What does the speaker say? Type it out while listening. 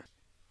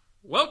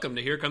Welcome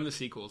to Here Come the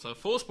Sequels, a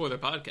full spoiler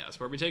podcast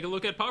where we take a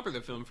look at popular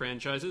film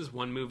franchises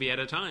one movie at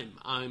a time.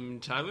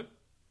 I'm Tyler.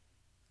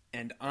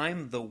 And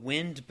I'm the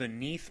wind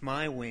beneath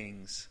my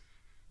wings.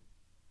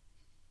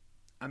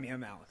 I'm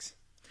Alex.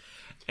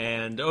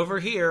 And over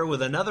here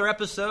with another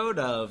episode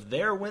of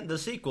There Went the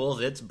Sequels,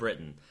 it's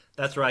Britain.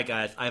 That's right,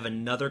 guys. I have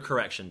another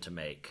correction to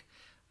make.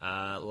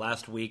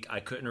 Last week, I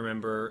couldn't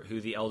remember who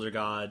the elder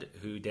god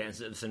who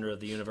dances at the center of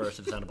the universe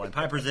of the Sound of Blind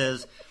Pipers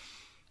is.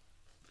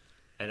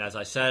 And as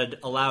I said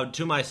aloud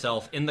to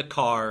myself in the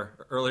car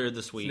earlier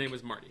this week... His name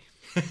was Marty.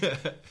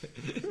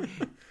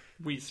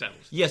 We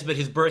established. Yes, but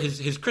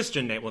his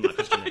Christian name... Well, not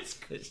Christian name.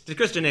 His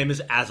Christian name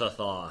is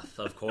Azathoth,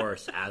 of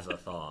course,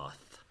 Azathoth.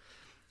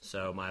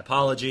 So my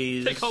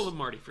apologies. They call him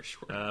Marty for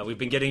sure. We've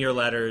been getting your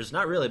letters.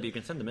 Not really, but you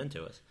can send them in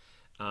to us.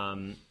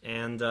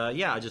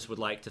 I just would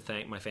like to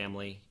thank my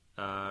family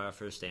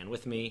for staying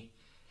with me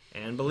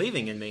and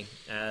believing in me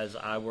as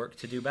I work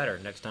to do better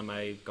next time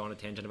I go on a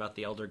tangent about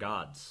the elder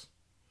gods.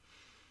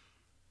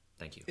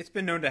 Thank you. It's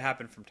been known to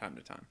happen from time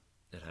to time.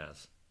 It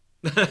has.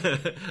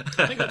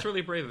 I think that's really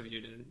brave of you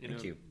to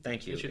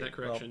Thank you. issue that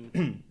correction.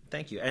 Well,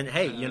 thank you. And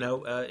hey,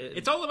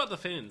 it's all about the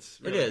fans.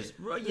 Really. It is.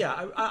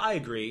 Yeah, I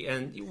agree.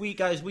 And we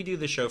do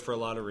this show for a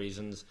lot of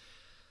reasons.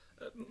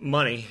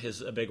 Money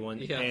is a big one.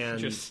 Yeah, and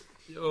just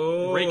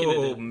raking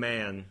it in.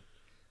 Man.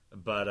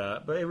 But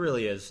it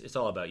really is. It's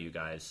all about you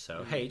guys.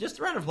 So hey, just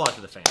a round of applause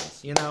for the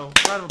fans. Round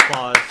of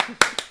applause.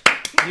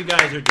 You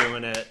guys are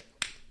doing it.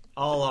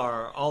 All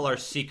our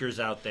seekers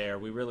out there,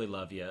 we really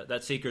love you.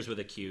 That's seekers with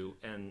a Q,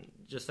 and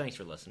just thanks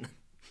for listening.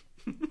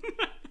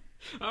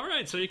 All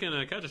right, so you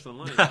can catch us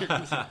online.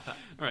 All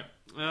right,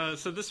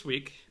 so this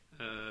week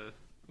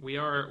we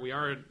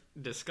are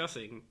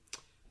discussing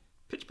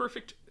Pitch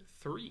Perfect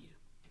 3.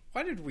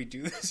 Why did we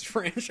do this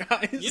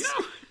franchise?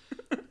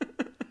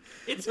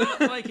 It's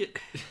not like it...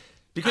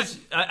 Because,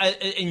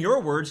 in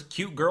your words,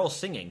 cute girl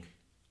singing.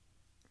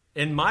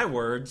 In my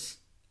words...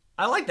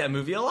 I like that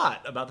movie a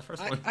lot, about the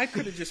first one. I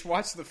could have just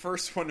watched the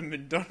first one and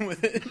been done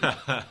with it.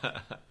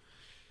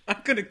 I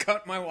could have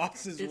cut my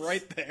losses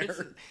right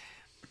there.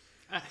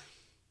 I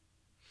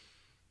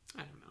don't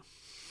know.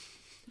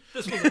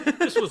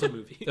 This was a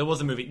movie. It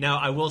was a movie. Now,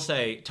 I will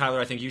say,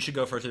 Tyler, I think you should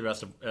go first with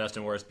the best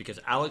and worst,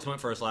 because Alex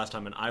went first last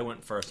time, and I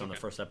went first on the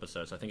first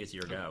episode, so I think it's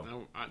your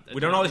go.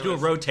 We don't always do a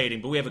rotating,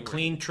 but we have a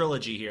clean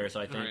trilogy here, so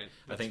I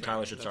think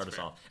Tyler should start us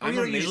off. I'm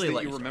amazed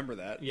that you remember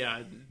that. Yeah,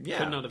 I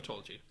could not have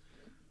told you.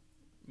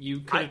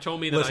 You could have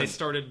told me that I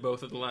started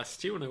both of the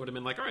last two, and I would have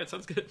been like, all right,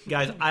 sounds good.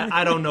 Guys,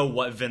 I don't know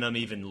what Venom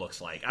even looks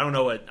like. I don't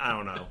know.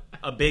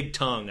 A big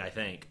tongue, I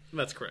think.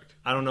 That's correct.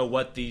 I don't know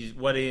what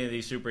any of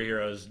these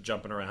superheroes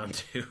jumping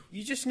around do.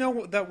 You just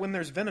know that when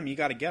there's Venom, you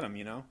got to get them,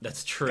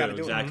 That's true,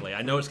 exactly.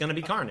 I know it's going to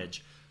be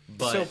Carnage.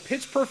 But... So,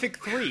 Pitch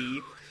Perfect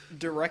 3,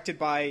 directed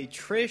by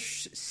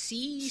Trish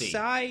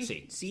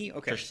C.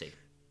 Okay. Trish C.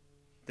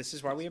 This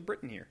is why we have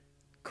Britain here.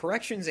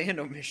 Corrections and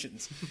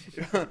omissions.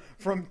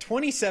 From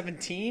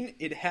 2017,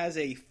 it has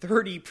a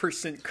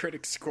 30%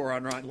 critic score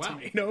on Rotten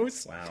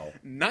Tomatoes. Wow.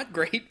 Not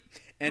great.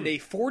 And a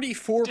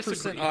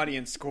 44%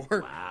 audience score.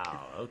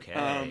 Wow,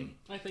 okay.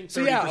 I think so.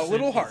 Yeah, a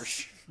little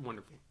harsh.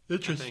 Wonderful.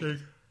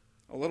 Interesting.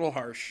 A little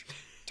harsh.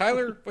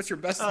 Tyler, what's your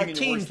best thing and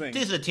your worst thing?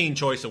 This is a Teen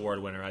Choice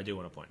Award winner, I do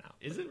want to point out.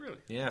 Is it really?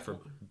 Yeah, for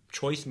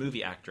Choice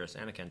Movie Actress,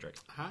 Anna Kendrick.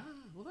 Ah,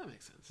 well, that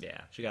makes sense.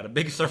 Yeah, she got a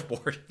big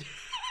surfboard.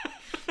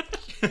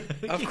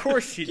 Of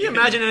course she did. Can you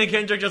imagine Anna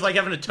Kendrick just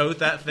having to tote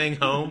that thing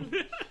home?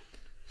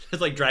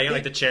 Just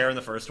dragging the chair in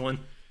the first one.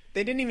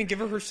 They didn't even give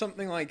her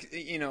something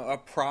a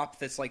prop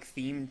that's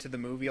themed to the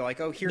movie.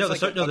 Here's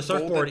the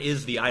surfboard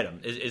is the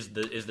item. Is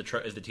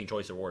the Teen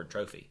Choice Award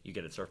trophy. You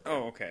get a surfboard.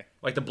 Oh, okay.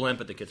 Like the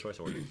blimp at the Kids Choice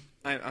Award.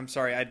 I'm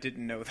sorry, I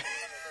didn't know that.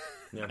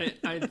 Yeah.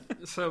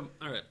 So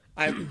all right.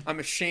 I'm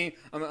ashamed.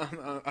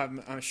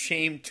 I'm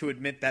ashamed to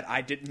admit that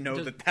I didn't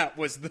know that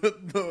was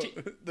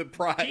the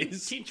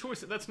prize. Teen Choice.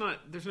 That's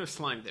not. There's no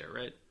slime there,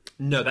 right?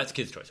 No, that's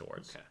Kids Choice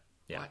Awards. Okay.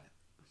 Yeah. What?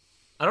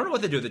 I don't know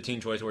what they do with the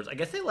Teen Choice Awards. I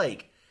guess they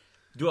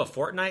do a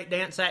Fortnite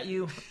dance at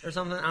you or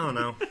something. I don't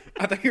know.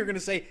 I thought you were going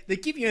to say they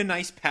give you a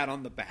nice pat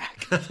on the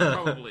back.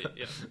 Probably.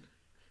 Yeah.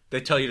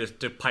 They tell you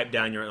to pipe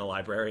down. You're in the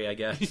library, I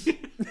guess.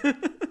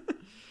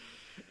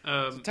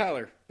 So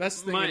Tyler,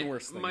 best thing and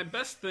worst thing. My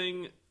best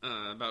thing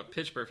about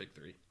Pitch Perfect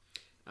 3,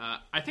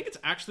 I think it's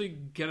actually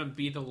gonna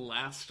be the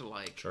last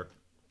 20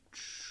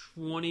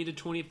 to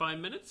 25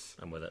 minutes.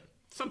 I'm with it.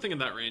 Something in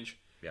that range.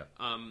 Yeah.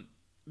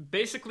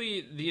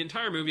 Basically, the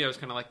entire movie, I was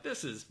kind of like,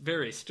 this is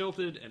very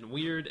stilted and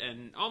weird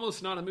and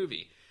almost not a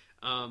movie.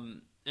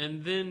 And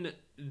then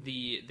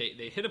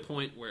they hit a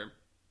point where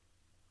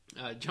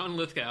John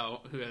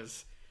Lithgow, who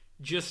has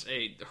just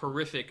a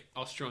horrific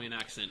Australian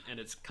accent, and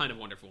it's kind of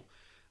wonderful.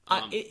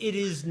 It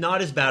is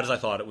not as bad as I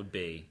thought it would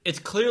be. It's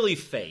clearly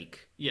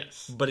fake.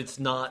 Yes. But it's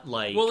not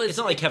it's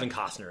not like Kevin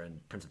Costner in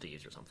Prince of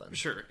Thieves or something.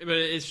 Sure. But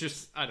it's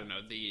just, I don't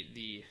know,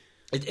 It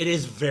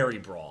is very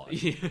broad.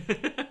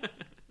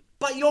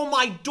 But you're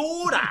my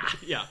daughter!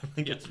 Yeah.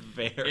 It's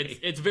very...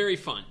 It's very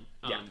fun.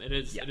 Yeah. It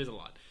is a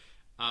lot.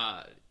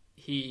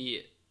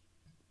 He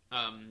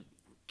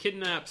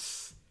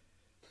kidnaps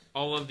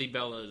all of the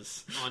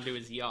Bellas onto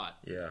his yacht.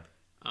 Yeah.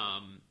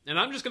 And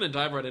I'm just going to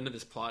dive right into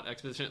this plot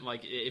exposition.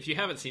 Like, if you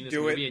haven't seen this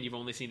movie and you've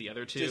only seen the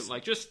other two,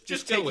 just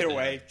take go with it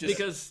away.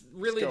 Because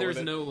really,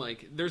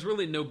 there's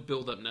really no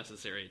build up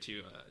necessary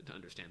to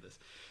understand this.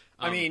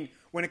 I mean,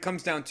 when it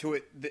comes down to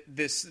it,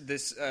 this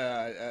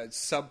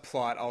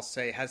subplot, I'll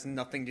say, has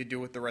nothing to do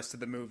with the rest of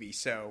the movie.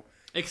 So,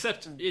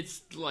 except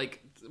it's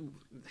like,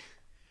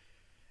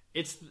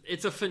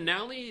 it's a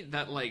finale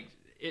that like.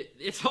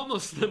 It's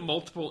almost the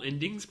multiple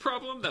endings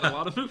problem that a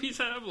lot of movies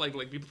have. Like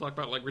people talk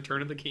about like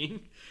Return of the King.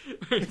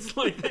 It's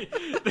like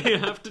they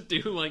have to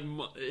do like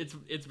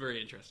it's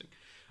very interesting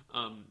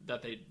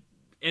that they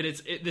and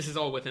this is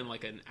all within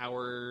like an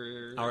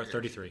hour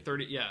 33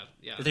 yeah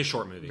it's a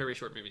short movie, very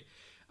short movie.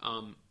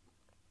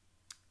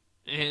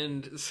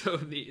 And so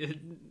the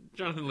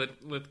Jonathan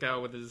Lithgow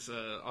with his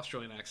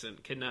Australian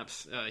accent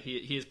kidnaps.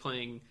 He is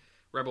playing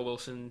Rebel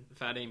Wilson,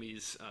 Fat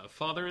Amy's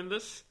father in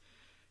this.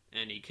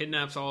 And he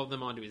kidnaps all of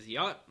them onto his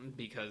yacht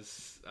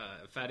because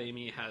Fat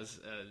Amy has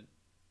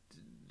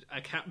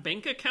a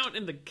bank account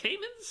in the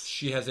Caymans.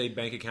 She has a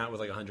bank account with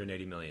like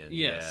 180 million.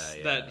 Yes,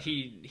 that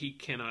he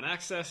cannot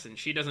access and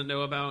she doesn't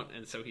know about,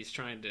 and so he's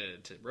trying to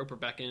rope her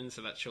back in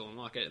so that she'll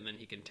unlock it, and then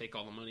he can take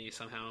all the money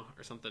somehow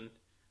or something.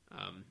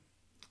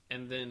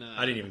 And then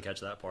I didn't even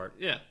catch that part.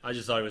 Yeah, I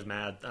just thought he was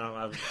mad.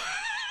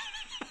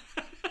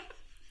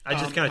 I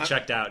just kind of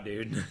checked out,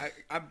 dude.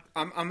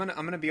 I'm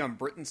gonna be on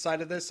Britain's side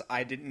of this.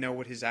 I didn't know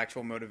what his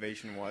actual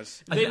motivation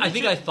was. I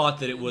think I thought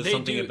that it was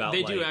something about.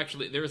 They do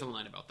actually. There is a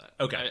line about that.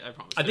 Okay, I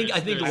promise.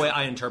 I think the way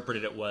I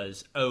interpreted it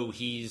was,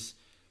 he's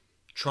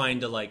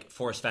trying to like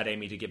force Fat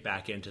Amy to get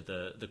back into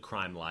the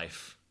crime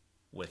life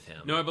with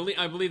him. No,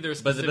 I believe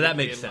there's but that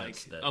makes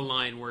sense. Like, a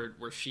line where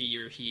she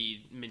or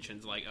he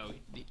mentions like,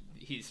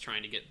 he's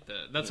trying to get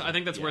the. I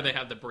think that's where they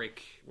have the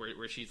break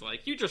where she's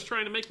like, "You just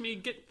trying to make me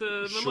get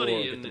the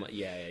money." And,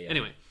 yeah.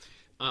 Anyway,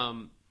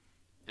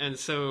 and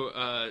so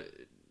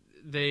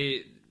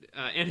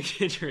Anna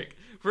Kendrick.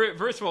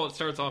 First of all, it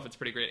starts off. It's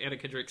pretty great. Anna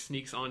Kendrick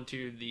sneaks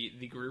onto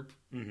the group.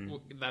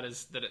 Mm-hmm. That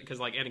because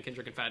like Anna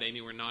Kendrick and Fat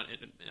Amy were not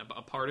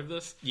a part of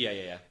this.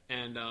 Yeah.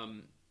 And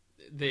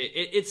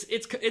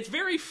it's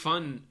very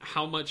fun.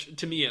 How much,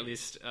 to me at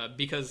least,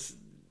 because.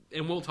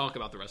 And we'll talk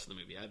about the rest of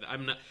the movie.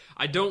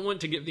 I don't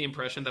want to give the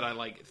impression that I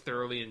like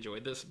thoroughly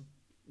enjoyed this,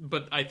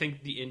 but I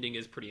think the ending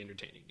is pretty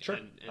entertaining. Sure,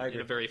 in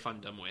a very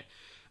fun, dumb way.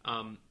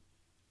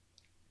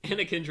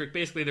 Anna Kendrick,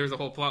 basically, there's a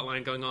whole plot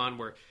line going on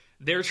where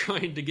they're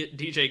trying to get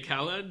DJ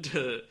Khaled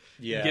to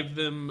give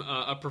them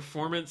a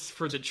performance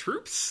for the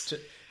troops.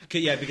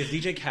 Because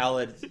DJ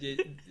Khaled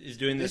is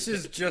doing this.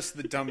 This is just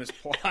the dumbest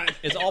plot.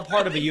 It's all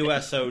part of a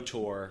USO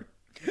tour.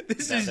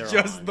 This is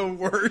just the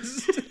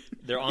worst.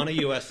 They're on a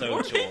USO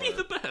or tour. maybe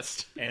the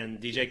best. And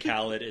DJ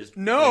Khaled is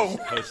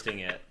hosting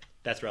it.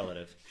 That's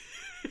relative.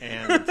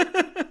 And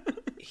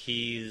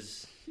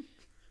he's...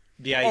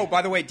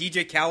 by the way,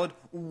 DJ Khaled,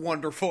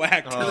 wonderful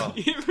actor.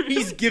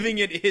 He's giving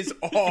it his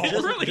all. It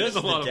really is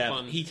a lot of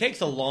fun. He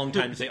takes a long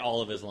time to say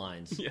all of his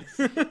lines. Yes.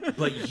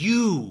 But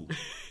you,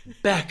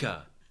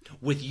 Becca,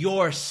 with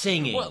your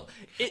singing,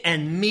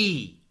 and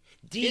me...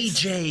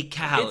 DJ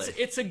Khaled.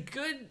 It's a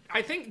good.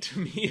 I think to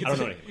me,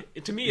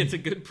 it's a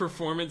good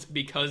performance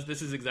because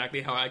this is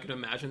exactly how I could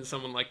imagine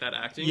someone like that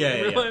acting.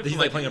 Yeah. He's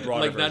like playing a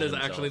broader like that is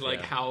version actually himself,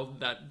 like how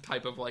that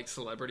type of like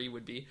celebrity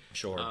would be.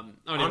 Sure. I don't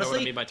even know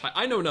what I mean by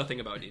I know nothing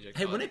about DJ Khaled.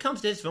 Hey, when it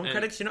comes to his film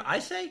credits, I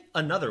say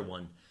another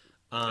one.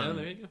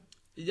 There you go.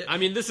 I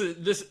mean, it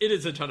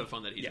is a ton of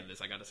fun that he's in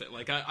this. I gotta say,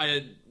 like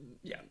I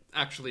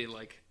actually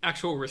like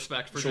actual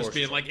respect for just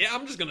being like,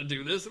 I'm just gonna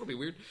do this. It'll be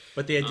weird.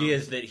 But the idea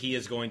is that he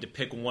is going to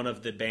pick one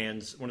of the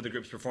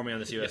groups performing on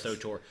this USO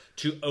tour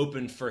to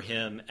open for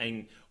him,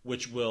 and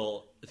which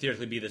will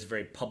theoretically be this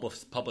very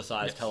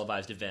publicized,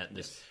 televised event,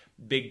 this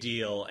big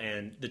deal,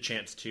 and the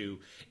chance to.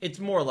 It's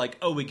more like,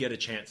 we get a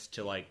chance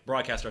to like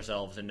broadcast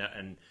ourselves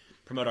and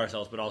promote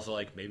ourselves, but also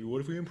like maybe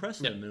what if we impress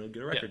them and they'll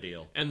get a record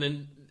deal. And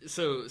then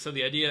so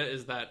the idea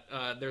is that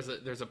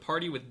there's a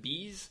party with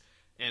bees,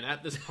 and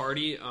at this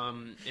party,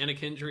 Anna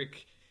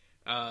Kendrick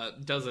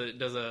does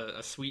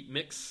a sweet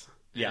mix,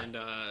 and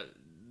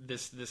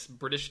this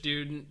British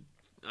dude,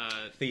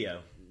 Theo.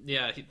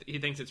 Yeah, he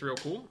thinks it's real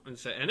cool, and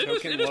it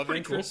is pretty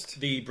interest.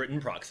 Cool. The Britain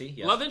proxy,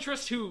 yes. Love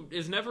interest who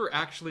is never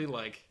actually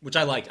like, which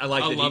I liked. I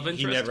liked that love he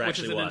interest, never which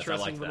actually is an was. I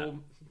interesting liked that. little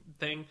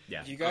thing.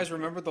 Yeah. Do you guys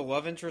remember the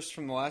love interest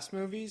from the last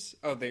movies?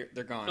 Oh, they're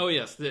gone. Oh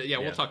yes,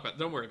 we'll talk about it.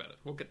 Don't worry about it.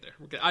 We'll get there.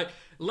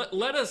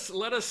 Let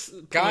us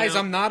guys.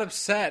 I'm not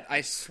upset.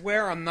 I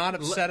swear I'm not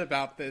upset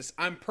about this.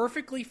 I'm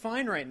perfectly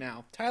fine right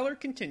now. Tyler,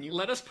 continue.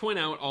 Let us point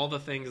out all the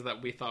things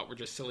that we thought were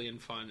just silly and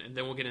fun, and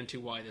then we'll get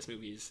into why this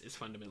movie is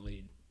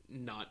fundamentally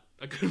not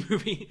a good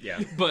movie. Yeah.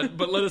 but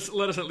let us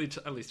at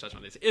least touch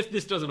on this if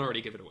this doesn't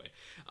already give it away.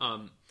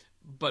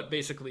 But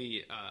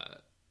basically.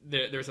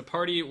 There's a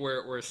party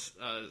where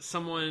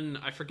someone,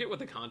 I forget what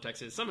the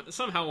context is,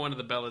 somehow one of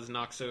the Bellas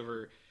knocks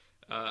over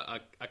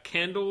a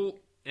candle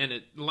and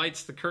it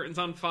lights the curtains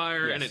on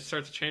fire, and it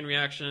starts a chain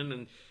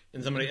reaction,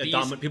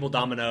 and people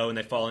domino and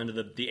they fall into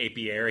the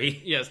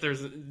apiary. Yes,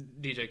 there's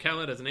DJ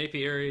Khaled as an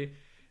apiary,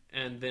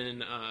 and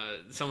then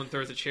someone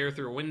throws a chair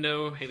through a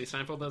window. Haley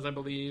Steinfeld does, I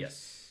believe.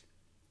 Yes.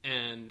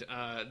 And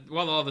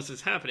while all this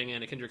is happening,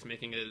 Anna Kendrick's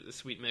making a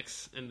sweet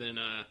mix, and then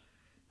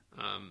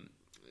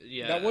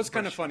that was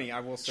kind of funny, I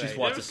will say. She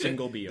swats a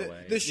single bee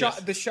away. The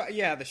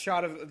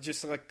shot of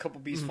just like a couple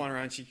bees flying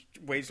around. She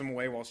waves them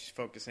away while she's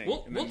focusing.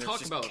 We'll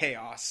talk about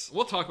chaos.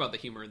 We'll talk about the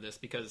humor in this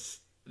because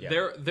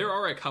there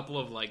are a couple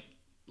of like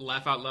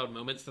laugh out loud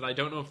moments that I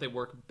don't know if they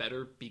work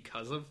better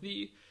because of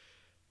the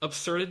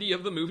absurdity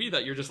of the movie.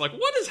 That you're just like,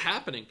 what is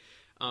happening?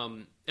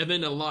 And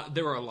then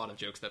there are a lot of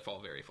jokes that fall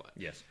very flat.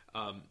 Yes.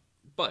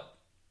 But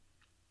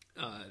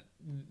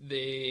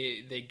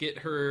they get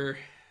her,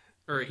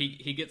 or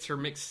he gets her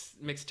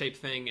mixtape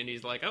thing, and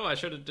he's like, "Oh, I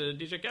showed it to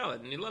DJ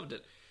Khaled, and he loved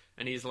it."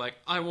 And he's like,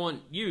 "I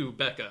want you,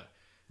 Becca."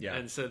 Yeah.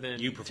 And so then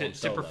you perform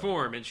to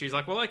perform, and she's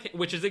like, "Well, I can't,"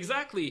 which is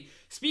exactly,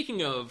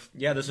 speaking of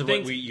this is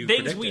things, what you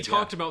things predicted, we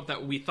talked about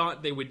that we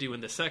thought they would do in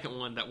the second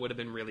one that would have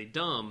been really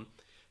dumb.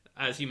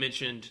 As you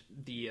mentioned,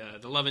 the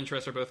love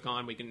interests are both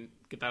gone. We can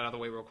get that out of the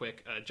way real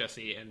quick.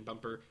 Jesse and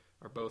Bumper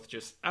are both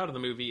just out of the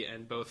movie,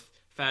 and both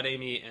Fat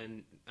Amy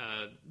and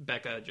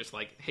Becca just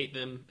like hate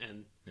them,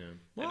 and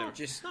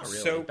just not really.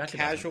 so Becca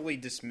casually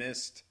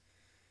dismissed.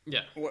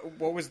 Yeah.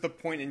 What was the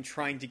point in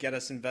trying to get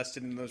us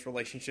invested in those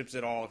relationships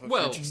at all?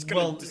 Because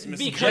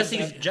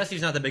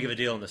Jesse's not that big of a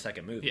deal in the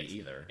second movie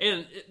either.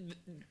 And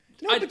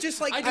but just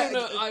like I don't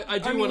know. I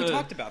do want to we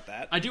talked about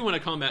that. I do want to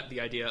combat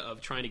the idea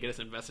of trying to get us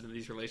invested in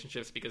these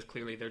relationships because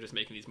clearly they're just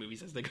making these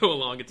movies as they go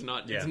along. It's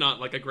not. It's not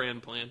like a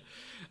grand plan.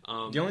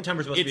 The only time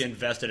we're supposed to be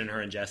invested in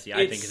her and Jesse,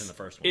 I think, is in the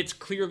first one. It's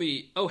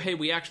clearly, oh hey,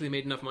 we actually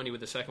made enough money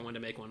with the second one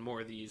to make one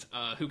more of these.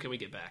 Who can we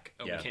get back?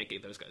 Oh, we can't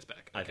get those guys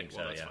back. Okay, I think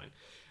well, so. That's fine.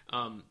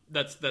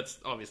 That's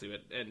obviously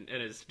what, and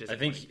is. I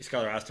think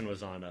Skylar Astin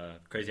was on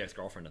Crazy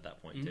Ex-Girlfriend at that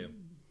point too.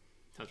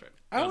 That's right.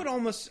 I would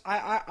almost.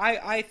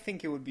 I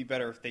think it would be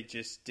better if they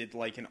just did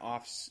like an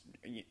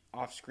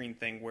off-screen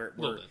thing where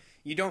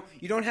you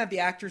don't have the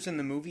actors in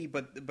the movie,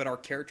 but our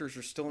characters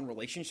are still in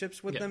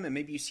relationships with them, and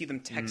maybe you see them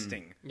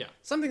texting,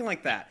 something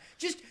like that.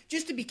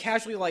 Just to be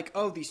casually like,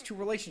 oh, these two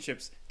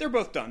relationships, they're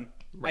both done.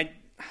 Right.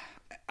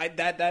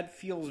 That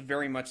feels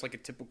very much like a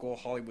typical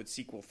Hollywood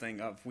sequel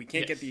thing of we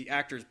can't get the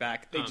actors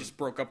back, they just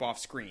broke up off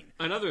screen.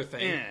 Another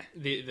thing,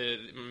 the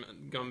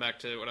going back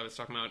to what I was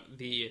talking about,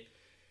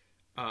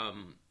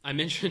 I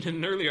mentioned in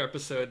an earlier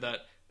episode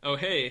that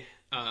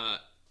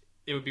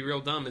it would be real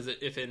dumb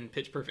if in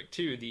Pitch Perfect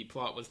 2 the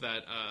plot was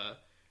that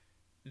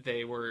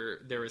there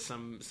was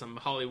some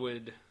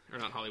Hollywood, or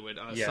not Hollywood,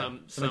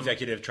 some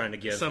executive trying to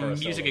give some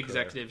music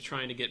executive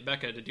trying to get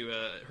Becca to do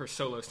her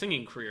solo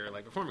singing career,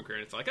 like performing career.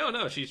 And it's like, oh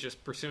no, she's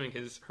just pursuing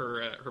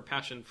her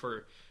passion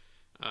for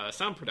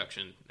sound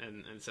production,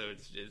 and so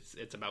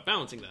it's about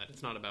balancing that.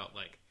 It's not about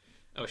like,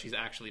 oh, she's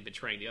actually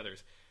betraying the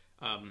others.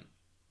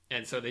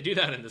 And so they do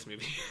that in this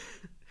movie,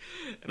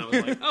 and I was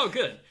like, oh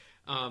good.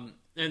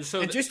 And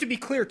just to be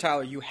clear,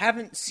 Tyler, you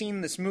haven't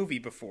seen this movie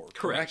before,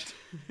 correct?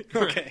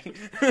 Okay.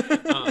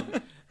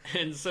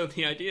 And so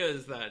the idea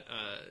is that,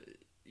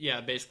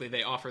 basically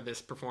they offer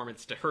this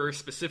performance to her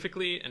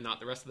specifically and not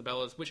the rest of the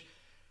Bellas, which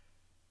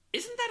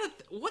isn't that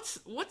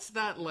what's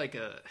that like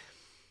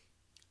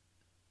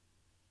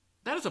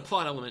that is a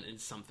plot element in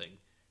something,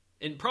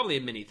 and probably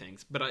in many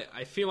things, but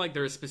I feel like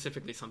there is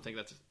specifically something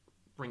that's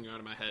ringing out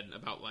of my head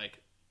about like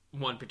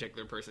one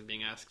particular person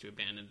being asked to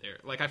abandon their,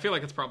 like, I feel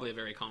like it's probably a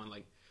very common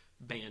like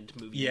band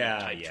movie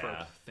type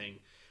trope thing.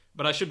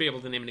 But I should be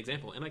able to name an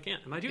example, and I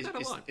can't. And I do that a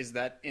lot. Is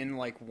that in,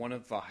 like, one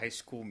of the High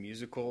School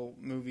Musical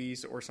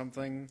movies or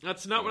something?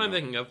 That's not what I'm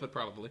thinking of, but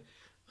probably.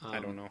 I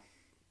don't know.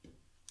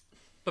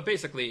 But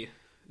basically,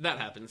 that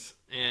happens.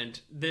 And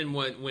then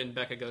when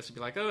Becca goes to be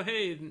like, oh,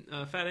 hey,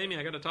 Fat Amy,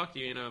 I got to talk to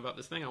you, about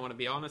this thing. I want to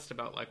be honest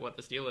about, like, what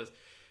this deal is.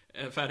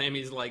 Fat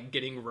Amy's, like,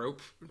 getting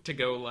rope to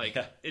go, like,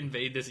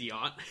 invade this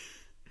yacht.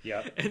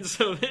 Yeah. And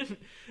so then,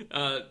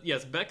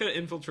 Becca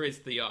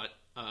infiltrates the yacht.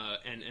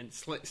 And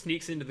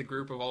sneaks into the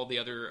group of all the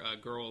other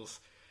girls,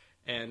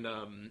 and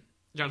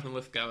Jonathan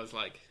Lithgow is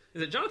like,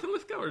 is it Jonathan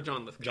Lithgow or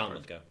John Lithgow? John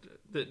Lithgow.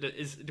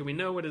 Do we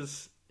know what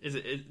is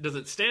it? Does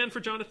it stand for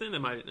Jonathan?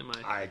 Am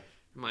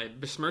I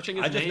besmirching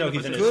his name? I just know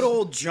he's in good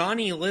old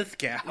Johnny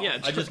Lithgow. Yeah,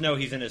 I just know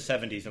he's in his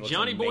 70s and looks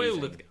Johnny Boy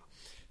amazing. Lithgow.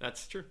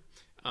 That's true.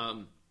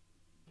 And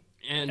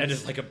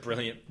is like a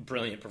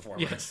brilliant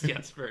performer. Yes,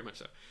 very much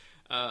so.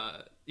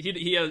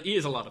 He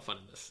is a lot of fun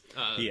in this.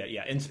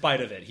 Yeah. In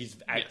spite of it,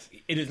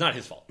 it is not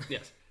his fault.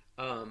 Yes.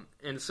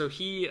 And so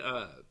he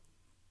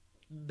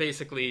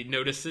basically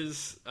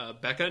notices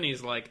Becca, and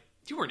he's like,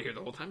 "You weren't here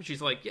the whole time."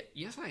 She's like,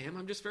 "Yes, I am.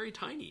 I'm just very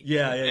tiny."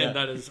 Yeah. And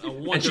that is a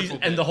wonderful.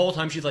 And the whole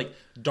time she's like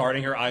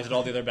darting her eyes at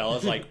all the other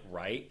Bellas, like,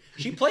 right?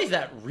 She plays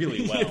that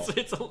really well.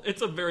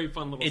 It's a very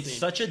fun little scene. It's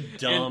such a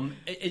dumb.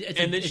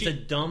 It's a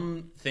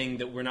dumb thing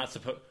that we're not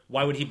supposed.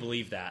 Why would he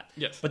believe that?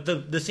 Yes. But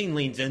the scene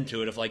leans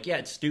into it of like, yeah,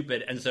 it's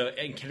stupid, and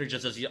Kendrick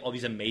just does all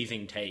these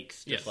amazing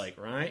takes, just like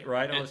right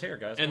on his hair,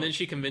 guys. And then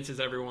she convinces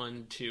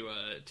everyone to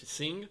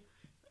sing.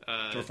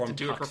 To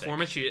do a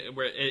performance.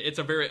 Where it's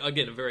a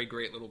very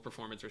great little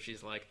performance where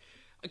she's like,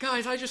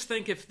 guys, I just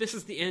think if this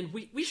is the end,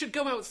 we should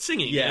go out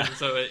singing. Yeah. And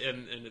so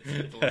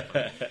it's a lot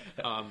of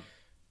fun.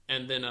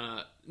 And then,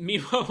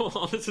 meanwhile, while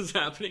all this is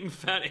happening,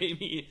 Fat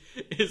Amy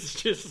is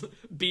just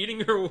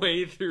beating her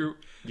way through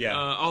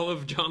all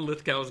of John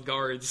Lithgow's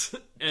guards,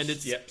 and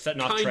it's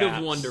setting off kind traps.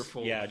 of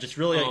wonderful. Yeah, just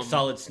really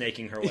solid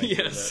snaking her way.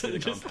 Yes, through the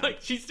just compound.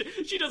 like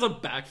she does a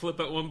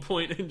backflip at one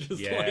point and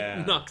just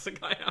like knocks a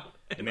guy out.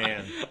 And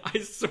Man, I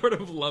sort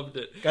of loved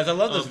it, guys. I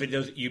love those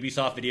videos.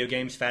 Ubisoft video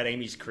games, Fat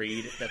Amy's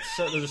Creed.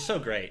 Those are so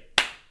great.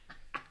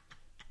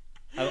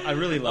 I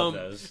really love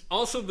those.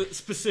 Also,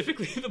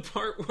 specifically the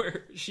part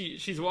where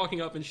she's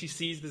walking up and she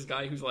sees this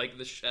guy who's like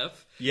the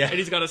chef, and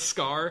he's got a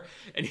scar,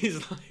 and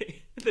he's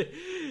like,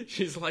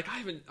 she's like,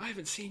 I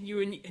haven't seen you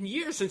in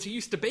years since you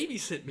used to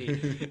babysit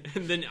me,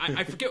 and then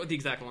I forget what the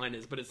exact line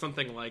is, but it's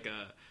something like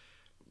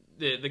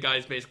the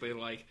guy's basically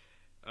like,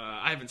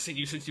 I haven't seen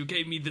you since you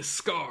gave me this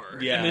scar.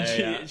 Yeah, and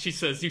then she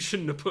says, you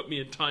shouldn't have put me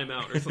in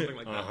timeout or something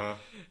like that.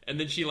 And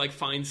then she like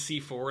finds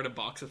C4 in a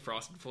box of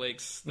Frosted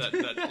Flakes that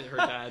her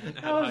dad had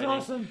hiding.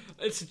 Awesome.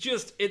 It's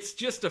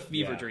just a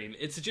fever dream.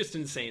 It's just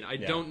insane. I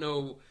don't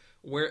know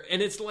where,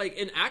 and it's like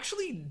an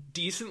actually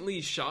decently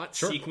shot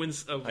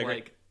sequence of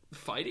like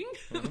fighting.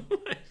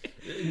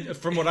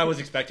 From what I was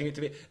expecting it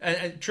to be.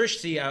 And Trish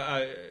C,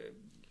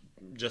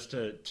 just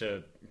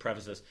to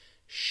preface this,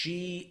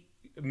 she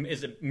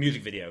is a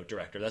music video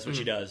director. That's what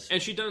she does.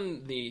 And she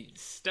done the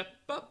Step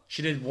Up?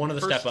 She did one of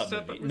the First Step Up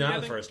Step Up movies. movie, Not I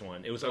the think? first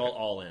one. It was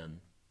all in.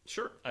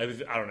 Sure. I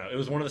don't know. It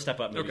was one of the Step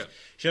Up movies. Okay.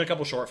 She did a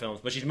couple short films,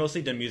 but she's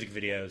mostly done music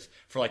videos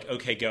for like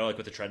OK Go, like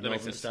with the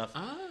treadmills and stuff.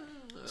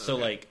 So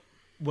like,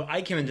 well,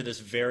 I came into this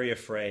very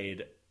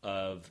afraid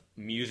of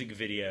music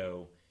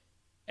video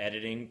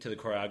editing to the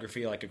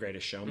choreography, like A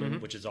Greatest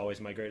Showman, which is always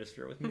my greatest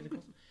fear with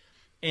musicals.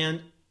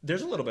 And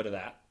there's a little bit of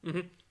that.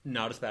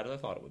 Not as bad as I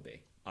thought it would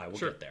be. I will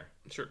get there.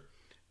 Sure.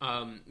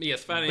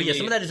 Yes, Fat Amy. But yeah,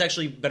 some of that is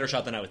actually better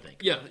shot than I would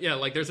think. Yeah,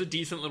 like there's a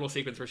decent little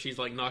sequence where she's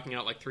like knocking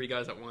out like 3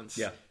 guys at once.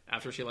 Yeah.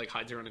 After she like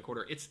hides around a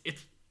corner. It's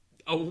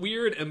a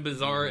weird and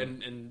bizarre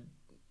and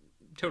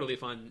totally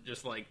fun.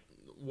 Just like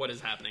what is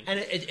happening. And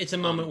it's a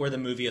moment where the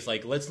movie is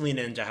like, let's lean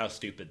into how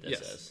stupid this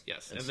is.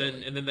 Yes,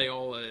 and then they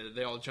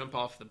all jump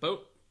off the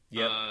boat.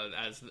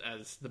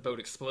 As the boat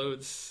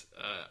explodes,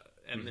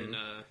 and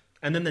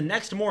then the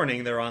next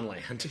morning they're on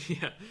land.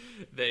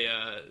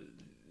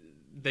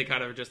 They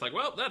kind of are just like,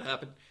 well, that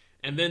happened.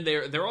 And then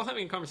they're all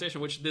having a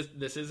conversation, which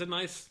this is a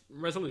nice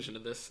resolution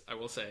of this, I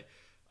will say.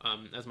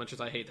 As much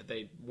as I hate that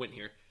they went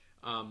here.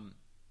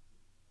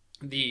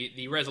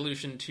 The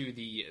resolution to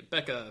the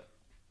Becca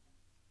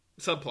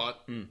subplot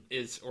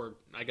is, or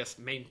I guess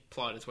main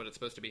plot is what it's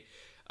supposed to be,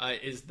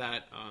 is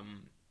that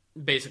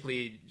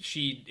basically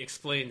she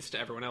explains to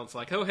everyone else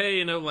like, oh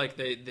hey, like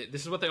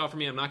this is what they offer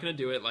me, I'm not going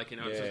to do it, like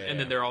and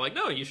then they're all like,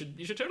 no, you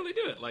should totally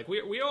do it, like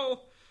we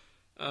all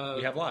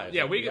we have lives.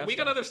 Yeah, we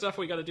got other stuff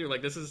we got to do.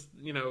 Like this is,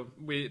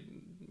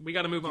 we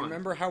got to move on.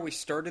 Remember how we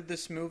started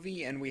this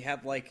movie and we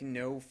had like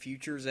no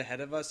futures ahead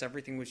of us?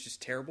 Everything was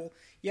just terrible.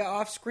 Yeah,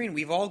 off screen,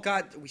 we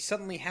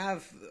suddenly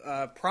have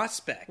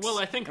prospects. Well,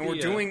 I think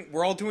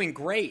we're all doing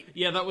great.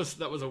 Yeah, that was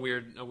a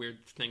weird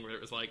thing where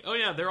it was like, oh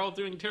yeah, they're all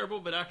doing terrible,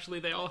 but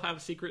actually they all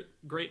have secret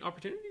great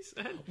opportunities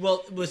ahead.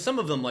 Well, with some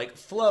of them, like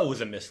Flo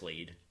was a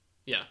mislead.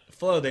 Yeah,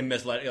 Flo, they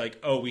misled, like,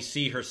 oh, we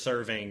see her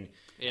serving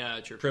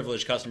true.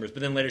 privileged customers, but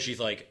then later she's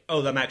like,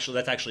 oh,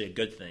 that's actually a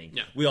good thing.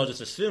 Yeah. We all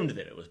just assumed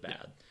that it was bad.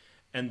 Yeah.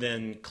 And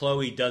then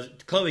Chloe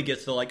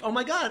gets the like, oh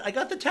my god, I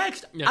got the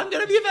text. Yeah. I'm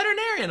going to be a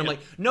veterinarian. I'm like,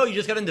 no, you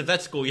just got into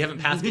vet school. You haven't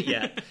passed it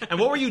yet. And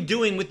what were you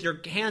doing with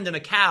your hand in a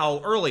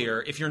cow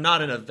earlier if you're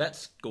not in a vet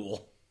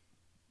school?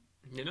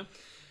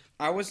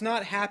 I was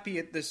not happy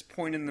at this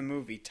point in the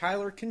movie.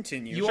 Tyler,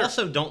 continue. You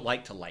also don't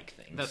like to like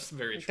things. That's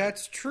very true.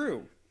 That's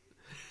true.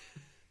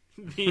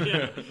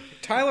 Yeah.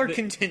 Tyler,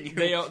 continue.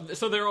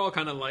 So they're all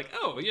kind of like,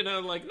 oh,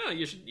 like, no,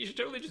 you should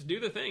totally just do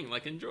the thing,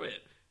 like enjoy it.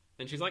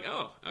 And she's like,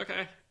 oh,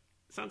 okay,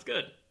 sounds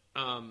good.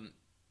 And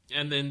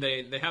then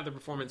they have the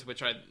performance,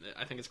 which I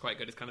think is quite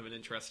good. It's kind of an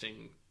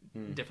interesting,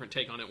 different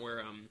take on it,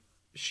 where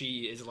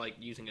she is like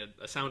using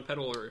a sound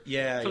pedal or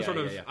some sort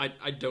of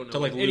I don't know to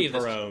like any loop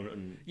of this. her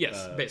own.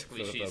 Yes,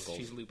 basically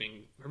she's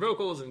looping her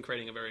vocals and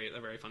creating a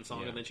very fun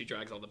song, and then she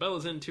drags all the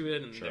Bellas into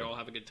it, and they all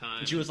have a good time.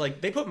 And she was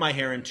like, they put my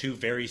hair in 2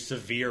 very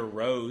severe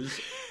rows.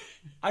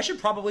 I should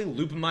probably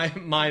loop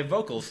my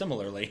vocals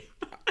similarly.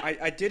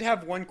 I did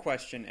have one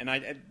question, and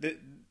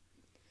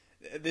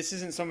this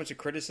isn't so much a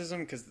criticism,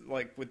 because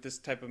like with this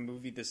type of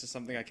movie, this is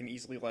something I can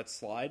easily let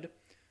slide.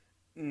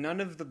 None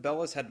of the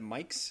Bellas had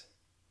mics.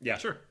 Yeah,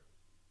 sure.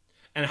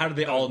 And how did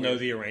they all know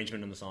the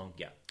arrangement in the song?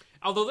 Yeah.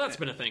 Although that's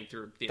been a thing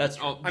through the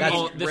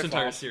this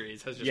entire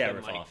series has just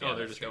been like,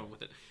 they're just going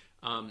with it.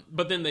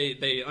 But then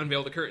they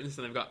unveil the curtains,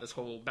 and they've got this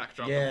whole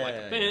backdrop of like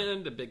a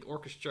band, a big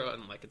orchestra,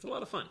 and like it's a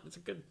lot of fun. It's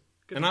a good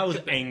and I was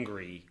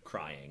angry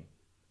crying.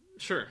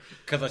 Sure.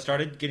 Because I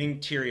started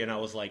getting teary, and I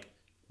was like,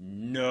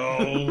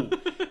 no.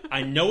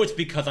 I know it's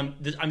because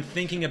I'm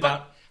thinking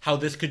about how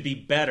this could be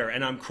better,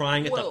 and I'm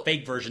crying at the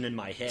fake version in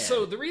my head.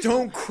 So the reason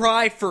don't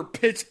cry for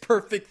Pitch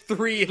Perfect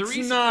 3. It's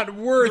not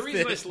worth it. The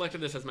reason I selected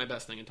this as my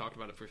best thing and talked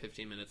about it for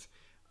 15 minutes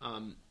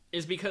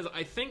is because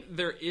I think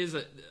there is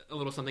a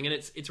little something, and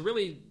it's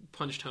really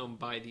punched home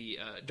by the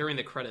during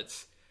the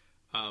credits.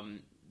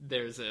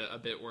 There's a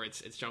bit where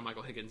it's John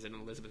Michael Higgins and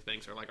Elizabeth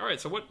Banks are like, all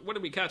right, so what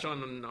did we catch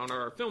on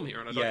our film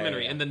here, on our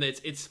documentary? And then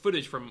it's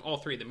footage from all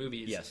three of the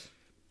movies. Yes.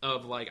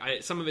 Of like,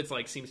 some of it's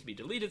like seems to be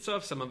deleted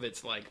stuff, some of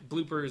it's like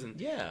bloopers and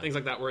things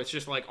like that, where it's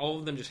just like all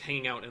of them just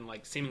hanging out and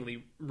like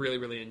seemingly really,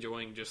 really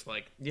enjoying just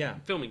like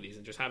filming these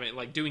and just having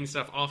like doing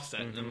stuff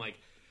offset and like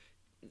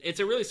it's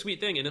a really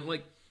sweet thing, and it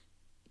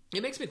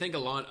makes me think a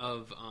lot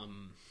of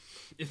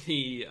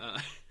the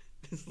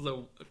this is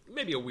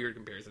maybe a weird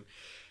comparison.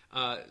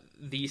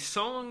 The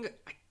song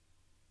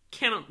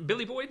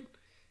Billy Boyd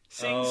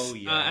sings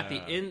at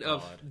the end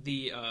of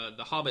the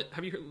Hobbit.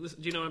 Have you heard?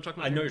 Do you know what I'm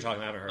talking about? I know you're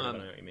talking about. I haven't heard. But I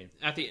know what you mean.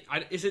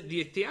 Is it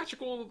the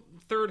theatrical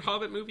third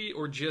Hobbit movie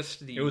or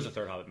just the? It was a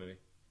third Hobbit movie.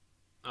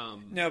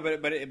 No,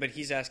 but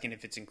he's asking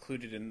if it's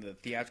included in the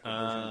theatrical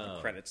version of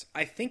the credits.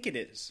 I think it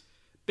is.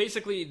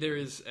 Basically, there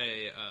is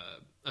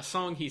a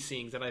song he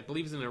sings that I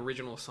believe is an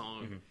original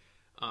song.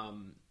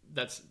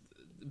 That's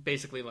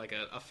basically like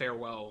a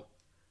farewell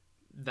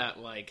that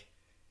like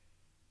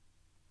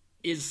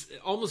is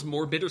almost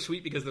more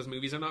bittersweet because those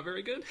movies are not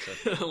very good.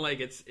 Sure.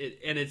 Like it's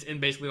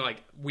basically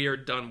like we are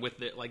done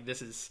with it. Like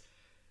this is,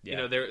 you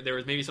know, there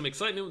was maybe some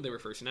excitement when they were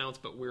first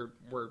announced, but we're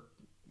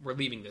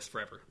leaving this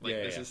forever. Like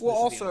this is.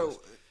 Well, this also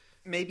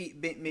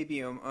maybe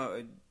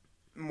a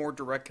more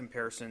direct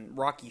comparison.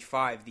 Rocky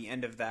V, the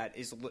end of that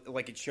is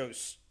like it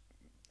shows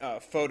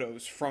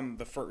photos from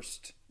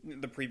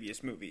the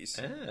previous movies.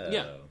 Oh.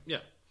 Yeah.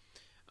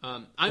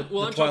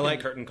 The Twilight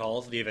curtain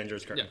calls, the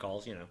Avengers curtain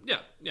calls, you know. Yeah.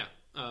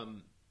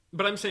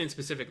 But I'm saying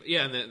specifically,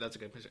 and that's a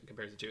good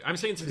comparison too. I'm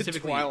saying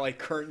specifically, the Twilight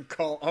curtain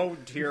call. Oh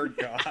dear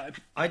God!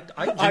 I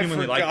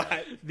genuinely like.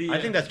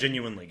 I think that's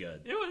genuinely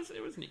good.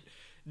 It was neat.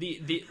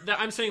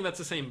 I'm saying that's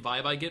the same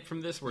vibe I get from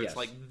this, where it's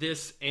like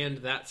this and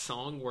that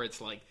song, where it's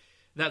like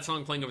that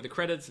song playing over the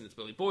credits, and it's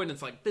Billy Boyd, and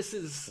it's like this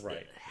is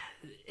right.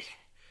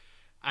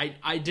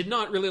 I did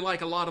not really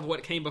like a lot of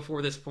what came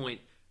before this point,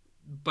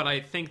 but I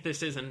think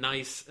this is a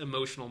nice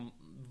emotional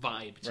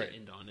vibe to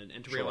end on,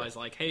 and to realize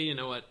like, hey, you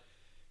know what?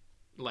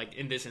 Like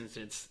in this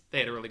instance, they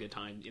had a really good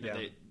time. You know,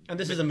 and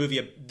this is a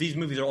movie. These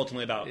movies are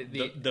ultimately about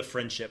the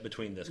friendship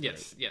between this group.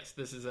 Yes.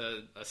 This is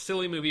a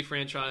silly movie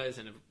franchise,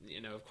 and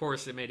you know, of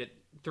course, they made it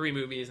 3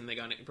 movies, and they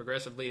got it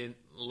progressively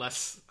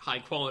less high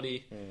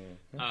quality.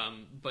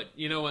 Mm-hmm. But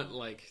you know what?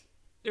 Like,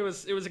 it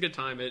was a good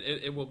time.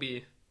 It will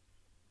be.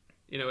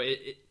 You know,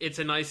 it's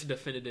a nice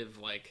definitive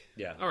like.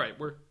 Yeah. All right,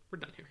 we're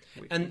done here.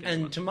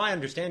 And to my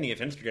understanding, if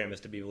Instagram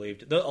is to be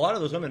believed, a lot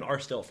of those women are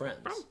still friends.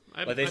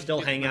 Like they still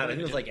hang out. I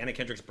think it was like Anna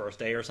Kendrick's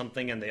birthday or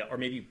something, or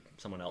maybe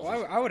someone else.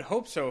 Well, I would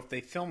hope so if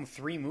they filmed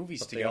 3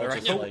 movies together.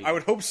 I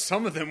would hope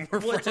some of them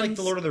were friends. It's like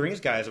the Lord of the Rings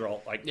guys are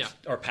all like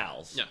are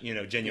pals. Yeah. You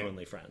know,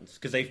 genuinely friends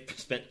because they've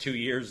spent 2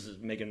 years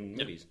making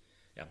movies.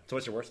 Yeah. So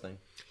what's your worst thing?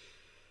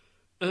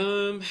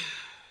 I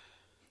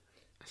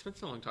spent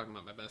so long talking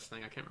about my best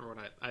thing. I can't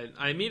remember what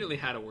I immediately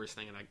had a worst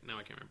thing, and now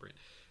I can't remember it.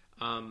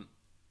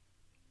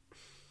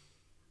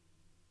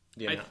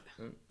 No,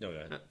 go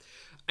ahead.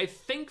 I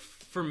think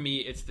for me,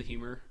 it's the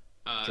humor.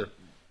 Sure.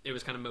 It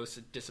was kind of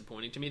most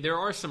disappointing to me. There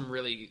are some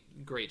really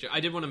great. I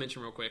did want to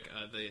mention real quick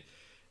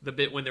the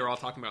bit when they were all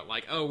talking about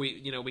like, oh,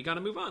 we got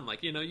to move on.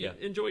 Like, you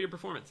enjoy your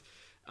performance.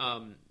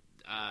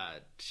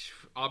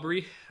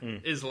 Aubrey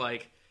is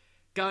like,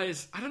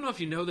 guys, I don't know if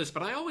you know this,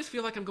 but I always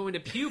feel like I'm going to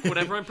puke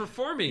whenever I'm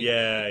performing.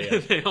 Yeah.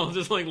 They all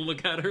just like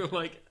look at her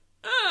like,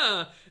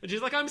 and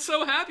she's like, I'm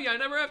so happy I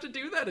never have to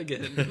do that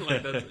again.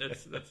 Like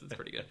that's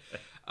pretty good.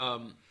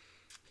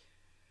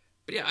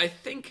 But yeah, I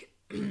think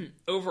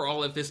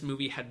overall, if this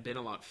movie had been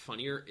a lot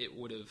funnier, it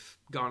would have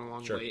gone a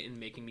long way in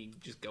making me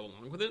just go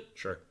along with it.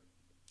 Sure.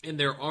 And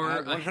there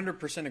are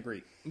 100%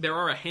 agree. There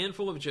are a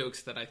handful of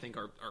jokes that I think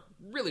are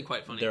really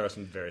quite funny. There are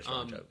some very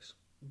strong jokes.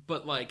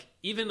 But like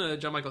even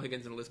John Michael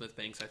Higgins and Elizabeth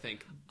Banks, I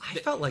think I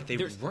felt like they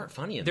weren't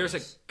funny. There's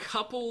a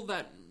couple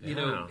that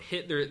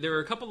hit. There are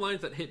a couple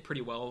lines that hit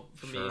pretty well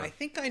for me. I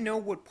think I know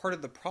what part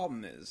of the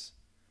problem is.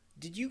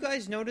 Did you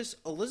guys notice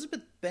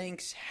Elizabeth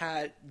Banks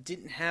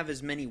didn't have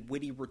as many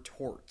witty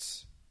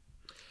retorts?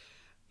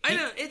 I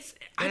know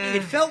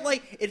it felt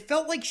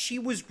like she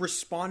was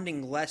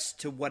responding less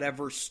to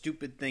whatever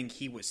stupid thing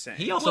he was saying.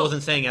 He also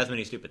wasn't saying as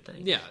many stupid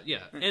things.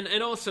 Yeah,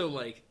 and also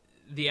like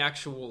the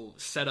actual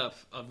setup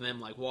of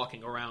them like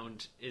walking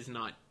around does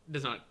not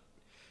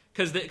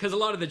because a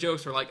lot of the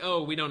jokes are like,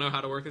 oh, we don't know how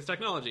to work this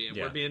technology and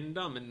we're being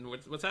dumb and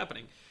what's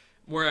happening.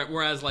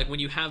 Whereas like when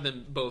you have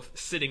them both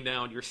sitting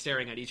down, you're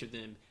staring at each of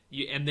them.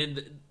 And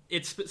then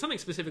it's something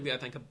specifically I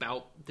think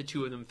about the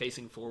two of them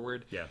facing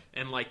forward. Yeah.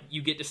 And like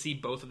you get to see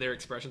both of their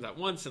expressions at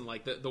once, and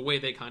like the way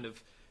they kind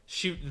of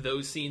shoot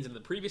those scenes in the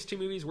previous 2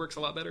 movies works a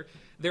lot better.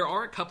 There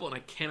are a couple, and I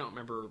cannot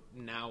remember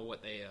now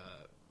what they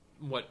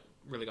what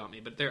really got me,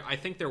 but I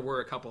think there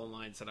were a couple of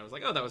lines that I was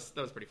like, oh, that was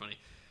pretty funny.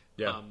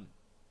 Yeah.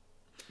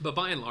 But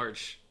by and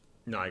large,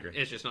 No, I agree.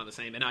 it's just not the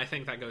same. And I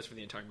think that goes for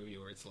the entire movie,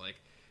 where it's like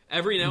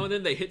every now and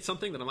then they hit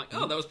something that I'm like,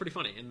 oh, that was pretty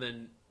funny, and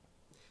then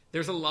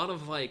there's a lot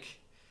of like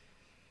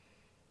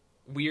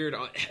weird.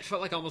 It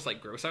felt like almost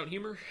like gross out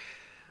humor.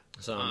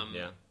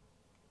 Yeah.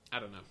 I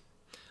don't know.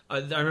 I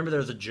remember there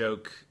was a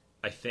joke.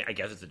 I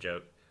guess it's a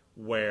joke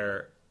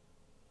where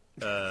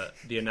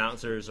the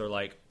announcers are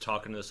like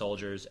talking to the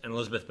soldiers, and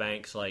Elizabeth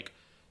Banks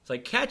it's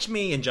like catch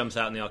me, and jumps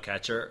out, and they all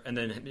catch her, and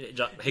then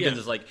Higgins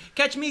is like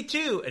catch me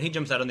too, and he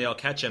jumps out, and they all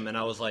catch him, and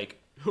I was like,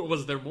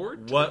 was there more?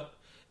 What?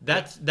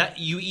 That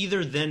you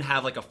either then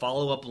have like a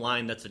follow up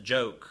line that's a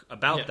joke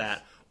about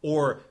that,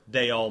 or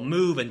they all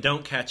move and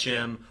don't catch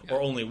him,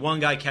 or only one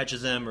guy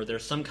catches him, or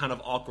there's some kind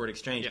of awkward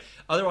exchange. Yeah.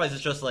 Otherwise,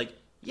 it's just like,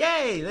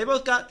 yay, they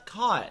both got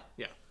caught.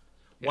 Yeah.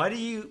 Why do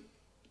you?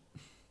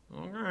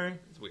 Okay,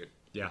 It's weird.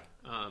 yeah.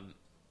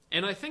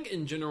 And I think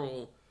in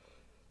general,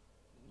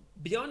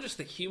 beyond just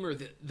the humor,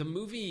 the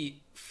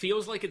movie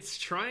feels like it's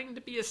trying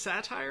to be a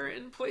satire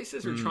in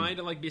places, or trying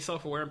to like be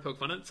self-aware and poke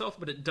fun at itself,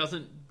 but it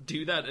doesn't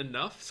do that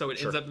enough. So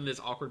it ends up in this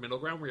awkward middle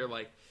ground where you're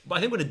like, But I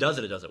think when it does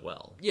it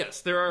well.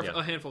 yes, there are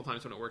a handful of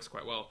times when it works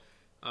quite well.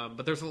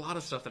 But there's a lot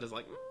of stuff that is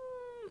like,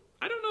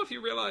 I don't know if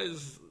you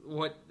realize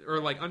what, or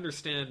like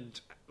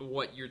understand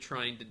what you're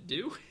trying to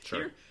do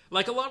here.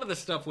 Like a lot of the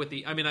stuff with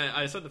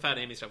I said the Fat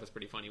Amy stuff was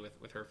pretty funny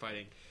with her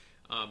fighting.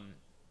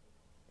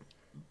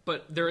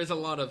 But there is a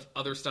lot of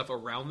other stuff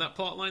around that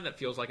plot line that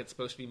feels like it's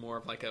supposed to be more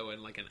of like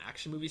an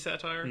action movie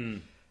satire.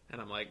 And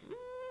I'm like,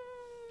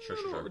 I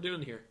don't know what we're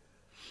doing here.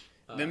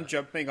 Them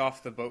jumping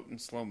off the boat in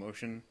slow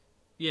motion.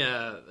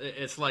 Yeah,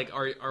 it's like,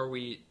 are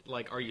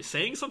you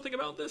saying something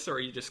about this, or are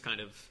you just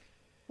kind of...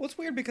 Well, it's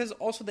weird because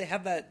also they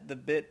have the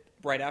bit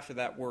right after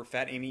that where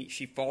Fat Amy,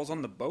 she falls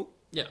on the boat.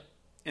 Yeah.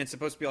 And it's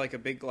supposed to be like a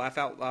big laugh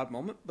out loud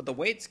moment, but the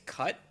way it's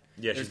cut,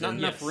 there's not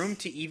enough room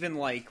to even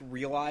like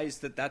realize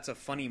that that's a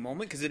funny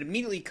moment, because it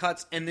immediately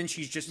cuts and then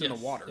she's just in the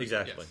water.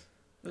 Exactly.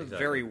 Yes.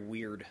 Very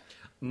weird.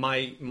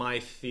 My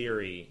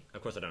theory,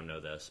 of course I don't know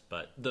this,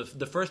 but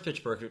the first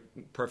Pitch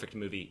Perfect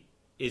movie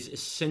is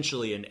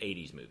essentially an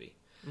 80s movie.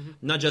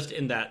 Not just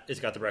in that it's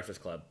got the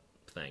Breakfast Club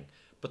thing,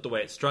 but the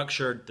way it's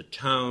structured, the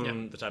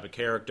tone, the type of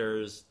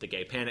characters, the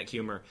gay panic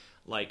humor.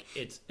 Like,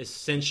 it's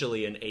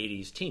essentially an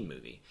 80s teen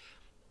movie.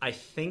 I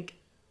think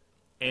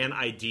an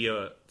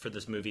idea for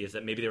this movie is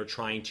that maybe they were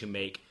trying to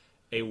make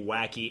a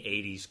wacky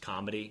 80s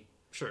comedy.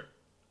 Sure.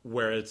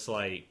 Where it's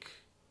like,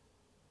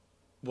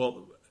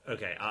 well,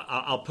 okay,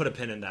 I'll put a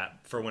pin in that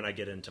for when I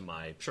get into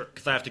my... Sure.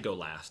 Because I have to go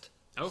last.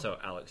 Oh. So,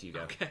 Alex, you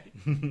go. Okay.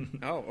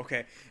 Oh,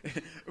 okay.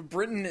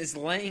 Britain is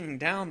laying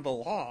down the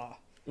law.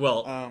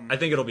 Well, I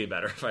think it'll be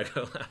better if I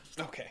go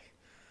last. Okay.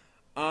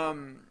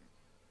 And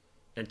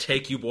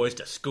take you boys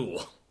to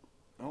school.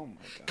 Oh, my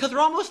God. Because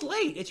we're almost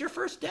late. It's your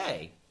first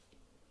day.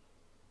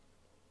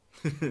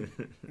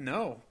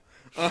 No.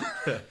 I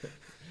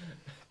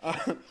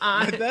think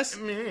my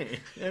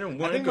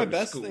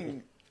best school.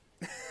 thing...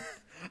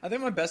 I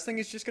think my best thing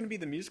is just going to be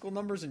the musical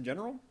numbers in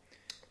general.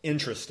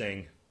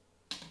 Interesting.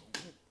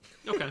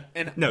 Okay.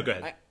 And No, go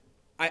ahead.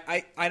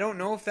 I don't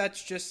know if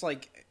that's just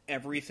like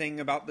everything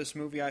about this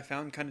movie I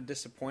found kind of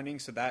disappointing.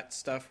 So that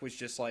stuff was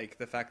just like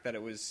the fact that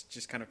it was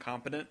just kind of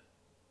competent.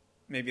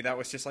 Maybe that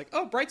was just like,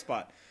 oh, bright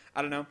spot.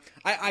 I don't know.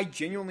 I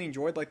genuinely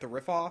enjoyed like the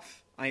riff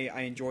off.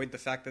 I enjoyed the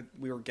fact that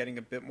we were getting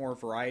a bit more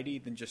variety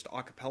than just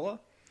a cappella.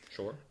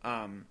 Sure.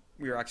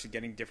 We were actually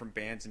getting different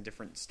bands and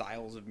different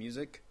styles of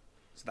music.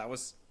 So that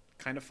was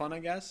kind of fun, I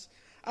guess.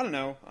 I don't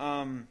know.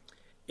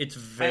 It's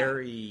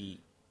very...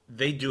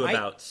 They do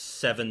about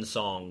 7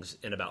 songs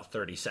in about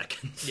 30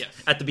 seconds. Yes.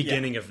 At the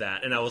beginning of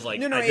that, and I was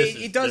like, no,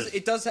 it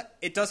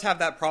does have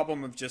that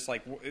problem of just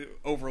like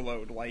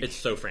overload. Like it's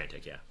so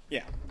frantic, yeah.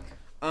 Yeah.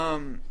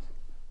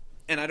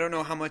 And I don't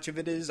know how much of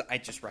it is. I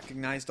just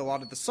recognized a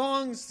lot of the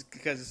songs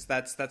because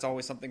that's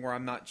always something where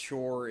I'm not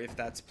sure if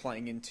that's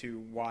playing into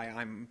why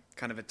I'm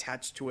kind of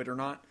attached to it or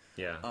not.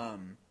 Yeah.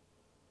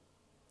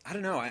 I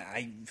don't know.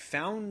 I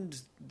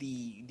found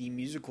the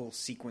musical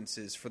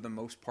sequences for the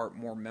most part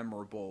more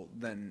memorable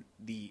than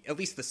at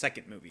least the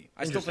second movie.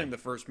 I still think the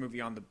first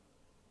movie on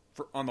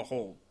the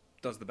whole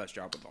does the best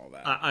job with all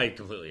that. I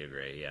completely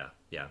agree.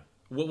 Yeah.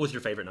 What was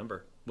your favorite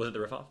number? Was it the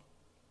riff off?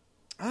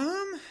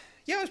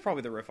 Yeah, it was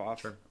probably the riff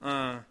off. Sure.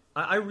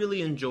 I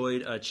really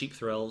enjoyed Cheap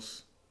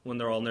Thrills when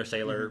they're all in their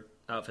sailor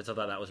outfits. I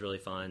thought that was really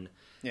fun.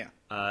 Yeah.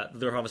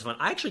 The riff off was fun.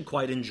 I actually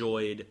quite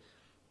enjoyed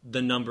the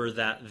number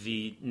that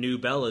the new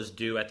Bellas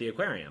do at the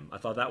aquarium. I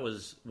thought that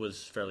was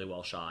fairly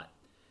well shot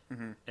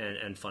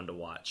and fun to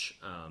watch.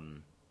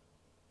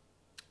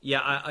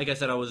 Like I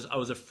said, I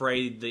was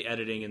afraid the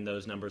editing in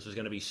those numbers was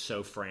going to be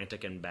so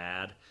frantic and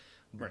bad,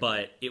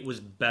 but it was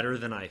better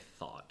than I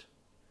thought.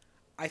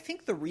 I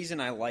think the reason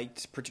I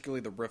liked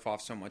particularly the riff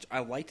off so much, I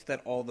liked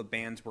that all the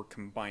bands were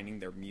combining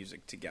their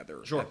music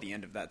together at the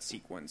end of that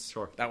sequence.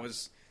 Sure. That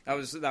was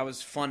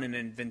fun and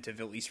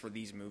inventive, at least for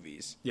these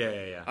movies.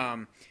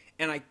 Yeah.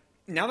 And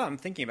now that I'm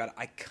thinking about it,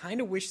 I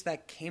kind of wish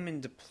that came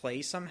into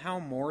play somehow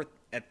more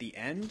at the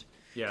end,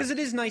 Yeah. Because it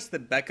is nice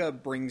that Becca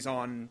brings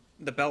on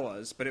the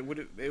Bellas, but it would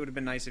have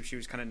been nice if she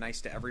was kind of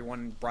nice to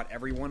everyone, brought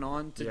everyone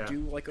on to do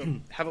like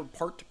have a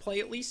part to play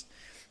at least.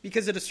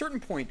 Because at a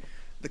certain point,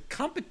 the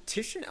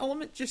competition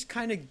element just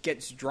kind of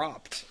gets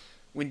dropped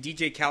when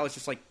DJ Khaled is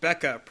just like,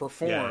 Becca,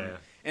 perform. Yeah.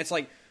 And it's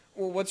like,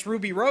 well, what's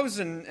Ruby Rose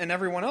and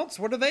everyone else?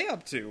 What are they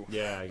up to?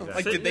 Yeah, exactly.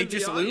 Like, did they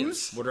just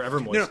lose? What are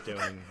Evermoist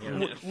doing?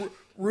 Yeah.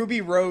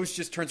 Ruby Rose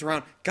just turns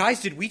around.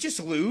 Guys, did we just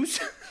lose?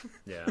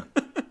 Yeah.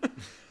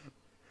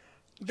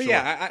 But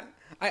yeah,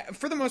 I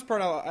for the most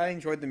part, I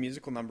enjoyed the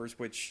musical numbers,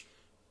 which,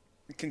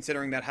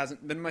 considering that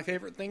hasn't been my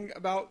favorite thing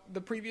about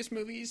the previous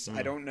movies,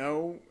 I don't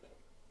know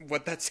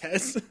what that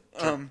says.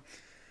 Sure.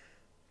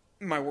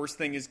 My worst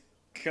thing is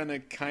gonna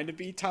kind of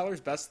be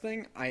Tyler's best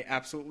thing. I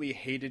absolutely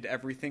hated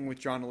everything with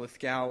John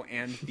Lithgow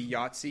and the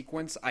yacht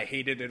sequence. I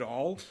hated it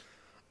all.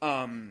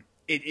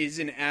 It is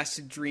an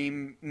acid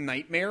dream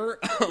nightmare.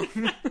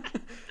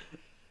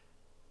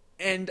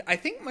 And I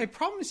think my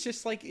problem is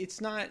just like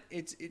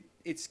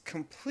it's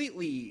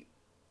completely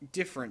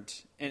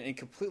different and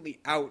completely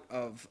out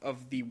of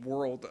the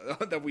world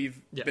that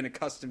we've been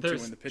accustomed to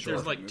in the picture.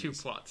 There's like two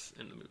plots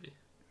in the movie.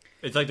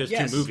 It's like there's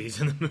two movies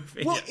in the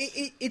movie. Well,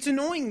 it's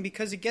annoying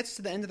because it gets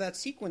to the end of that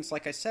sequence,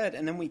 like I said,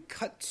 and then we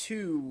cut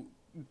to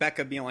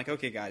Becca being like,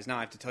 okay, guys, now I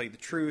have to tell you the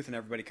truth, and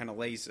everybody kind of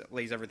lays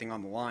everything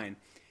on the line.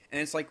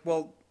 And it's like,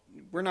 well,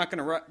 we're not going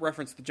to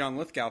reference the John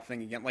Lithgow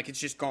thing again. Like, it's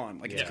just gone.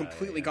 Like, it's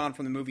completely gone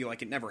from the movie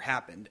like it never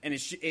happened. And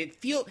it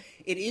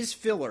is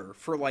filler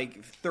for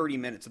like 30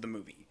 minutes of the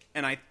movie.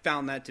 And I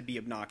found that to be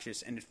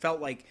obnoxious, and it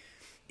felt like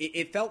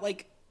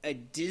a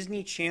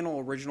Disney Channel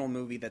original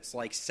movie that's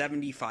like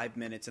 75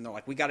 minutes, and they're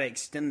like, we got to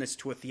extend this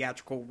to a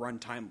theatrical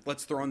runtime.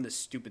 Let's throw in this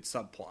stupid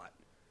subplot.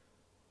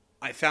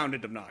 I found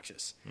it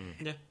obnoxious.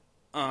 Yeah.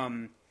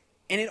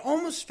 And it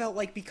almost felt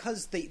like,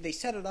 because they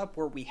set it up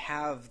where we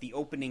have the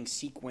opening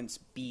sequence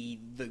be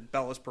the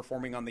Bellas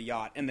performing on the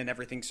yacht, and then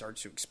everything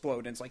starts to explode,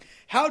 and it's like,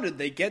 how did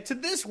they get to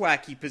this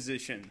wacky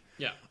position?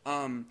 Yeah.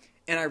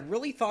 And I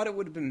really thought it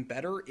would have been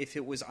better if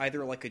it was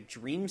either like a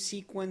dream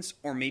sequence,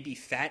 or maybe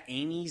Fat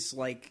Amy's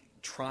like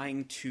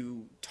trying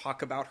to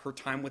talk about her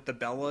time with the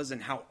Bellas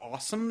and how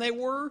awesome they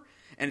were,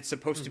 and it's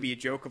supposed to be a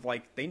joke of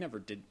like, they never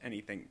did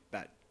anything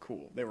that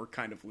cool, they were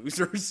kind of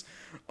losers.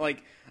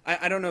 Like,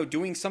 I don't know,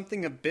 doing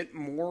something a bit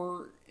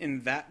more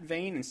in that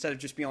vein instead of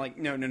just being like,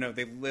 no,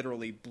 they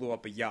literally blew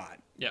up a yacht.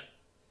 Yeah.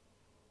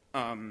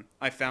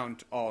 I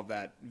found all of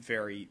that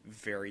very,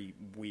 very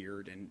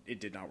weird, and it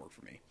did not work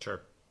for me.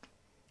 Sure,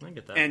 I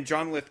get that. And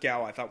John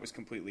Lithgow, I thought, was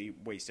completely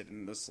wasted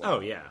in this.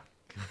 Oh yeah.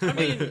 I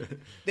mean,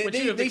 would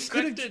you have they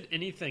expected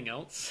anything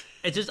else?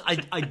 It's just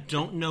I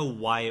don't know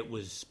why it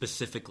was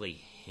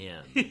specifically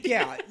him.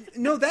 Yeah,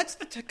 no, that's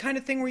the kind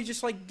of thing where you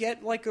just like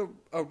get like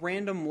a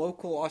random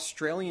local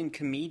Australian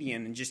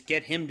comedian and just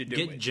get him to do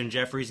it. Get Jim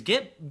Jeffries.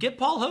 Get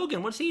Paul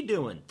Hogan. What's he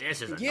doing?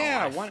 This is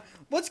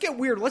let's get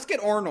weird. Let's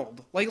get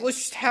Arnold. Like, let's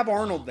just have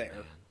Arnold there.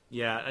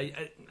 Yeah,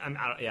 I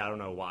don't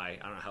know why.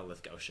 I don't know how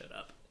Lithgow showed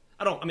up.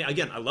 I mean,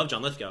 again, I love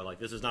John Lithgow. Like,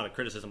 this is not a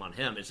criticism on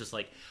him. It's just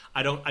like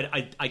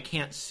I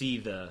can't see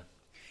the.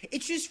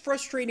 It's just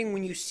frustrating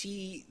when you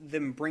see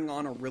them bring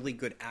on a really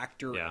good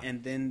actor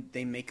and then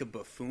they make a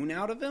buffoon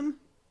out of him.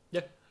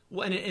 Yeah,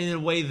 well, and in a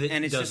way that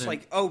and it's doesn't just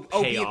like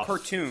be a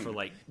cartoon for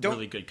like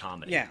really good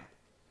comedy. Yeah.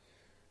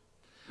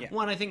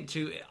 One, I think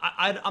too.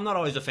 I'm not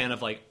always a fan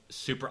of like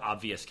super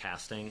obvious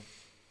casting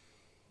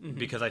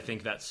because I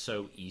think that's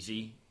so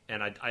easy,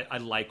 and I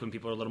like when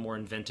people are a little more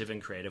inventive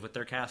and creative with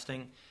their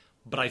casting.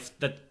 But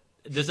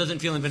this doesn't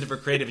feel inventive or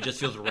creative. It just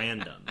feels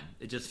random.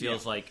 It just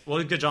feels like,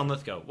 well, good John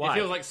Lithgow. Why? It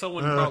feels like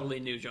someone probably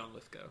knew John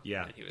Lithgow.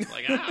 Yeah. And he was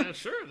like,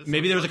 sure.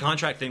 Maybe there was a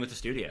contract thing with the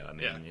studio. I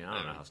mean, I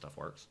don't know how stuff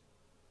works.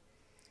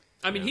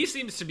 I mean, he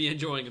seems to be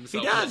enjoying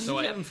himself. He does. So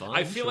He's having fun.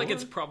 I feel like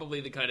it's probably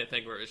the kind of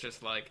thing where it's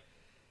just like,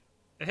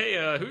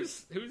 hey,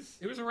 who's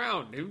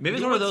around? Maybe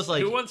it's one of those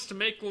like, who wants to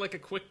make like a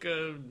quick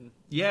or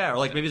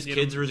like maybe his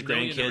kids or his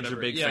grandkids are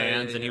big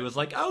fans, and he was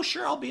like, oh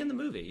sure, I'll be in the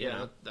movie.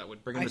 Yeah, that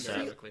would bring him to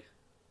quickly.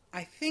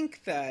 I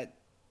think that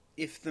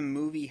if the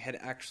movie had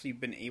actually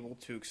been able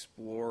to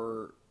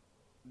explore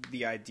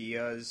the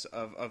ideas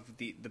of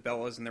the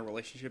Bellas and their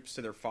relationships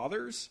to their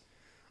fathers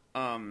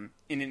in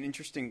an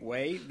interesting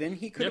way, then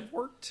he could have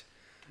worked.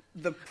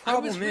 The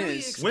problem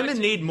is, women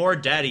need more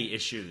daddy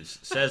issues,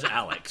 says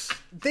Alex.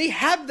 They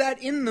have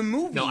that in the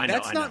movie. No,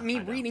 That's not me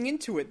reading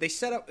into it. They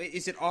set up.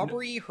 Is it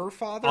Aubrey, her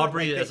father?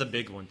 Aubrey is a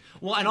big one.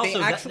 Well, and also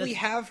they actually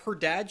have her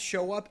dad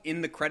show up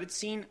in the credit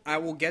scene. I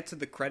will get to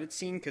the credit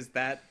scene because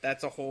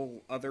that's a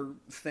whole other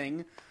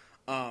thing.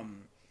 But I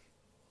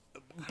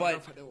don't know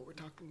if I know what we're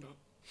talking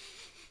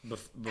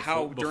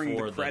about. During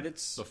the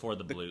credits, before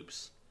the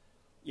bloops,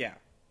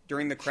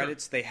 during the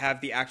credits, they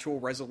have the actual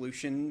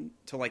resolution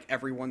to like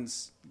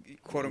everyone's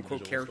quote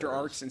unquote character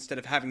arcs instead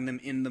of having them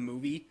in the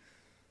movie.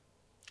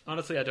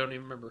 Honestly, I don't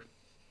even remember.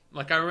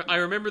 Like I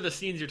remember the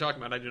scenes you're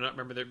talking about. I do not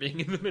remember there being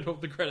in the middle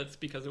of the credits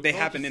because they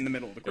happened in the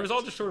middle of the credits. It was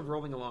all just sort of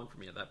rolling along for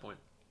me at that point.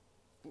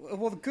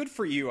 Well, good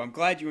for you. I'm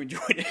glad you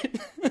enjoyed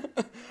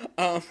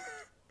it.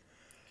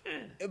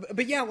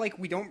 But yeah, like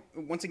we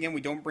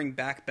don't bring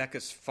back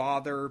Becca's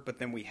father, but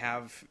then we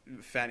have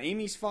Fat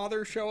Amy's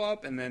father show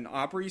up, and then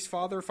Aubrey's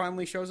father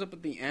finally shows up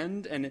at the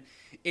end, and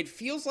it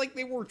feels like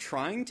they were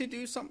trying to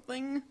do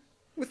something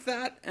with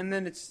that, and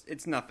then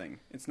it's nothing.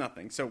 It's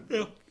nothing. So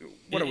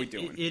what are we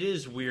doing? It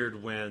is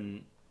weird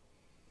when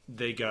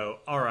they go,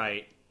 all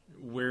right,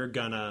 we're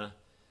gonna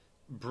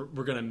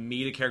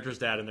meet a character's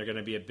dad, and they're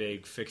gonna be a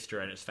big fixture,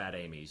 and it's Fat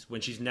Amy's.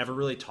 When she's never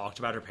really talked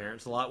about her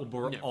parents a lot, but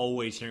we're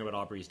always hearing about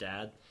Aubrey's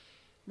dad.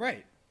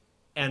 Right.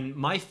 And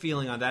my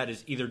feeling on that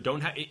is either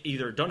don't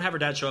have her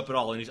dad show up at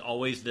all, and he's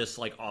always this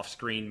like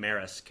off-screen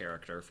Maris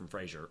character from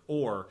Frasier,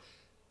 or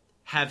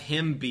have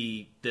him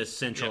be this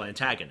central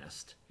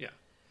antagonist. Yeah.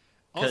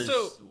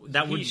 Also,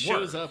 that he would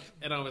shows work. up,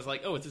 and I was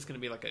like, "Oh, is this going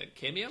to be like a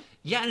cameo?"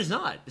 Yeah, and it's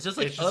not. It's just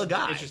like a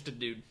guy. It's just a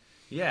dude.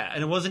 Yeah,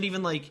 and it wasn't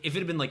even like if it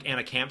had been like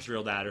Anna Camp's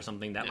real dad or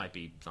something, that might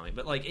be something.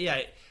 But like,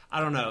 yeah, I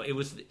don't know. It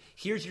was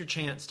here's your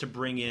chance to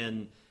bring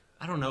in,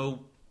 I don't know,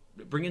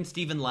 bring in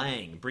Stephen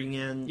Lang, bring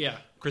in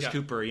Chris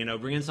Cooper,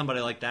 bring in somebody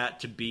like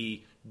that to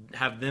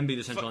have them be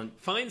the central.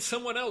 Find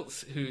someone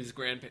else whose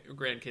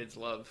grandkids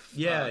love.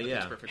 Yeah.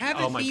 Have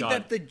it be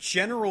that the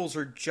generals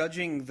are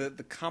judging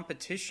the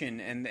competition,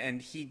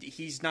 and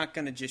he's not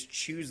going to just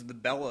choose the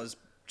Bellas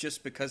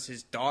just because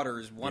his daughter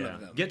is one of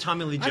them. Get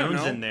Tommy Lee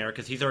Jones in there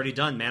because he's already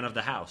done Man of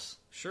the House.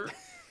 Sure.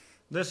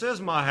 This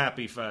is my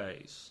happy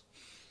face.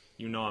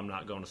 You know I'm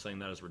not going to sing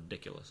that. Is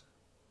ridiculous.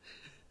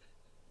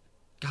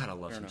 God, I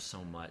love him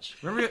so much.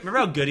 Remember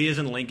how good he is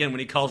in Lincoln when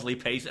he calls Lee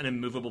Pace an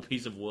immovable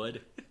piece of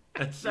wood?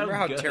 That's so Remember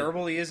how good.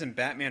 terrible he is in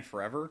Batman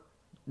Forever?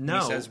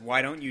 No. He says,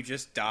 "Why don't you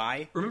just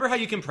die?" Remember how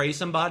you can praise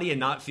somebody and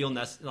not feel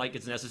like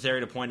it's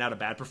necessary to point out a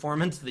bad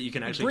performance, that you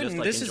can actually just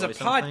like this enjoy is a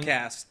something?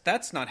 podcast.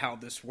 That's not how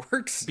this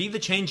works. Be the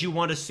change you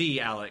want to see,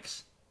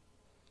 Alex.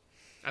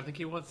 I think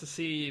he wants to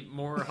see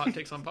more hot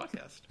takes on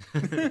podcast.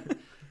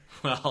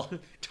 Well,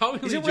 Tommy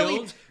Lee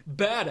Jones,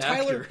 bad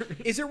Tyler, actor.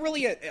 Is it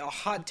really a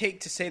hot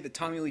take to say that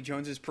Tommy Lee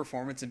Jones's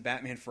performance in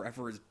Batman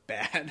Forever is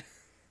bad?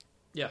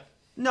 Yeah.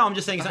 No, I'm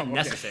just saying it's not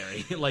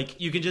necessary.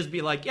 Like, you could just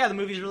be like, yeah, the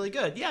movie's really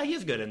good. Yeah, he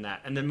is good in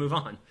that. And then move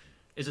on.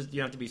 It's just,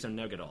 you don't have to be so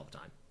no good all the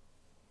time.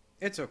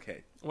 It's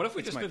okay. What if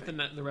we just spent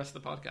the rest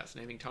of the podcast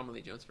naming Tommy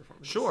Lee Jones'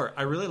 performance? Sure.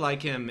 I really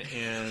like him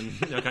in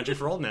No Country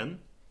for Old Men.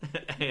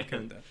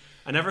 And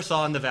I never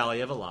saw In the Valley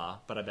of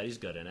Allah, but I bet he's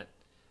good in it.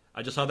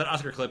 I just saw that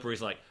Oscar clip where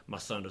he's like, my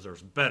son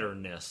deserves better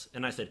in this.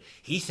 And I said,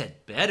 he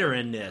said better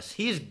in this.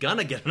 He's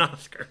gonna get an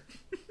Oscar.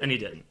 And he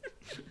didn't.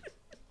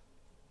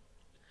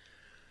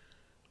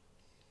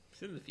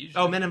 He's in The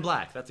Fugitive. Oh, Men in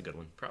Black. That's a good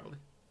one. Probably.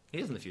 He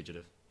is in The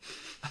Fugitive.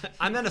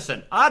 I'm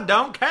innocent. I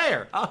don't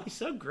care. Oh, he's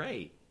so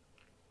great.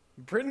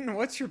 Britton,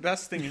 what's your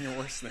best thing and your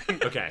worst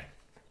thing? Okay.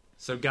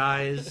 So,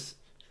 guys,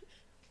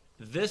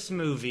 this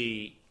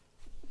movie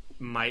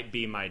might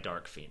be my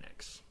Dark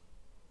Phoenix.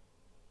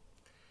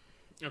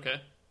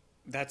 Okay.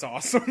 That's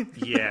awesome.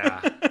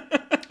 Yeah.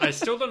 I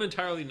still don't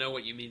entirely know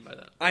what you mean by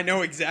that. I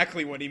know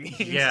exactly what he means.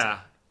 Yeah.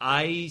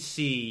 I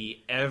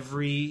see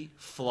every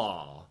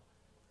flaw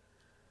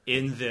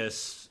in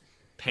this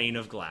pane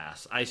of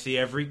glass. I see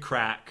every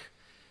crack,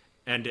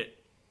 and it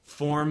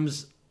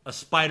forms a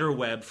spider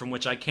web from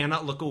which I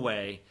cannot look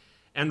away.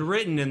 And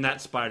written in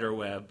that spider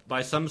web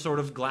by some sort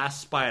of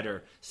glass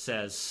spider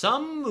says,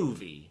 some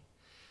movie,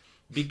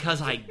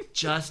 because I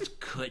just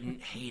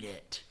couldn't hate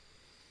it.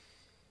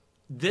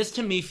 This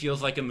to me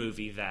feels like a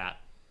movie that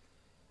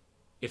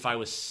if I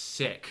was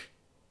sick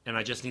and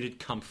I just needed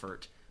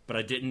comfort, but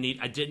I didn't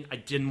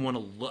want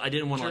to look, I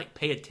didn't want to like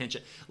pay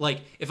attention.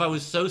 Like if I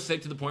was so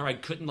sick to the point where I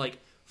couldn't like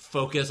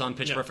focus on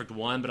Pitch Perfect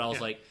 1, but I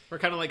was like, or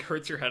kind of like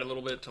hurts your head a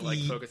little bit to like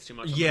focus too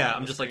much on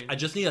I'm just like, I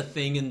just need a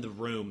thing in the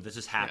room. This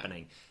is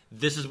happening.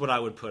 This is what I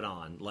would put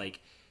on. Like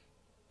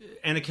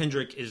Anna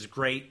Kendrick is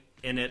great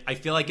in it. I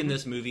feel like in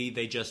this movie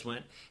they just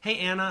went, hey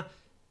Anna,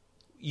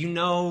 you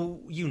know,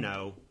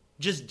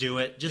 just do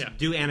it. Just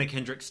do Anna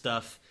Kendrick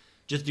stuff.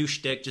 Just do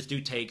shtick. Just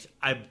do takes.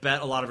 I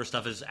bet a lot of her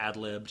stuff is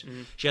ad-libbed.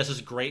 Mm-hmm. She has this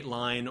great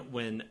line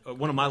when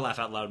one of my laugh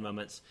out loud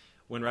moments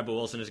when Rebel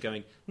Wilson is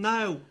going,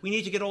 no, we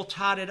need to get all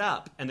tarted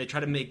up. And they try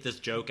to make this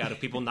joke out of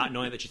people not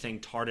knowing that she's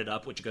saying tarted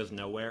up, which goes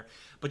nowhere.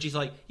 But she's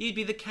like, you'd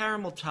be the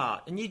caramel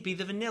tart and you'd be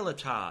the vanilla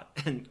tart.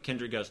 And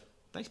Kendrick goes,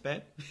 thanks,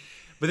 babe.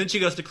 But then she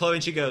goes to Chloe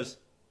and she goes,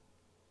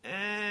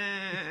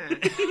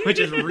 which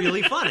is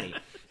really funny.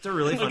 It's a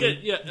really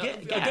funny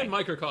a good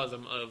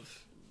microcosm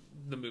of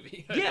the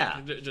movie. Yeah.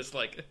 Just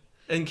like...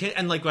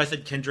 And like I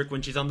said, Kendrick,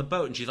 when she's on the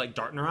boat and she's like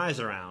darting her eyes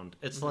around,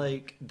 it's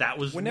like, that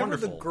was whenever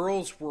wonderful. The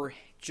girls were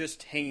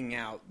just hanging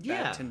out,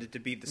 that tended to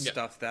be the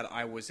stuff that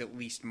I was at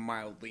least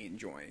mildly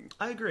enjoying.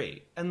 I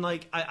agree. And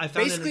like, I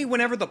found basically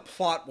whenever the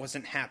plot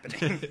wasn't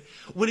happening.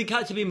 When it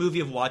got to be a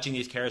movie of watching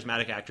these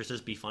charismatic actresses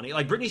be funny,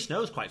 like Brittany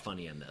Snow's quite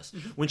funny in this.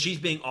 Mm-hmm. When she's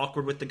being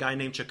awkward with the guy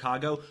named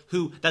Chicago,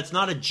 who, that's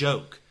not a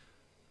joke.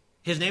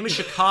 His name is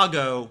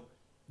Chicago.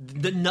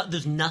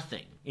 There's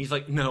nothing. he's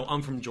like, no,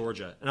 I'm from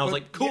Georgia. And I was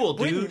like, cool,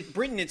 dude.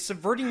 Britain, it's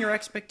subverting your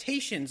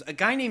expectations. A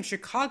guy named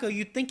Chicago,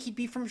 you'd think he'd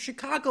be from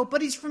Chicago,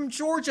 but he's from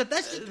Georgia.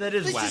 That's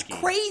wacky. Just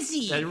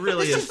crazy. That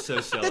really is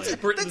so silly.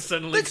 Britain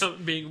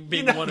suddenly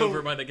being won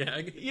over by the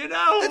gag. You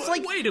know? That's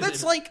like, wait a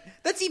minute.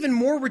 That's even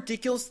more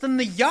ridiculous than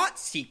the yacht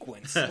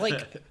sequence.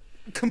 Like,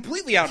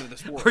 completely out of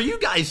this world. Are you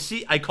guys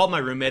I called my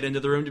roommate into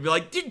the room to be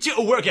like,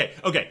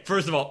 okay,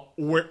 first of all,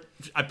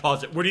 I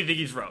paused it. Where do you think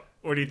he's from?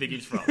 Where do you think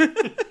he's from?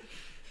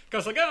 I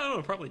was like, I don't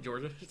know, probably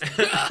Georgia.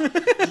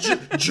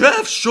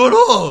 Jeff, shut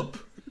up!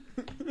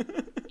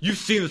 You've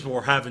seen this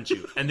before, haven't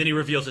you? And then he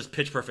reveals his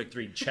Pitch Perfect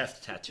 3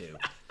 chest tattoo.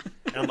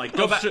 And I'm like,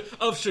 go back.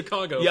 Of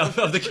Chicago. Yeah,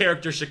 of the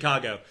character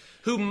Chicago.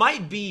 Who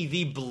might be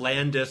the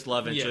blandest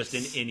love interest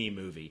in any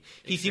movie.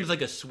 He seems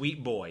like a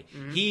sweet boy.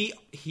 Mm-hmm.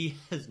 He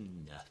has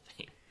nothing.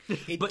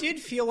 It did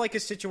feel like a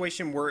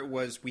situation where it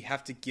was, we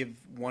have to give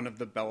one of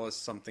the Bellas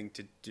something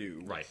to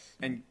do. Right.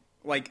 And,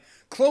 like,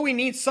 Chloe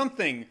needs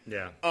something.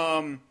 Yeah.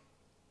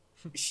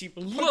 She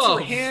puts her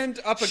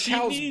hand up a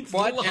cow's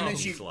butt and then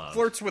she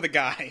flirts with a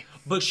guy.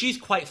 But she's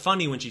quite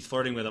funny when she's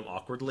flirting with him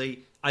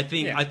awkwardly. I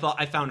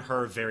found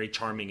her very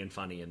charming and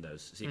funny in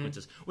those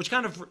sequences, which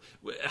kind of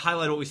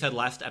highlighted what we said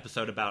last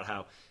episode about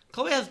how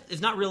Chloe is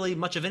not really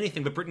much of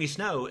anything, but Brittany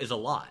Snow is a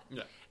lot.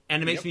 Yeah.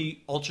 And it makes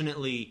me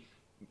alternately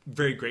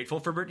very grateful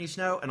for Brittany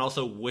Snow and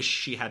also wish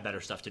she had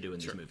better stuff to do in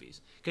these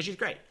movies because she's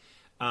great.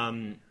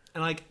 And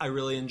like I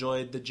really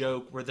enjoyed the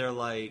joke where they're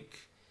like,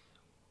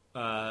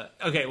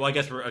 okay, well I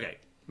guess okay.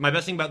 My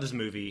best thing about this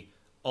movie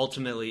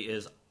ultimately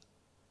is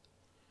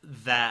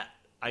that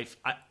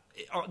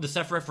the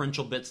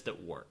self-referential bits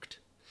that worked,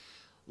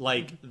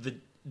 like the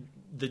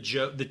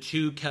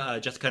two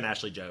Jessica and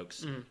Ashley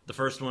jokes. The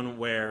first one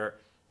where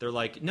they're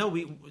like,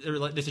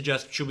 they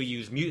suggest should we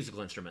use musical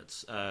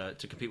instruments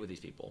to compete with these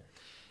people.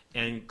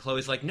 And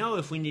Chloe's like, no,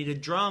 if we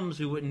needed drums,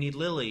 we wouldn't need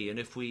Lily. And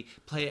if we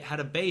had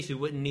a bass, we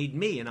wouldn't need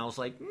me. And I was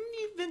like,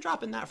 you've been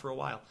dropping that for a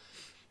while.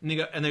 And they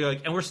go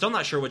like, and we're still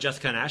not sure what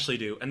Jessica and Ashley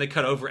do. And they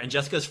cut over, and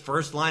Jessica's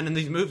first line in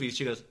these movies,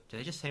 she goes,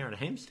 did I just say our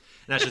names?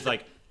 And Ashley's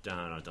like,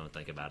 no, don't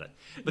think about it.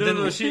 But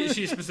then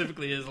she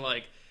specifically is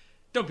like,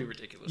 don't be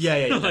ridiculous.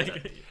 Yeah.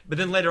 But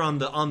then later on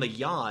the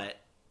yacht,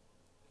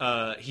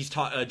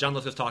 John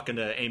Lithgow's talking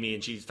to Amy,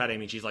 and Fat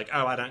Amy, and she's like,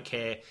 oh, I don't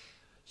care.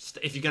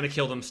 If you're going to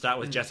kill them, start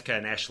with Jessica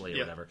and Ashley or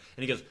whatever.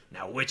 And he goes,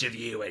 now which of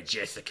you are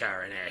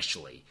Jessica and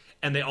Ashley?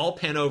 And they all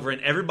pan over,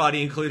 and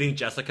everybody, including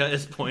Jessica,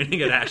 is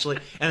pointing at Ashley.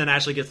 And then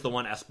Ashley gets the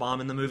one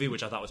S-bomb in the movie,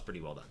 which I thought was pretty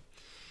well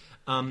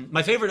done.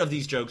 My favorite of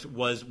these jokes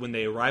was when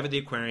they arrive at the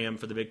aquarium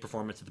for the big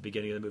performance at the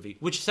beginning of the movie,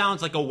 which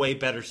sounds like a way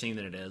better scene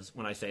than it is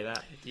when I say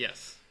that.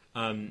 Yes.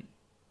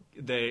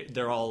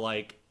 They're all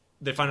like,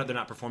 they find out they're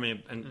not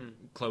performing, and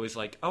Chloe's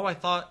like, "Oh, I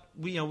thought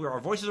our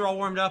voices are all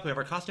warmed up. We have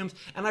our costumes,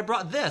 and I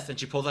brought this." And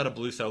she pulls out a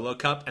blue Solo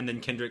cup, and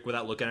then Kendrick,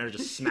 without looking at her,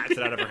 just smacks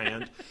it out of her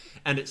hand.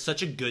 And it's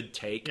such a good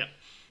take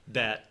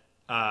that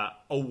a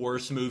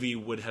worse movie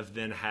would have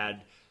then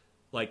had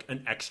like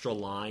an extra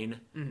line,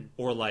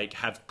 or like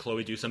have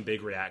Chloe do some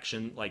big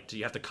reaction, like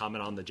you have to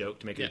comment on the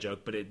joke to make it a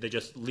joke, but they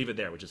just leave it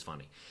there, which is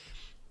funny.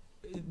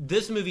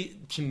 This movie,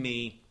 to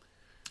me,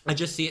 I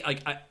just see it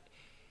like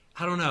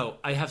I don't know.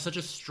 I have such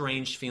a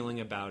strange feeling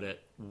about it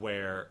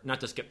where, not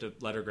to skip to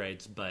letter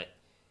grades, but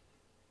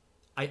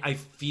I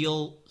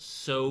feel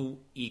so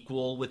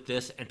equal with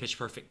this and Pitch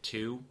Perfect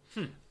 2.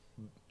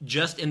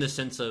 Just in the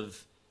sense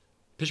of,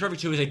 Pitch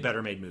Perfect 2 is a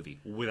better made movie,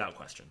 without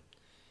question.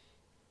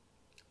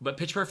 But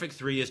Pitch Perfect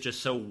 3 is just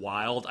so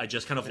wild, I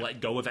just kind of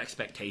let go of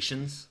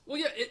expectations. Well,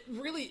 yeah, it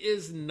really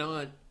is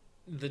not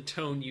the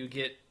tone you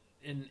get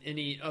in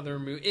any other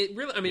movie. It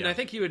really, I mean, I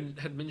think you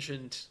had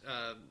mentioned,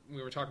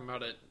 we were talking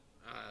about it,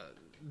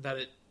 that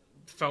it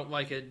felt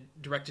like a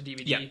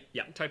direct-to-DVD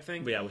type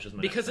thing. Yeah, which is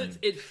my because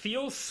it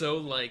feels so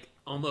like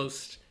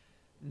almost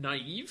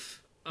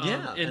naive.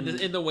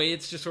 In the way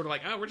it's just sort of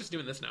like, oh, we're just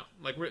doing this now.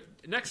 Like,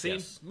 next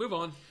scene, move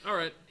on. All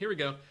right, here we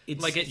go. It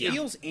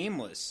feels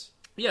aimless.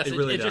 Yes, it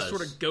really does. Just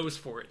sort of goes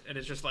for it, and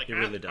it's just like, it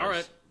really does. All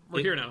right,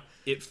 we're here now.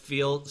 It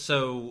feels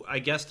so. I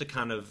guess to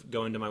kind of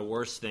go into my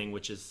worst thing,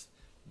 which is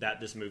that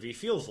this movie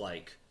feels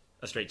like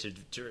a straight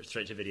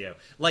to video.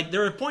 Like,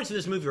 there are points in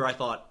this movie where I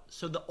thought,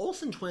 so the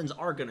Olsen twins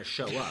are going to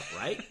show up,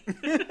 right?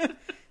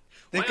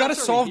 They've got to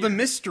solve the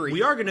mystery.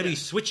 We are going to be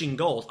switching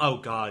goals. Oh,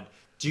 God.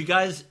 Do you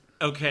guys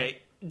want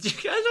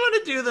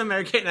to do the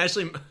Mary-Kate and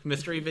Ashley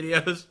mystery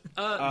videos?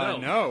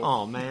 No.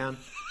 Oh, man.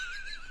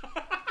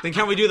 Then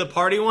can't we do the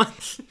party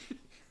ones?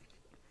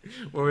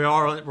 Where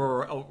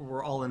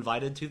we're all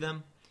invited to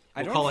them?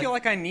 I don't feel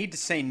like I need to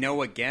say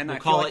no again. I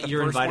feel like the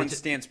first one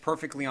stands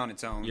perfectly on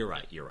its own. You're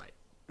right.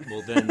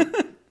 Well, then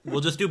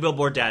we'll just do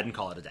Billboard Dad and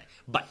call it a day.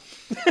 But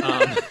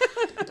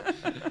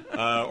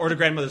or to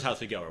Grandmother's House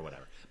we go, or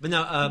whatever. But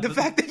no, the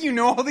fact that you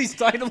know all these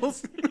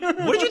titles.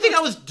 What did you think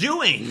I was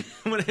doing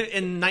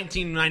in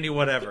 1990?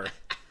 Whatever.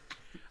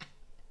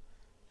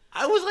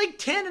 I was like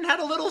 10 and had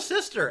a little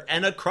sister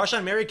and a crush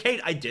on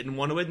Mary-Kate I didn't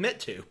want to admit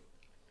to.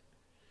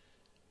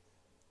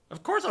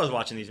 Of course, I was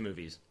watching these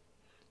movies.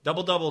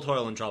 Double Double,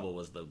 Toil and Trouble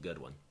was the good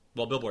one.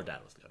 Well, Billboard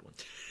Dad was the good one.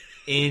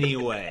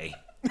 Anyway.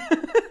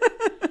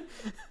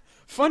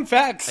 Fun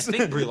facts I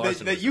think Brie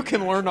Larson that was you in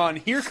can it, learn on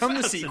Here Come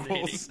the Fascinating.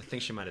 Sequels. I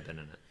think she might have been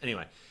in it.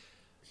 Anyway,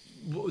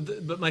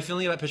 but my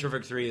feeling about Pitch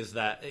Perfect 3 is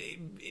that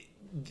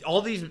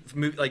all these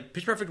movies, like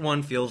Pitch Perfect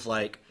 1 feels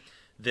like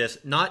this,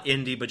 not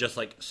indie, but just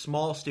like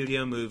small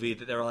studio movie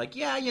that they were like,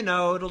 yeah,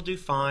 it'll do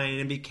fine,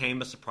 and became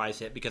a surprise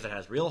hit because it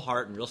has real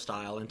heart and real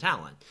style and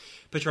talent.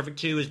 Pitch Perfect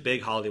 2 is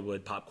big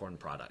Hollywood popcorn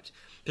product.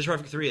 Pitch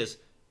Perfect 3 is,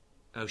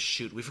 oh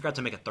shoot, we forgot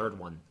to make a third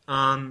one.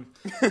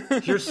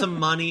 Here's some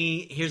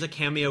money, here's a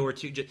cameo or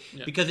two,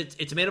 because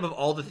it's made up of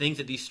all the things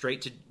that these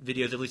straight to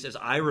videos, at least as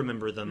I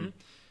remember them,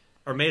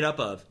 are made up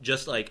of.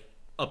 Just like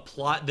a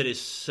plot that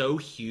is so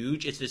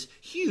huge. It's this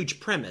huge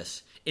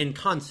premise in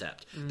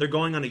concept. They're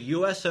going on a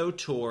USO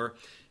tour,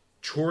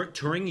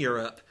 touring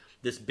Europe,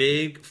 this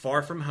big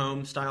far from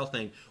home style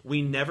thing.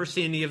 We never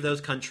see any of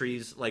those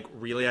countries like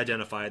really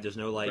identified. There's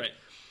no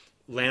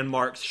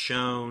landmarks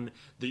shown.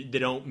 They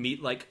don't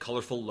meet like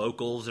colorful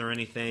locals or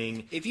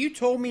anything. If you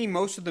told me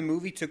most of the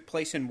movie took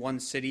place in one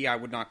city, I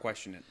would not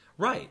question it.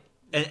 Right.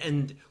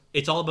 And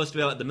it's all supposed to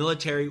be about the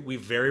military. We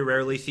very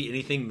rarely see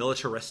anything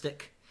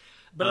militaristic.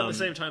 But at the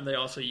same time, they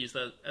also use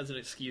that as an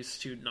excuse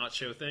to not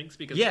show things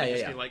because Yeah, they yeah,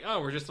 just yeah. be like,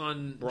 oh, we're just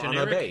on We're on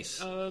generic our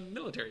base.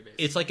 Military base.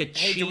 It's like a Hey,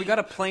 cheap... do we got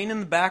a plane in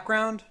the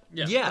background?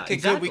 Yeah, Okay, exactly.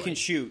 good, we can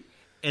shoot.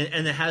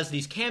 And it has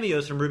these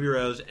cameos from Ruby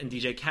Rose and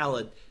DJ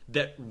Khaled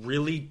that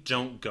really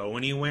don't go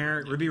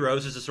anywhere. Ruby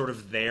Rose is just sort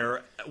of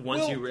there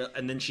once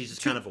and then she's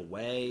just kind of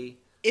away.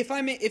 If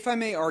I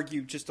may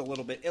argue just a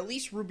little bit, at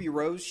least Ruby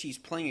Rose, she's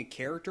playing a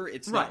character.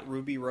 It's not Right.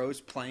 Ruby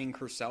Rose playing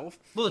herself.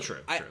 Well, true.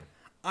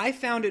 I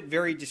found it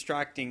very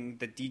distracting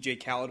that DJ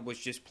Khaled was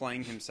just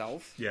playing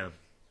himself. Yeah.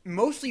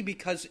 Mostly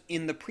because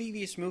in the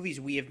previous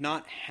movies we have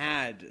not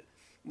had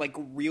like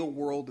real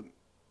world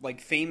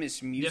like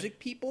famous music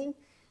people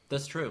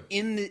That's true.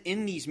 in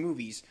these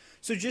movies.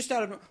 So just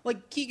out of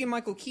like Keegan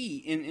Michael Key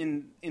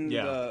in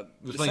the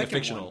He was the playing a second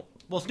fictional... one.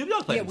 Well, Snoop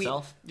Dogg played Yeah,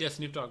 himself. Yeah,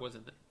 Snoop Dogg was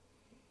in it.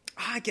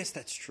 I guess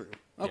that's true.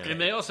 Okay. And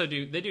they also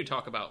do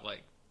talk about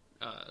like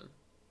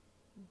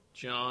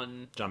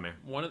John Mayer.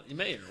 One of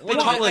Mayer. They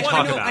talk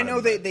about I know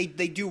him, they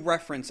do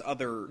reference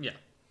other Yeah.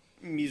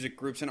 music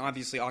groups and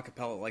obviously a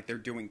cappella, like they're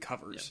doing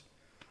covers.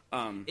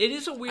 It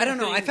is a weird I don't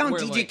know. thing I found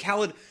where, DJ like,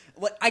 Khaled.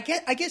 Like,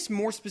 I guess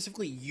more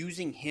specifically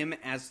using him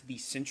as the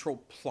central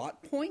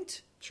plot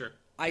point. Sure.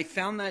 I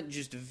found that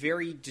just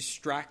very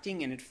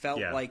distracting, and it felt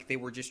Yeah. like they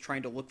were just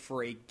trying to look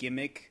for a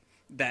gimmick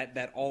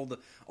that all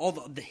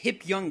the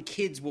hip young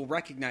kids will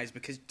recognize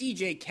because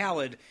DJ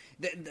Khaled,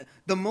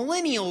 the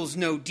millennials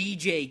know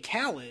DJ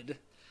Khaled.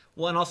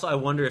 Well, and also I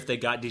wonder if they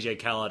got DJ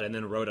Khaled and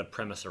then wrote a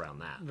premise around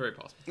that. Very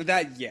possible.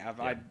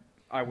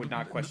 I would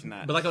not question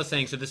that. But like I was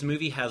saying, so this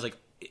movie has like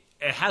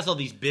it has all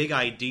these big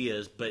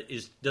ideas, but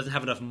doesn't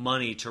have enough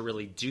money to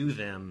really do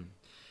them,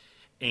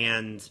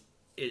 and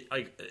it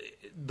like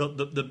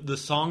the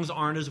songs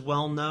aren't as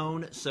well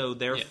known. So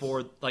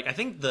therefore, like I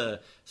think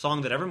the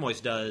song that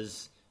Evermoist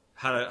does,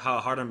 How a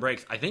Heart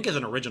Unbreaks, I think is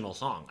an original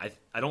song.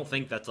 I don't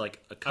think that's like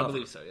a cover. I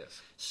believe so.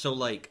 Yes. So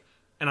like,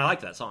 and I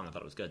liked that song. I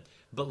thought it was good,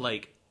 but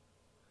like.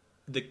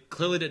 They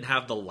clearly didn't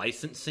have the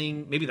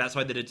licensing. Maybe that's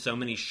why they did so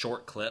many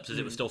short clips, is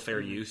it was still fair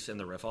use in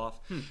the riff off.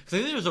 Because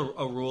I think there's a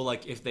rule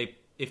like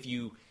if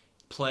you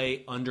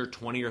play under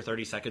 20 or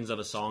 30 seconds of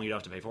a song, you don't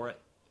have to pay for it.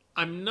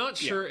 I'm not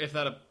sure if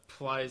that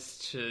applies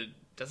to.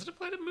 Does it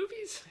apply to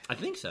movies? I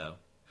think so.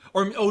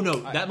 Or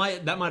that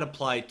might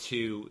apply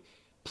to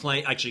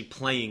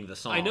playing the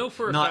song. I know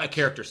for a not fact, a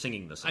character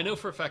singing the song. I know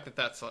for a fact that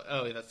that's.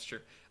 Oh, yeah, that's true.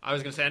 I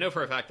was going to say I know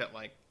for a fact that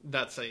like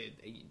that's a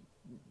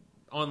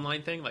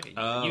online thing, like a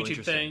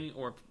YouTube thing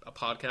or a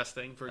podcast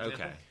thing, for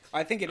example. Okay.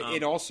 I think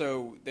it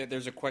also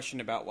there's a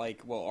question about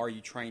like, well, are you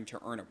trying to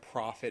earn a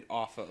profit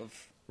off of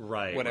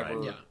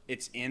whatever Yeah.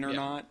 it's in or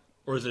not?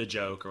 Or is it a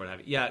joke or what have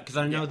you? Yeah, because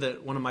I know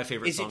that one of my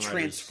favorite Is it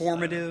songwriters...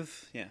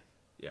 transformative? Yeah,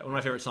 one of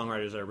my favorite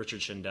songwriters,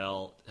 Richard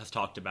Shindell, has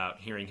talked about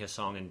hearing his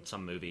song in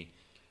some movie,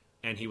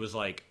 and he was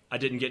like, I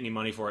didn't get any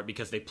money for it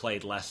because they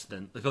played like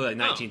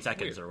 19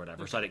 seconds or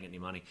whatever, so I didn't get any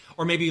money.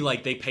 Or maybe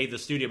like they paid the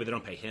studio, but they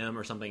don't pay him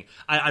or something.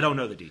 I don't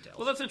know the details.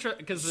 Well, that's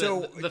interesting because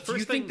so the first do you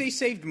think thing they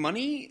saved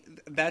money?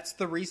 That's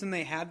the reason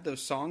they had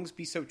those songs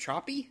be so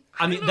choppy?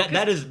 I mean,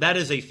 that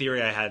is a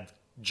theory I had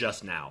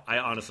just now. I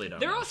honestly don't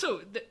they're know. also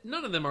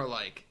none of them are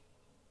like.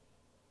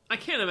 I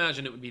can't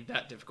imagine it would be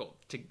that difficult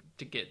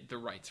to get the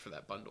rights for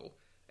that bundle,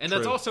 and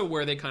that's True. also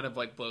where they kind of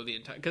like blow the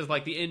entire because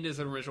like the end is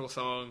an original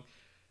song.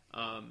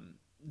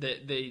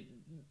 Okay,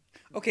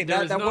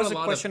 There is that not was a a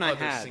lot question of I other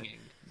had. singing.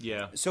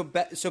 Yeah. So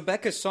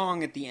Becca's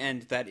song at the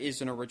end, that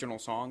is an original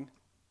song.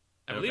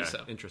 I believe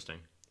so. Interesting.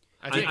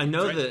 think, I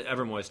know right? that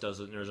Evermoist does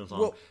an original song.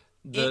 Well,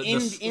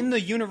 in the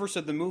the universe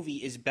of the movie,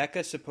 is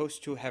Becca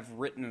supposed to have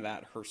written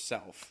that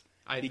herself?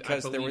 I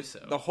Because there believe was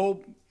so. the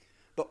whole,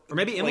 or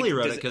maybe Emily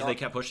wrote does it because they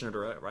kept pushing her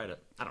to write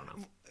it. I don't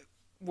know.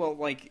 Well,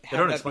 like don't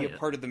have that be explain a it.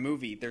 part of the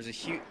movie. There's a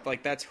huge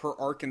that's her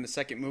arc in the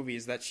second movie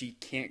is that she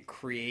can't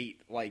create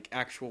like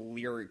actual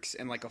lyrics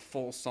and like a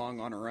full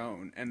song on her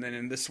own. And then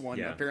in this one,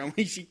 Yeah.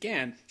 apparently she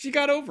can. She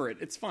got over it.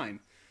 It's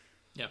fine.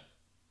 Yeah.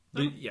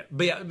 But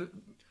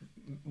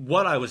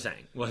what I was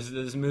saying was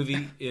that this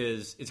movie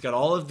it's got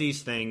all of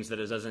these things that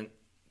it doesn't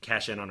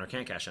cash in on or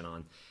can't cash in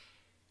on.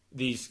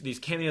 These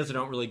cameos that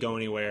don't really go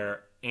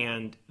anywhere,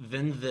 and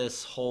then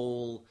this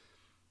whole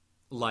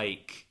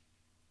like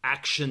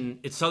action.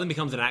 It suddenly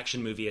becomes an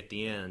action movie at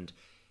the end,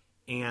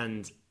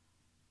 and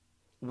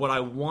what I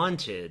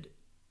wanted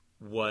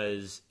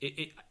was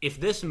if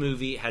this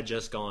movie had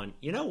just gone,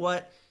 you know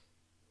what?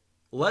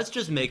 Let's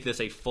just make this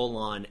a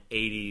full-on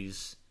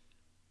 80s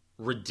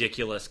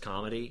ridiculous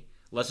comedy.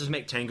 Let's just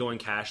make Tango and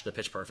Cash the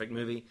Pitch Perfect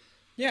movie.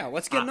 Yeah,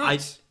 let's get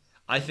nuts.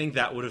 I think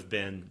that would have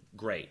been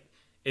great.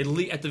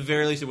 At the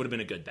very least, it would have been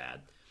a good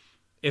bad.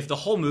 If the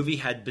whole movie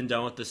had been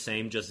done with the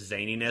same just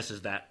zaniness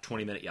as that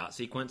 20-minute yacht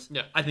sequence,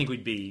 yeah. I think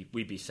we'd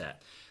be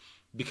set.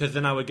 Because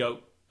then I would go,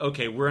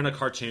 okay, we're in a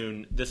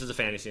cartoon. This is a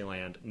fantasy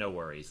land. No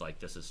worries. Like,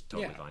 this is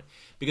totally fine.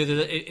 Because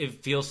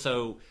it feels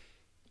so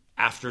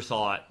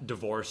afterthought,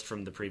 divorced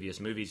from the previous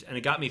movies. And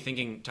it got me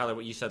thinking, Tyler,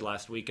 what you said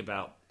last week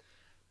about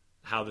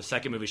how the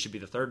second movie should be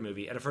the third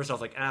movie. And at first I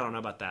was like, I don't know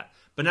about that.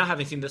 But now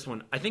having seen this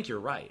one, I think you're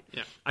right.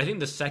 Yeah. I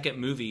think the second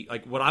movie,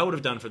 like what I would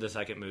have done for the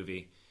second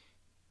movie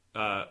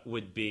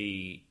would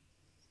be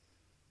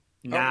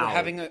now. We're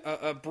having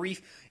a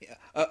brief...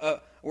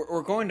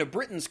 we're going to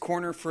Britain's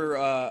corner for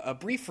a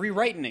brief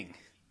rewriting.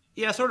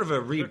 Yeah, sort of a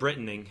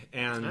re-Britaning.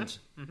 And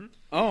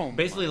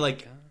basically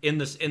like in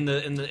the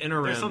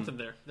interim... There's something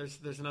there.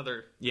 There's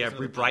another... Yeah,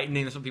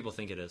 re-Brightening, that's what people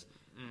think it is.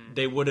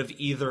 They would have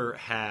either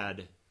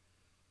had...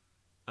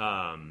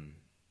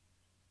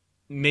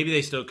 maybe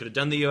they still could have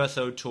done the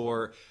USO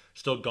tour,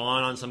 still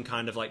gone on some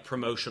kind of like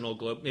promotional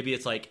globe. Maybe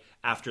it's like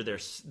after their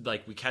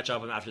we catch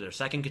up after their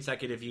second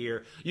consecutive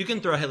year. You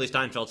can throw Haley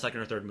Steinfeld's second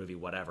or third movie,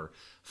 whatever.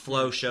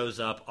 Flo shows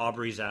up,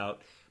 Aubrey's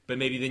out, but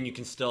maybe then you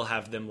can still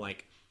have them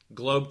like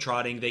globe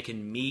trotting. They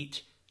can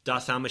meet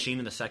Das Sound Machine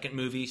in the second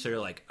movie, so you're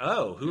like,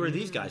 oh, who are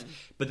these guys?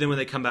 But then when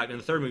they come back in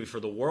the third movie for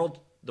the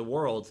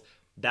Worlds,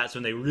 that's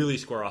when they really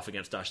square off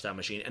against Das Sound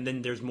Machine, and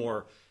then there's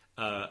more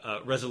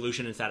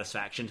resolution and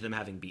satisfaction to them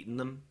having beaten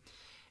them.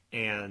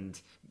 And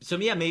so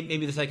yeah,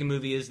 maybe the second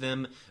movie is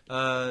them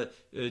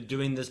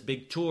doing this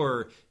big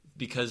tour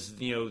because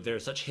they're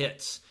such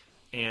hits,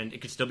 and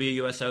it could still be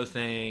a USO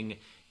thing.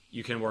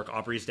 You can work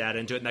Aubrey's dad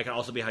into it, and that can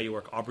also be how you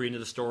work Aubrey into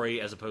the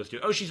story, as opposed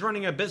to she's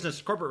running a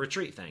business corporate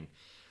retreat thing.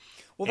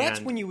 Well,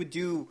 that's when you would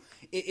do,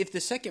 if the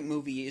second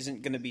movie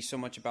isn't going to be so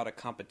much about a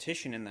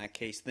competition in that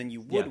case, then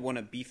you would want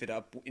to beef it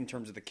up in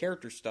terms of the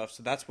character stuff.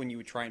 So that's when you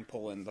would try and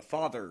pull in the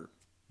father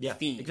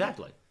theme.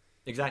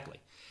 Exactly.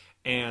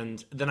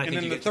 And then I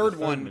think the third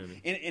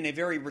one, in a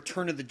very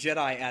Return of the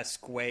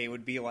Jedi-esque way,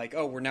 would be like,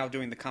 we're now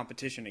doing the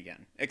competition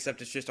again,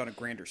 except it's just on a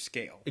grander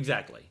scale.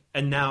 Exactly.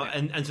 And now,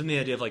 and so the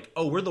idea of like,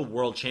 we're the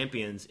world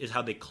champions is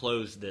how they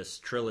close this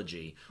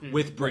trilogy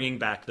with bringing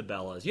back the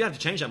Bellas. You don't have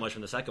to change that much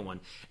from the second one.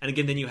 And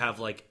again, then you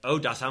have like,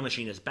 Das Sound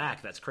Machine is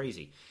back. That's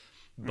crazy.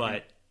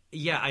 But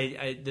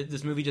yeah,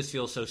 this movie just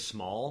feels so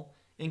small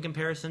in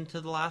comparison to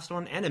the last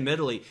one, and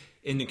admittedly,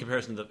 in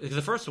comparison to because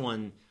the first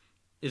one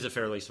is a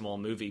fairly small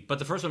movie, but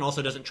the first one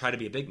also doesn't try to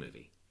be a big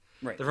movie.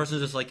 Right. The first one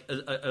is just like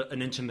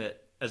an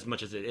intimate, as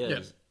much as it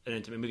is an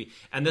intimate movie,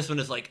 and this one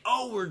is like,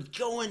 we're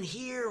going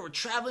here, we're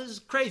traveling, this is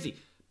crazy,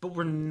 but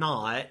we're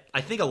not.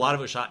 I think a lot of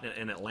it was shot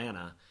in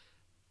Atlanta,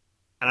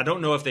 and I don't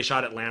know if they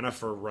shot Atlanta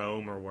for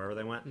Rome or wherever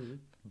they went,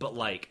 but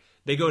like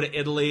they go to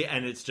Italy,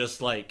 and it's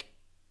just like,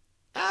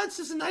 it's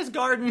just a nice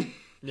garden.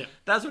 Yeah,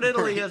 that's what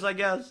Italy is, I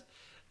guess.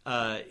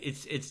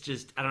 It's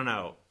just, I don't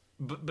know,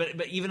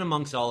 but even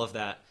amongst all of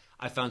that,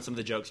 I found some of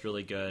the jokes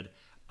really good.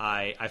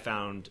 I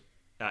found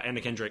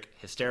Anna Kendrick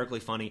hysterically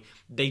funny.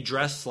 They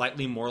dress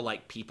slightly more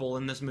like people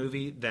in this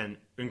movie than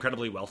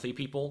incredibly wealthy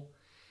people.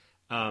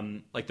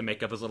 Like the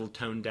makeup is a little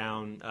toned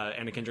down.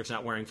 Anna Kendrick's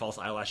not wearing false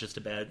eyelashes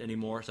to bed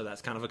anymore, so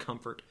that's kind of a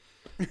comfort.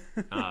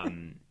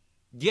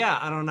 Yeah,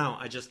 I don't know.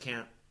 I just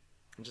can't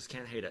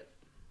hate it.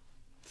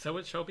 So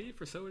it shall be,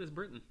 for so it is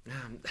Britain.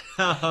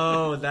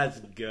 Oh, that's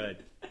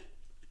good.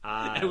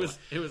 It was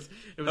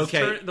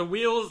okay. The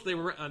wheels, they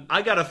were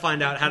I gotta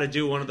find out how to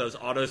do one of those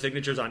auto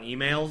signatures on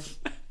emails,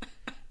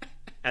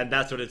 and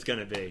that's what it's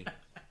gonna be.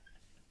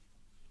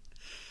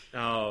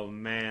 Oh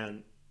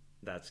man,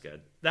 that's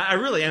good. I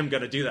really am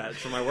gonna do that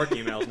for my work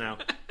emails now.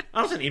 I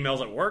don't send emails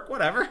at work,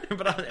 whatever,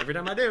 but every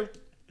time I do,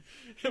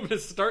 I'm gonna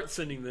start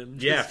sending them.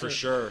 Yeah, for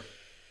sure.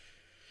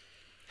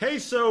 Hey,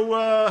 so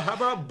how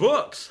about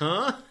books,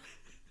 huh?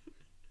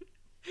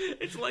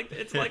 It's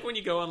like when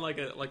you go on like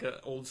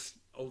a old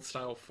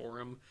style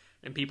forum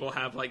and people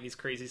have like these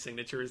crazy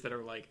signatures that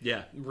are like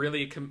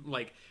really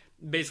like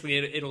basically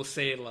it'll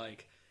say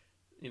like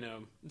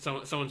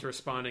someone's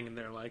responding and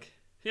they're like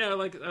I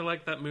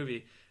like that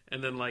movie,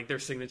 and then like their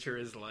signature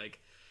is like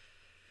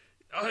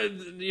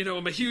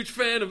I'm a huge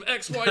fan of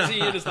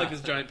XYZ, and it's like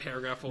this giant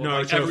paragraph full of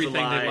like everything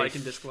they like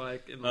and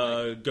dislike, and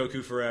like,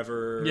 Goku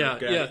forever,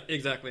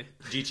 exactly,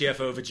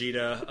 GTFO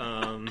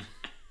Vegeta.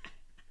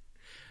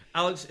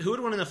 Alex, who would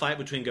win in a fight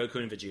between Goku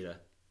and Vegeta?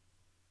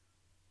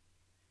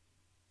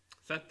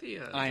 Is that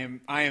the?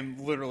 I am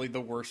literally the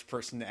worst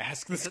person to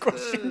ask this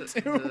question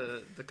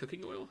to. The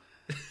cooking oil.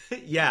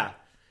 Yeah,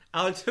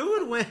 Alex, who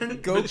would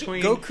win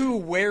between...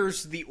 Goku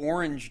wears the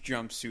orange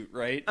jumpsuit,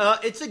 right?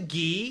 It's a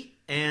gi,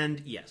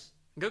 and yes.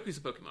 Goku's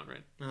a Pokemon,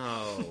 right?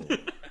 Oh.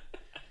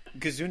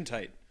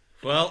 Gesundheit.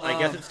 Well, I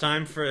guess it's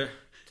time for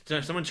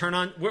someone turn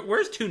on...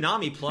 Where's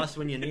Toonami Plus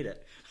when you need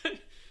it?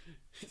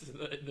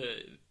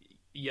 the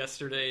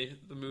Yesterday,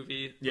 the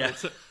movie. Yeah.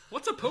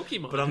 What's a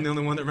Pokemon? But I'm the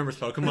only one that remembers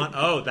Pokemon.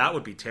 Oh, that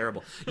would be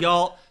terrible.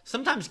 Y'all,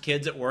 sometimes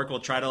kids at work will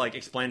try to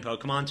explain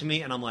Pokemon to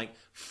me, and I'm like,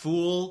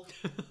 fool,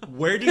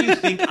 where do you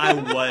think I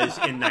was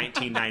in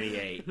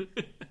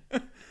 1998?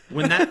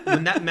 When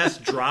that mess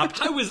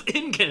dropped... I was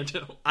in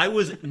Kanto. I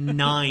was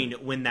 9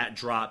 when that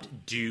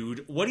dropped,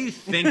 dude. What do you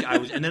think I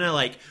was... And then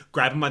I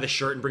grab him by the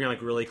shirt and bring him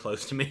really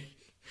close to me.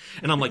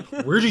 And I'm like,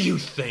 where do you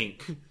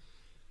think...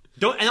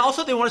 And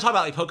also they want to talk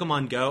about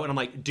Pokemon Go, and I'm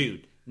like,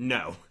 dude,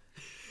 no.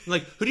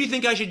 Like, who do you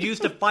think I should use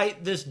to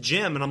fight this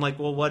gym? And I'm like,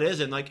 well, what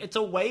is it? And it's a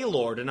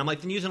Wailord. And I'm like,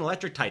 then use an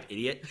electric type,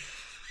 idiot.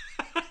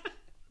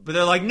 But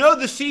they're like, no,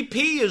 the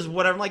CP is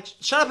whatever. I'm like,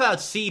 shut up about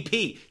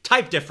CP.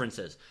 Type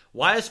differences.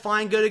 Why is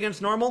flying good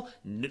against normal?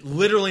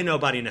 Literally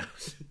nobody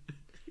knows.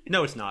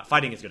 No, it's not.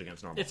 Fighting is good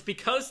against normal. It's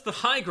because the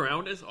high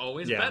ground is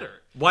always better.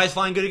 Why is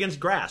flying good against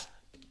grass?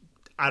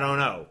 I don't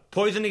know.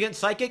 Poison against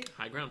psychic?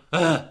 High ground.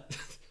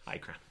 High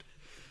ground.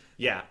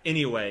 Yeah,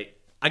 anyway,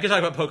 I could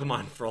talk about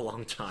Pokemon for a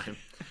long time.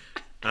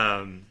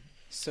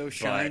 So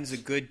shines a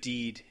good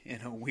deed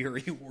in a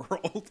weary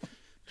world.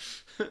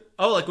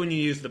 Oh, like when you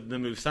use the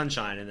move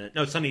Sunshine, and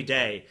then Sunny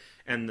Day,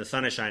 and the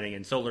sun is shining,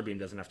 and Solar Beam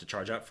doesn't have to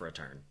charge up for a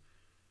turn.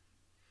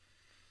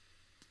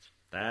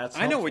 That's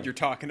helpful. I know what you're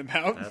talking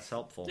about. That's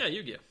helpful. Yeah,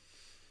 Yu-Gi-Oh!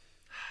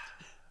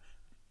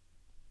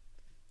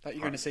 Thought you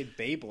were going to say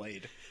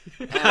Beyblade.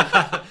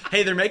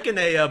 Hey, they're making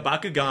a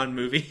Bakugan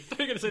movie. I thought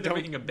you were going to say they're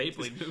making a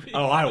Beyblade movie.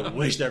 Oh, I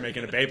wish they're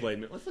making a Beyblade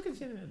movie. Let's look and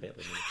see if they're making a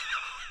Beyblade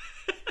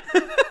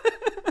movie.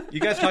 You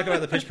guys talk about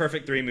the Pitch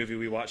Perfect 3 movie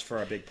we watched for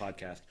our big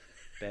podcast.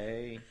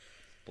 Beyblade.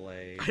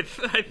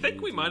 I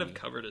think we might have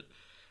covered it.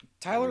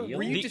 Tyler, Really?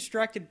 were you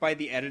distracted by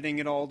the editing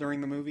at all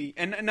during the movie?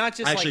 And not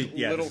just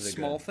little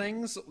small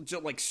things,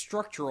 just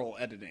structural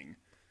editing.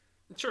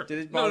 Sure. Did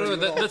it bother you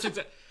at all?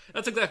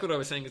 That's exactly what I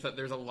was saying, is that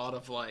there's a lot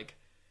of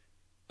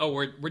oh,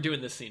 we're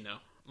doing this scene now.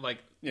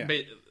 Yeah.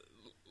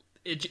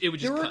 It would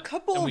just there were cut, a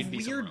couple and of we'd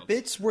be somewhere weird else.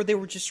 bits where they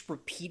were just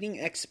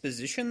repeating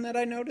exposition that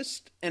I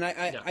noticed, and And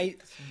maybe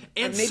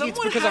it's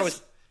because I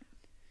was...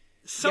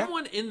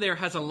 Someone in there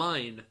has a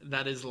line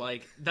that is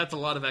that's a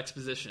lot of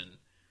exposition.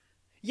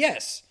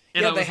 Yes.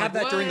 And yeah, I they was have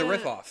like, that during the what?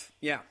 riff-off.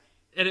 Yeah.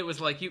 And it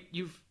was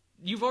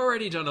you've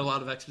already done a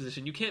lot of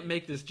exposition. You can't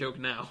make this joke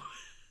now.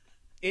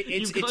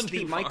 It's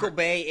the Michael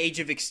Bay Age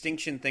of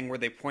Extinction thing where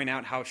they point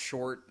out how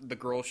short the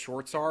girl's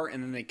shorts are,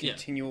 and then they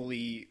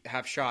continually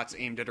have shots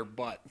aimed at her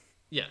butt.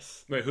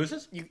 Yes. Wait, who's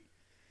this?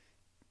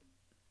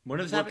 When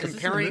is that?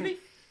 Comparing... Is this a movie?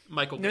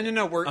 Michael Bay.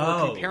 No. We're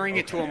comparing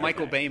it to a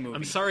Michael Bay movie.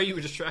 I'm sorry you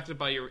were distracted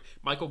by your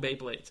Michael Bay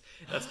blades.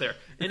 That's there.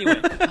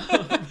 Anyway.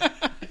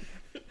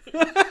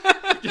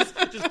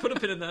 Just put a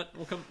pin in that.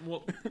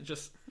 We'll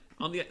just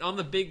on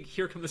the big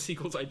Here Come the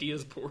Sequels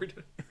ideas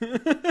board.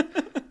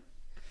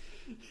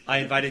 I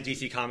invited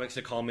DC Comics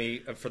to call me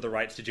for the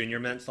rights to Junior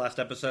Mints last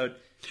episode.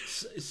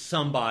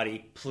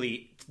 Somebody,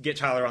 please, get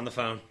Tyler on the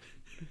phone.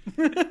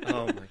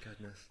 Oh my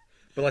goodness.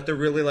 But they're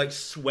really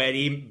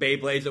sweaty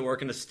Beyblades that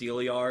work in a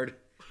steel yard.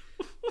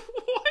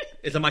 What?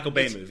 It's a Michael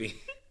Bay movie.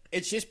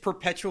 It's just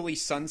perpetually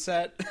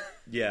sunset.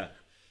 Yeah.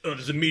 Oh,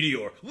 there's a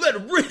meteor. Let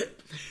it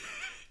rip!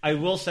 I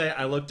will say,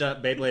 I looked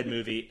up Beyblade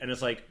movie, and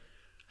it's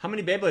how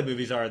many Beyblade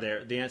movies are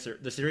there? The answer,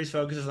 the series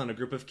focuses on a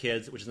group of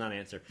kids, which is not an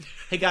answer.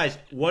 Hey guys,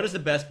 what is the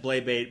best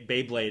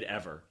Beyblade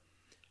ever?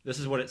 This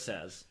is what it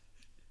says.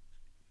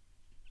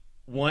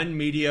 1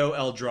 Medio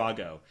El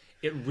Drago.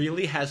 It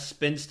really has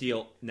spin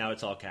steel, now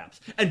it's all caps,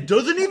 and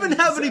doesn't even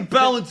have any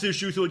balance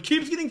issues, so it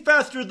keeps getting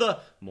faster the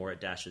more it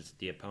dashes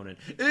the opponent.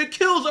 It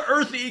kills the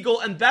Earth Eagle,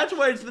 and that's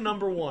why it's the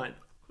number 1.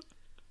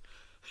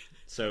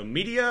 So,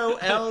 Medio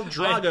El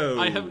Drago.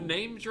 I have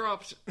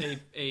name-dropped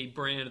a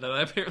brand that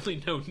I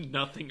apparently know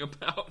nothing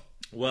about.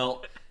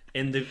 Well,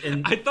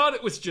 I thought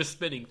it was just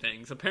spinning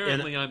things.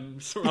 Apparently,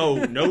 I'm sort of...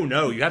 Oh,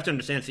 no. You have to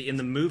understand. See, in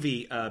the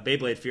movie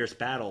Beyblade Fierce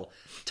Battle,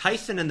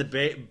 Tyson and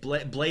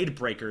the Blade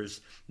Breakers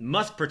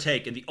must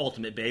partake in the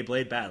ultimate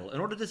Beyblade battle in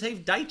order to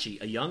save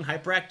Daichi, a young,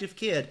 hyperactive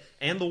kid,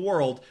 and the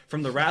world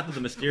from the wrath of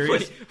the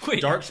mysterious,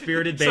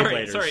 dark-spirited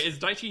Beybladers. Sorry, is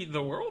Daichi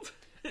the world?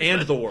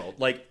 And the world.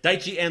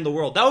 Daichi and the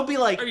world. That would be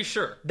Are you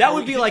sure? That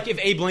would be if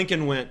Abe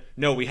Lincoln went,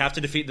 no, we have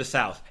to defeat the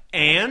South.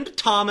 And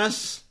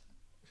Thomas.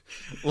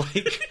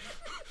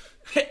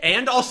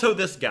 And also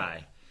this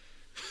guy.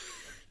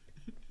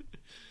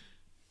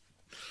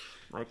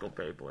 Michael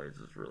Beyblades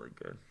is really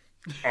good.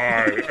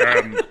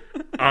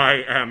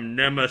 I am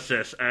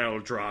Nemesis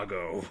El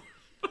Drago.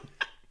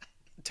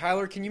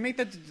 Tyler, can you make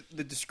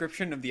the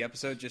description of the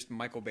episode just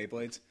Michael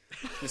Beyblades?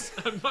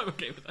 I'm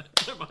okay with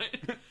that. Am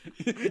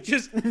I?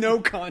 Just no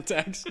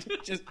context.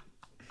 Just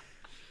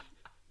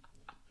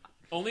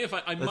only if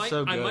I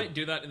might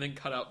do that and then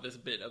cut out this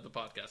bit of the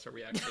podcast where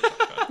we actually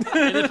talk about it.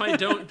 And if I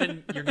don't,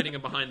 then you're getting a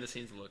behind the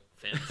scenes look,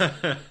 fans.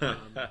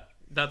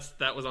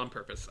 That was on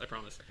purpose. I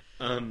promise.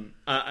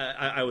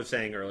 I was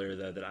saying earlier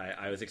though that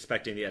I was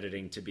expecting the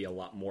editing to be a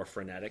lot more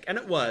frenetic, and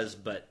it was,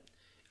 but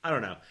I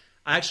don't know.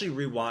 I actually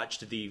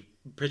rewatched the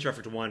Pitch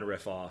Perfect 1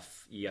 riff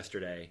off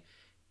yesterday,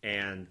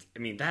 and I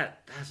mean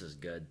that's is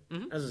good.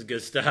 Mm-hmm. This is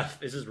good stuff.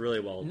 This is really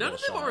well. None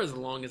of them are as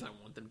long as I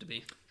want them to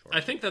be. Sure. I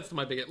think that's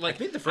my biggest. Like, I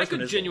think the first I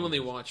could genuinely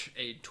watch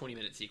a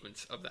 20-minute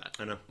sequence of that.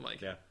 I know.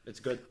 Like, yeah, it's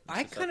good.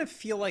 I kind of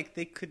feel like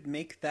they could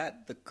make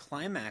that the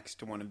climax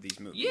to one of these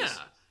movies. Yeah.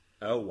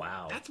 Oh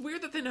wow. That's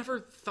weird that they never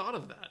thought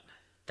of that.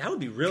 That would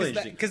be really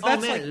interesting. Because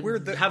that's like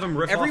where have them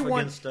riff off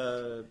against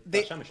Time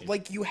Machine.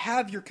 Like you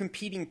have your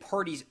competing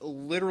parties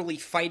literally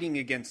fighting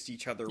against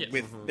each other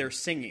with their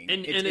singing.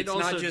 And it's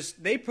also, not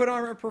just they put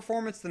on a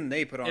performance, then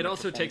they put on. It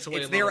also takes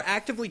away. They are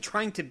actively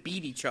trying to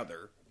beat each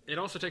other. It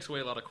also takes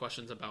away a lot of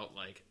questions about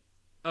like,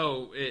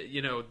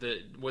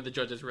 would the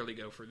judges really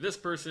go for this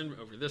person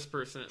over this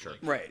person? Sure.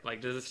 Like, right.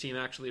 Like, does this team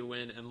actually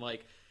win? And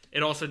like,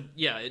 it also,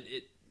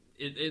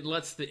 it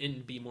lets the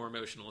end be more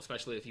emotional,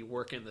 especially if you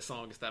work in the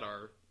songs that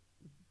are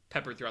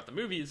peppered throughout the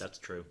movies. That's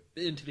true.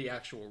 Into the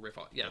actual riff.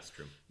 Yeah, that's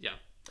true. Yeah.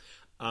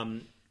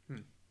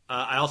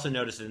 I also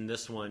noticed in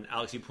this one,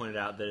 Alex, you pointed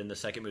out that in the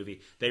second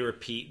movie they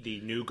repeat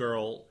the new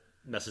girl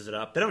messes it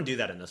up. They don't do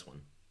that in this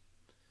one.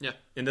 Yeah.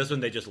 In this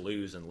one, they just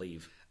lose and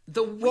leave.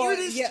 The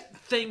weirdest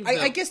thing, though,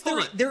 I guess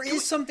there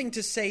is something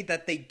to say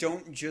that they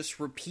don't just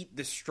repeat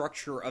the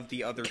structure of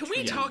the other. Can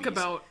we talk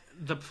about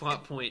the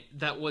plot point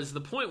that was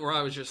the point where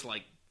I was just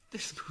like,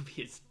 this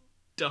movie is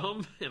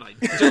dumb and I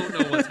don't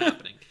know what's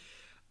happening.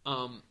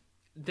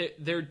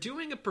 They're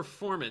doing a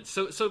performance.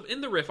 So in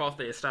the riff off,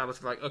 they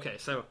established like, okay,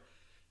 so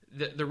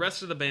the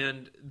rest of the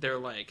band, they're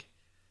like,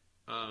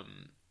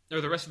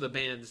 or the rest of the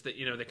bands that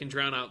they can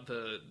drown out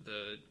the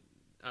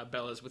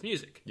Bellas with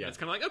music. Yeah, it's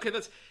kind of like, okay,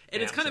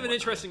 it's kind of an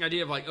interesting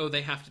idea of like, oh,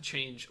 they have to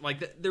change.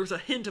 Like there was a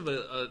hint of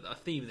a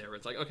theme there. Where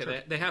it's like, okay, sure.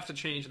 they have to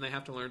change and they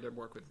have to learn to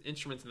work with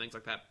instruments and things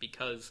like that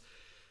because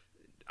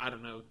I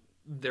don't know,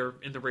 they're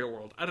in the real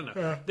world. I don't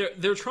know. Yeah.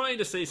 They're trying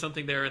to say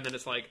something there, and then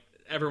it's like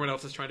everyone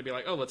else is trying to be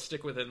like, oh, let's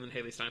stick with it. And then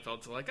Haley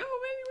Steinfeld's like, oh,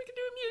 maybe we can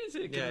do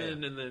music.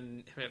 Yeah, and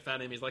then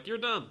Fat Amy's like, you're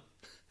dumb.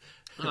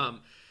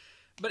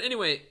 But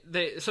anyway,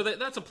 that's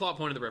a plot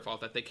point of the riff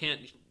off that they can't.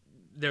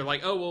 They're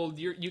like, oh well,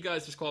 you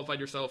guys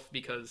disqualified yourself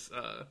because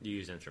you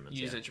use instruments.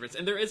 Instruments,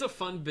 and there is a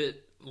fun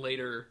bit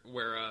later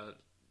where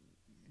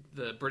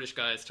the British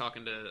guy is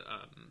talking to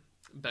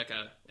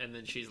Becca, and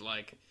then she's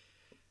like,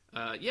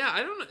 I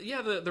don't know.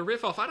 Yeah, the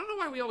riff off. I don't know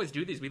why we always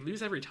do these. We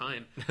lose every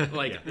time.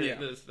 Like,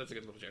 that's a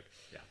good little joke.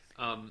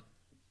 Yeah.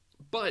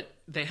 But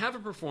they have a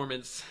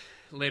performance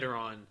later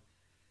on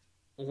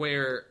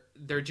where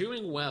they're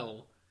doing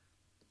well,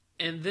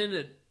 and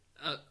then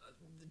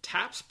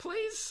Taps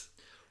plays.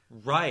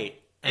 Right.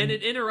 And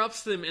it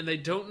interrupts them, and they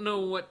don't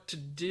know what to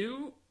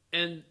do,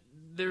 and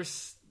they're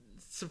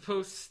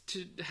supposed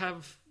to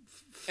have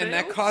fails. And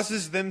that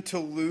causes them to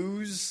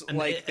lose,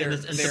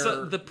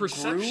 the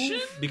perception?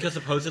 Groove? Because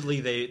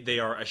supposedly they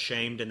are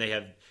ashamed and they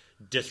have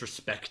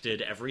disrespected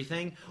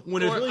everything.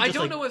 When really I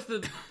don't know if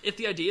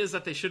the idea is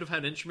that they should have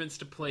had instruments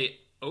to play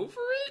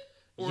over it,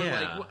 or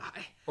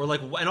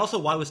and also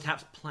why was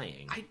Taps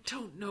playing? I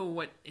don't know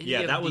what.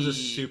 That was a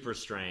super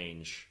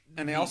strange.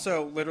 And they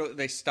also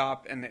literally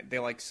stop and they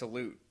like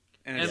salute,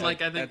 and I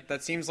think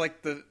that seems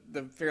like the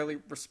fairly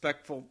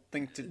respectful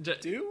thing to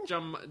do.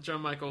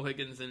 John Michael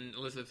Higgins and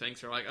Elizabeth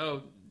Banks are like,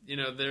 oh,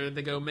 there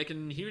they go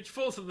making huge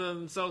fools of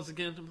themselves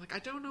again. I'm like, I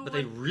don't know, but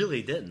they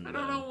really didn't. I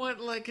don't know what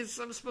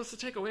I'm supposed to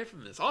take away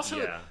from this.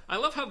 Also, I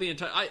love how the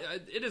entire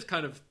it is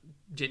kind of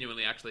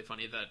genuinely actually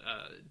funny that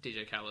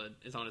DJ Khaled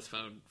is on his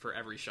phone for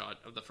every shot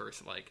of the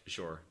first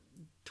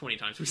 20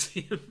 times we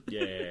see him.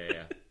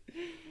 Yeah.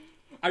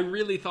 I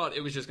really thought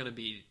it was just going to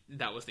be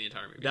that was the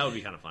entire movie. That would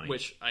be kind of funny.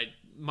 Which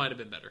might have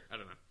been better. I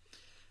don't know.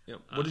 Yeah.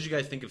 What did you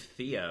guys think of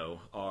Theo,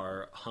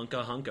 our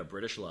hunka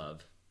British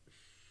love?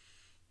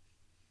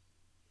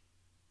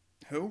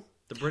 Who?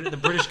 The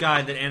British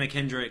guy that Anna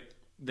Kendrick.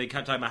 They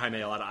kept talking about how he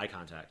made a lot of eye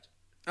contact.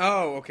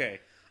 Oh, okay.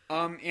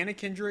 Anna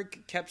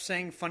Kendrick kept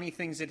saying funny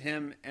things at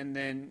him, and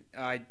then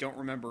I don't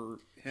remember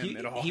him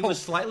at all. He was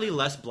slightly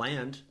less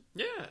bland.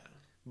 Yeah.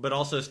 But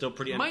also still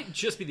pretty... It might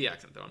just be the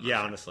accent, though. Yeah,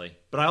 sure. Honestly.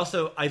 But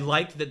I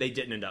liked that they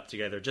didn't end up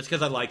together, just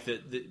because I liked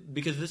that...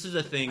 Because this is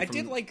a thing I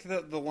did like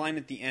the line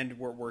at the end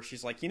where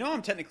she's like,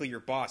 I'm technically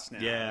your boss now.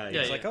 Yeah.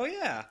 It's like, oh,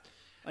 yeah.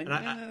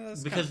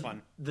 That's kind of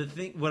fun.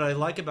 What I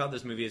like about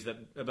this movie is that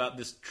about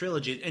this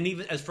trilogy, and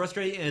even as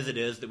frustrating as it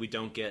is that we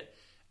don't get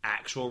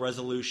actual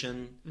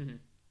resolution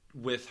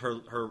with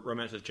her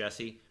romance with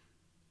Jesse,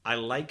 I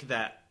like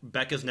that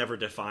Becca's never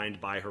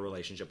defined by her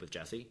relationship with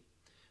Jesse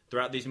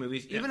throughout these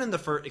movies. Even in the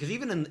first, because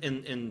even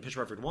in Pitch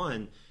Perfect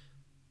 1,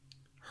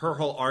 her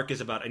whole arc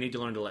is about, I need to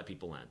learn to let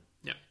people in.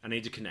 Yeah. I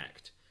need to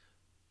connect.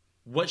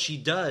 What she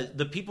does,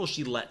 the people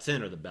she lets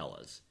in are the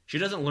Bellas. She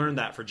doesn't learn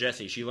that for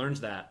Jesse. She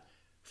learns that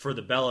for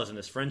the Bellas in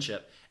this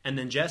friendship. And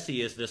then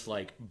Jesse is this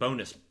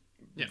bonus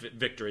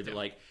victory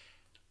that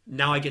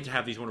now I get to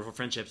have these wonderful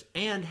friendships.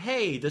 And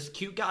hey, this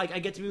cute guy, I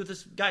get to be with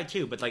this guy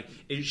too. But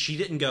she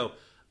didn't go,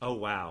 oh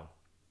wow,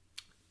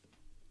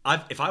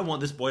 if I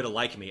want this boy to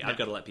like me, I've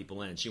got to let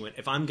people in. She went,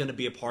 if I'm going to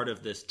be a part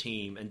of this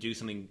team and do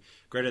something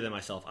greater than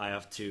myself, I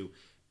have to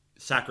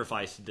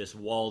sacrifice this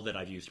wall that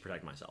I've used to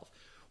protect myself,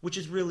 which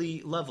is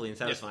really lovely and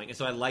satisfying. And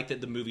so I like that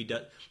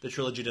the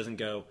trilogy doesn't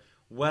go,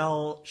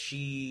 well,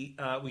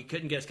 we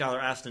couldn't get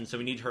Skylar Astin, so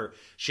we need her.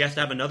 She has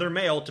to have another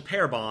male to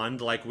pair bond.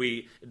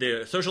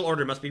 The social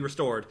order must be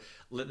restored.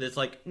 It's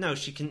like, no,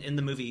 she can end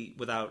the movie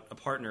without a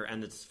partner,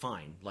 and it's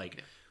fine.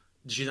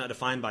 She's not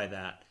defined by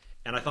that.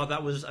 And I thought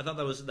that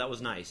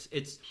was nice.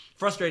 It's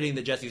frustrating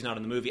that Jesse's not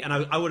in the movie, and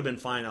I would have been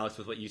fine, Alex,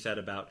 with what you said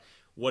about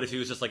what if he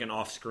was just like an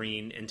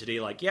off-screen entity,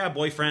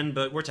 boyfriend,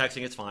 but we're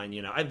texting, it's fine.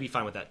 I'd be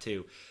fine with that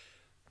too.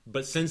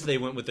 But since they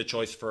went with the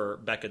choice for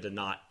Becca to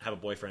not have a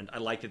boyfriend, I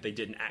like that they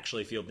didn't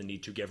actually feel the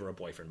need to give her a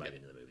boyfriend by the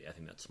end of the movie. I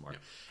think that's smart.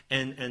 Yeah.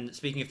 And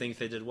speaking of things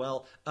they did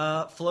well,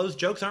 Flo's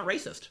jokes aren't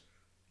racist.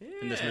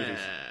 In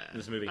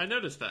this movie. I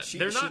noticed that.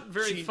 They're not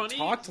very funny. She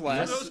talked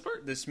less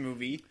this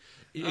movie.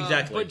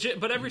 Exactly.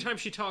 But every time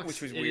she talks,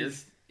 which was weird.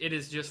 It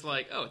is just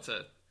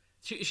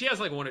she has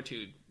one or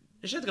two.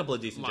 She has a couple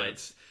of decent lines.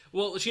 jokes.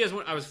 Well, she has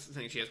one. I was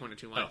saying she has one or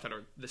two lines that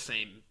are the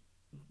same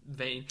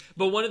vein,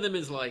 but one of them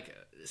is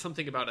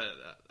something about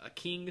a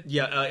king.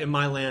 Yeah, in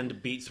my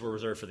land, beats were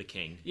reserved for the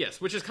king.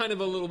 Yes, which is kind of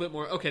a little bit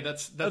more. Okay,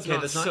 that's not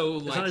it's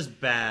not as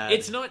bad.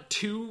 It's not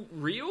too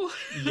real.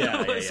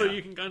 Yeah. So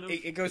you can kind of.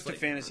 It goes to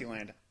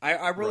Fantasyland.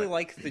 I really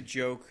like the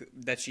joke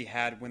that she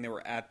had when they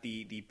were at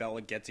the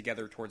Bella get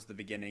together towards the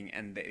beginning,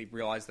 and they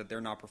realized that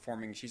they're not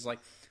performing. She's like,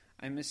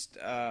 "I missed.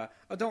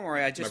 Don't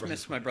worry, I just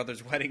missed my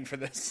brother's wedding for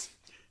this."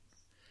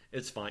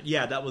 It's fine.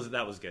 Yeah, that was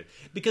good.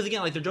 Because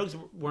again, their jokes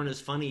weren't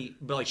as funny,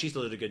 but she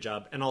still did a good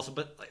job. And also,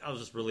 I was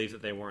just relieved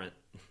that they weren't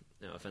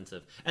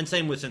offensive. And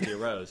same with Cynthia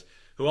Rose,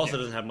 who also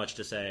doesn't have much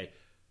to say,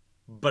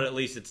 but at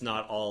least it's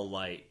not all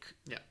I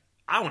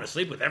want to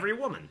sleep with every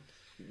woman.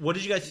 What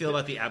did you guys feel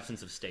about the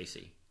absence of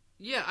Stacy?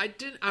 Yeah,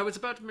 I was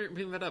about to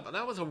bring that up.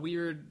 That was a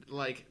weird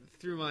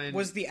through my.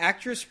 Was the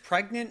actress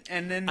pregnant,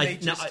 and then they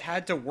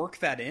had to work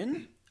that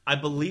in? I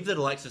believe that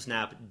Alexis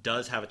Knapp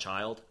does have a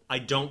child. I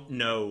don't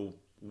know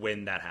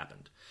when that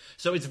happened.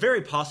 So it's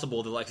very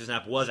possible that Alexis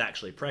Knapp was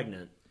actually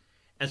pregnant.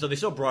 And so they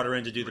still brought her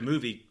in to do the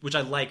movie, which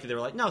I liked. They were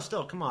like, no,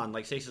 still, come on,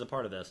 Stacey's a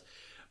part of this.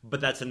 But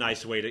that's a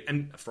nice way to...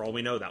 And for all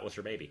we know, that was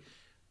her baby.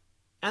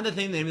 And the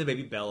name of the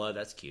baby, Bella,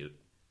 that's cute.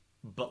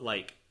 But,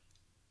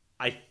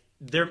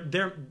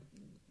 they're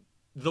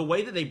the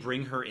way that they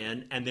bring her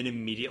in and then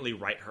immediately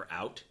write her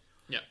out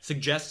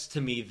suggests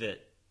to me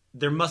that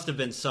there must have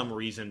been some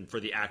reason for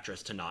the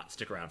actress to not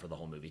stick around for the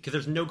whole movie. Because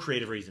there's no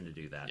creative reason to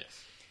do that.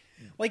 Yes.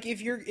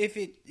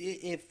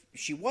 If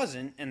she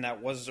wasn't, and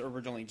that was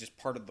originally just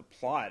part of the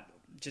plot,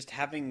 just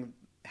having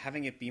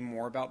it be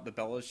more about the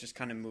Bellas just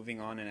kind of moving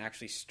on and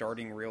actually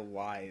starting real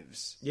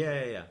lives.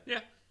 Yeah.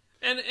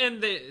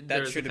 And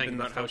that should have been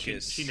the focus.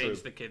 focus. She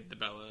names the kid the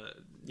Bella.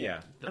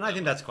 Yeah, and I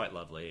think that's quite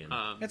lovely. And,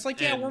 it's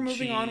we're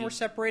moving on, we're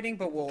separating,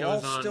 but we'll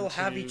all still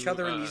have each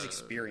other in these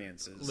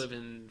experiences. Live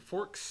in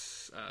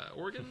Forks,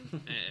 Oregon,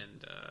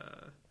 and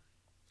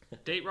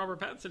date Robert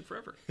Pattinson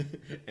forever.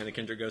 Anna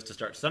Kendrick goes to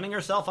start sunning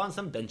herself on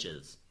some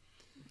benches.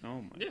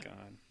 Oh my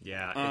god.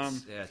 Yeah,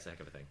 it's a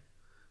heck of a thing.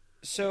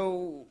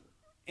 So,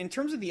 in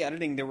terms of the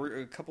editing, there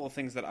were a couple of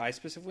things that I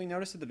specifically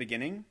noticed at the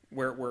beginning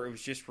where it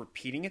was just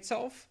repeating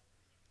itself.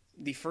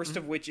 The first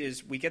of which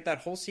is we get that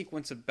whole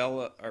sequence of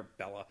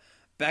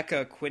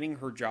Becca quitting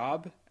her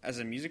job as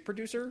a music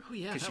producer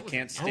because she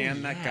can't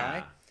stand that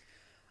guy.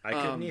 I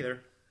couldn't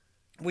either.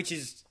 Which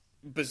is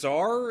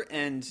bizarre,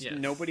 and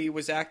nobody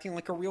was acting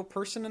like a real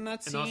person in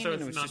that scene, and also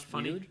it was not just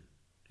funny. Weird.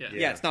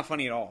 Yeah, it's not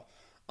funny at all.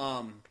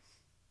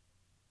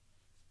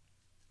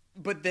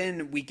 But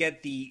then we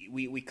get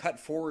we cut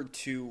forward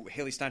to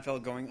Haley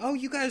Steinfeld going, "Oh,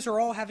 you guys are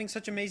all having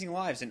such amazing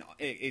lives," and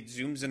it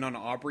zooms in on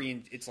Aubrey,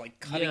 and it's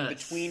cutting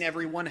between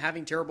everyone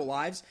having terrible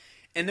lives,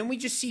 and then we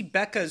just see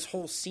Becca's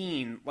whole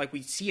scene,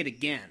 we see it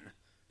again.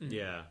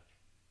 Yeah,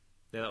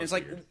 it's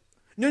weird.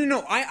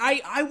 No.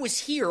 I was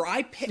here.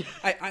 I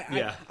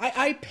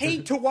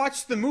paid to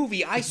watch the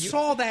movie. I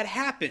saw that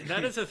happen.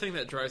 That is the thing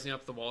that drives me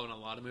up the wall in a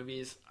lot of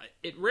movies.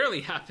 It rarely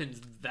happens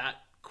that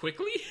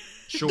quickly.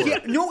 Sure. Yeah,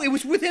 no, it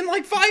was within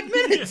 5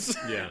 minutes.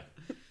 Yeah.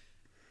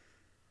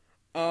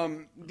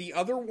 The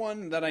other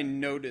one that I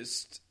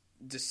noticed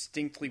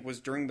distinctly was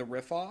during the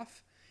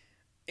riff-off.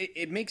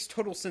 It makes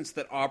total sense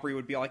that Aubrey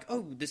would be like,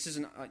 "Oh, this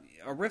is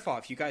a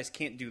riff-off. You guys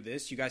can't do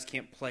this. You guys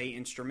can't play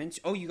instruments.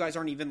 Oh, you guys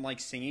aren't even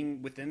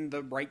singing within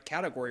the right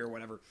category or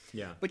whatever."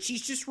 Yeah. But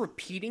she's just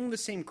repeating the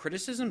same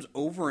criticisms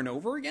over and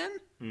over again.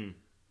 Mm.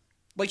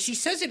 She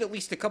says it at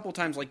least a couple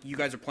times, you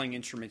guys are playing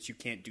instruments. You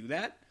can't do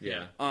that.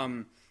 Yeah.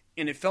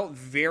 And it felt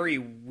very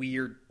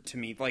weird to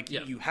me.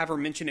 You have her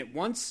mention it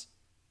once,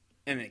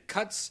 and it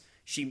cuts.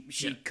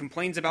 She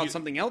complains about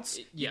something else.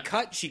 You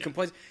cut. She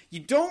complains.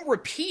 You don't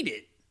repeat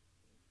it.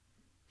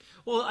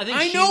 Well, I think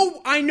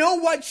I know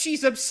what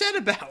she's upset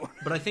about.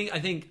 But I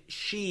think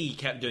she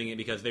kept doing it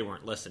because they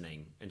weren't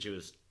listening, and she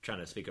was trying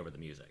to speak over the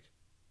music.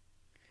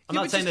 I'm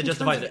not saying that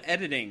justifies it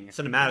editing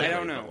cinematically. I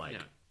don't know.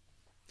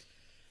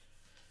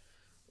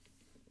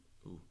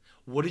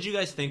 What did you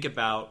guys think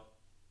about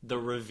the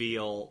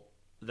reveal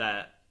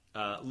that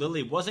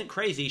Lily wasn't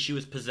crazy; she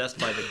was possessed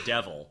by the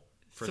devil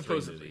for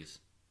Supposedly. 3 movies.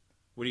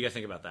 What do you guys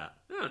think about that?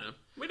 I don't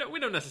know. We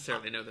don't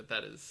necessarily know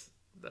that is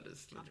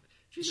legit.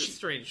 She's a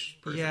strange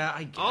person. Yeah,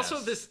 I guess. Also,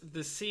 this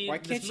scene. Why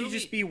can't this she movie,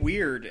 just be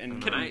weird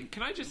and Can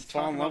I just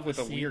fall talk in love about with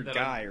the a scene weird that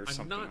guy or I'm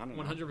something? I not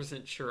don't know.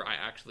 100% sure I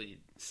actually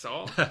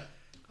saw, but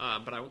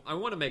I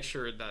want to make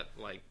sure that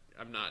like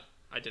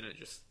I didn't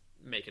just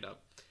make it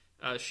up.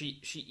 She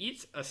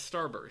eats a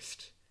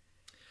Starburst,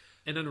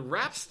 and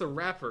unwraps the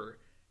wrapper,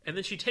 and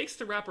then she takes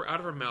the wrapper out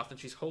of her mouth and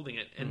she's holding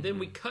it, and then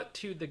we cut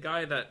to the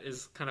guy that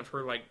is kind of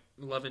her like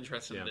love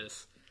interest in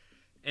this,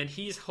 and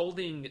he's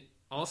holding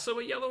also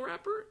a yellow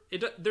wrapper.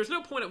 There's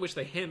no point at which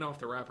they hand off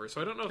the wrapper, so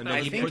I don't know if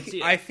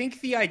I think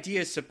the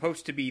idea is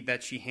supposed to be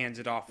that she hands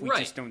it off. We Right.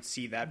 just don't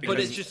see that because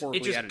but it's it horribly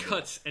just edited.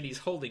 cuts and he's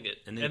holding it,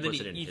 And then he puts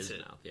he it in eats his it,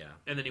 mouth, yeah.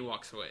 and then he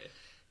walks away.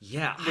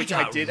 Yeah, Which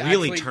I I got did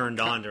really actually- turned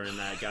on during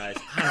that, guys.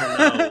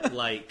 I don't know.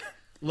 Like,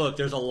 look,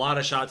 there's a lot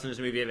of shots in this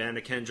movie of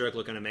Anna Kendrick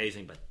looking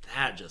amazing, but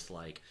that just,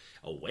 like,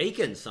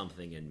 awakened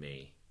something in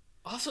me.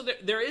 Also,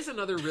 there is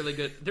another really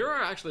good. There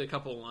are actually a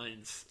couple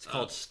lines. It's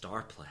called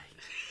Star Play.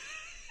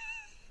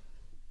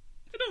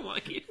 I don't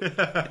like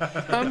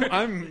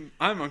it.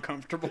 I'm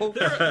uncomfortable.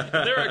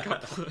 There are a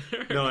couple.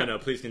 No, I know.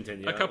 Please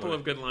continue. A couple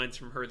of good lines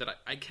from her that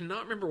I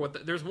cannot remember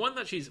what. There's one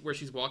that where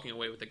she's walking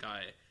away with the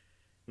guy.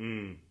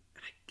 And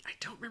I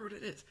don't remember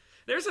what it is.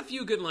 There's a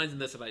few good lines in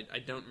this that I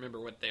don't remember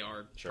what they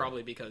are. Sure.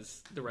 Probably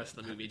because the rest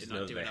of the movie did know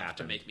not do they enough to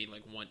happened. make me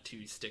like want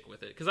to stick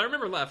with it. Because I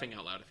remember laughing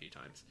out loud a few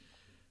times,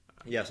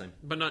 Yeah, same.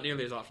 but not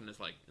nearly as often as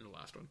like in the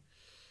last one.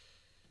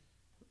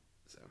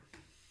 So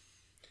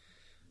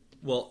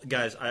Well,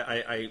 guys,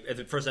 I at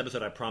the first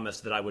episode I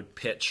promised that I would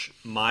pitch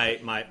I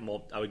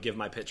would give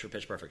my pitch for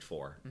Pitch Perfect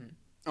 4.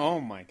 Oh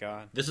my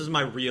god. This is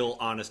my real,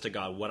 honest to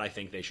God, what I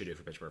think they should do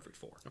for Pitch Perfect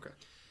 4. okay.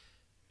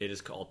 It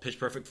is called Pitch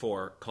Perfect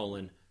 4,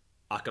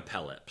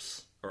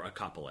 Acapocalypse, or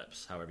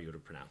Acapocalypse, however you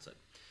would pronounce it.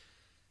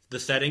 The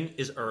setting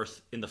is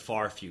Earth in the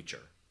far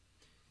future.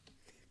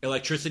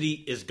 Electricity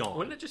is gone.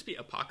 Wouldn't it just be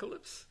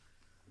apocalypse?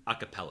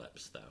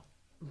 Acapocalypse, though.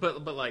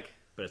 But like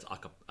But it's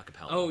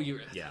acapella. oh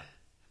you Yeah.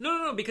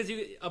 no because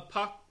you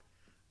Apoca?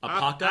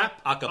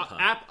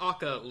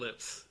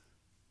 apocalypse.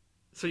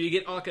 So you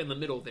get aka in the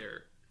middle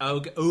there.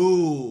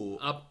 Ooh.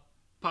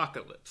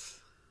 Apocalypse.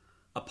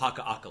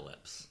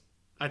 Apocalypse.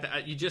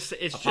 You just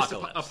it's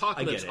Apocalypse. just I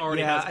apocalypse get it.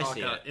 already Yeah, has I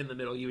see aka it. in the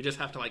middle. You would just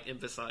have to like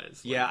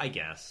emphasize Yeah, I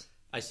guess.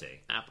 I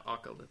see.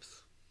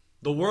 apocalypse.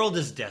 The world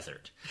is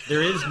desert.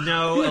 There is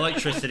no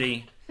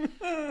electricity.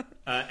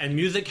 And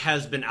music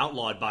has been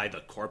outlawed by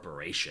the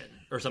corporation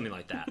or something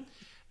like that.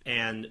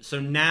 And so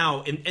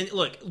now, and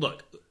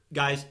look,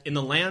 guys, in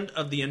the land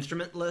of the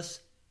instrumentless,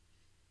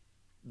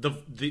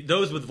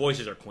 those with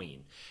voices are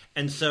queen.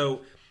 And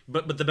so,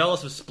 but the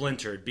Bellas have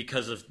splintered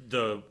because of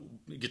the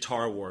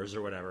guitar wars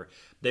or whatever.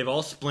 They've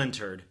all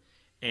splintered,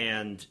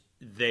 and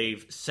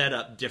they've set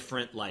up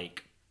different,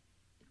 like,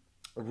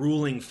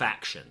 ruling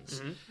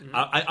factions.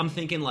 I'm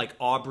thinking like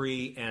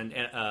Aubrey and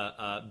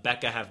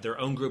Becca have their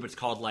own group. It's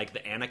called like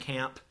the Anna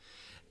Camp,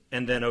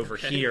 and then over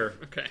here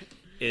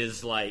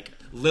is like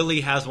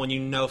Lily has one. You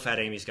know, Fat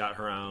Amy's got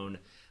her own.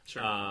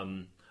 Sure.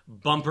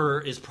 Bumper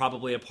is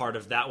probably a part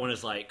of that one.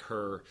 Is like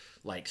her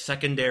like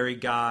secondary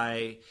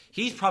guy.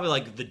 He's probably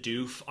like the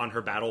doof on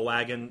her battle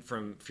wagon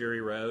from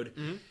Fury Road.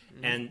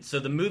 And so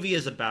the movie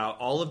is about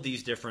all of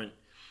these different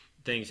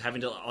things, having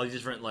to all these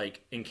different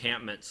like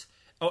encampments.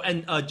 Oh,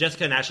 and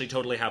Jessica and Ashley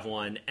totally have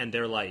one, and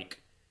they're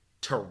like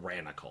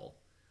tyrannical,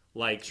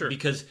 like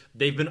because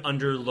they've been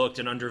underlooked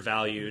and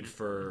undervalued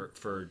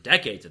for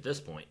decades at this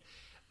point.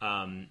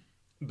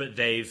 But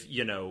they've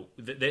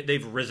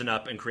they've risen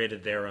up and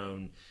created their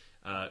own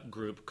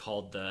group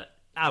called the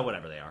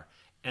whatever they are,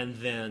 and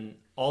then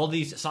all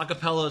these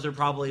Sacapellas are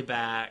probably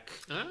back.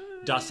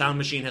 Das Sound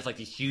Machine has like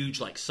these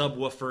huge like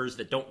subwoofers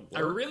that don't work.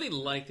 I really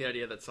like the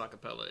idea that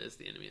Sacapella is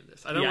the enemy in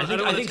this. I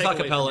think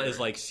Sacapella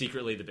is like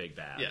secretly the big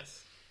bad. Yes.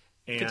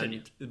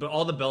 But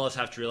all the Bellas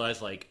have to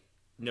realize, like,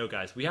 no,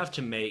 guys, we have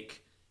to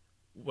make.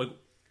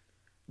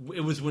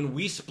 It was when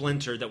we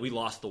splintered that we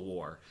lost the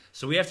war,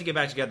 so we have to get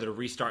back together to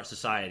restart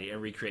society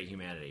and recreate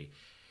humanity.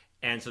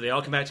 And so they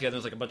all come back together.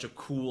 There's like a bunch of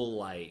cool,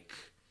 like,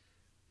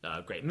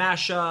 great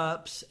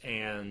mashups,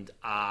 and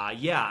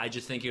I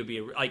just think it would be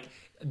like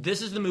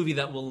this is the movie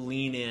that will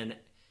lean in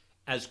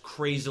as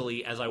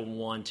crazily as I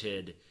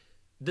wanted.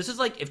 This is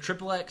like if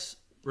Triple X,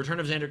 Return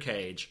of Xander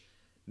Cage,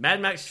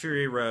 Mad Max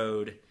Fury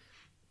Road.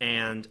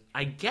 And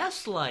I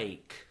guess,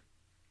 like,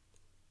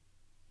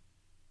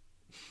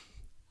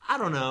 I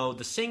don't know,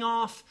 the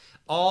Sing-Off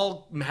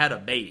all had a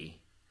baby.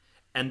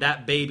 And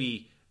that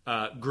baby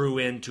grew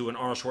into an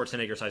Arnold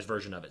Schwarzenegger-sized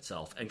version of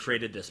itself and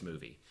created this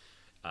movie.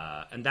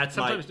 And that's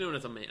sometimes known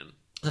as a man.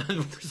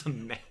 There's a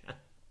man.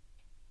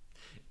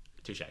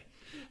 Touche.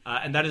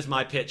 And that is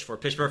my pitch for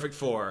Pitch Perfect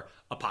 4,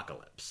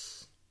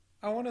 Apocalypse.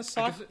 I want a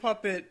sock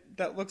puppet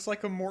that looks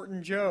like a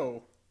Morton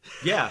Joe.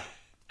 Yeah.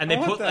 And they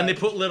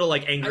put little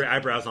like angry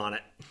eyebrows on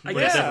it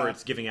whenever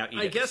it's giving out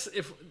edicts. I guess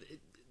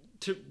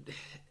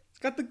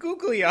Got the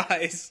googly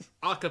eyes.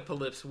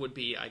 Acapolypse would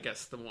be, I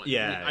guess, the one.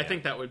 Yeah, I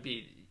think that would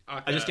be.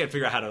 I just can't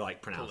figure out how to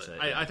pronounce it.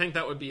 I think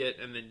that would be it,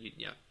 and then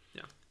yeah.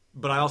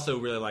 But I also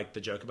really like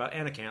the joke about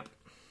Anacamp.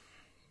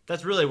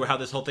 That's really how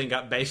this whole thing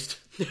got based.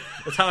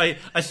 That's how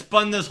I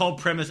spun this whole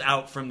premise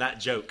out from that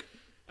joke.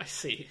 I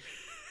see.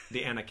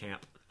 The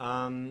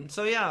Anacamp.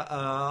 So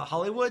yeah,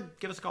 Hollywood,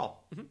 give us a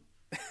call. Mm-hmm.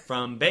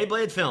 From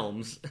Beyblade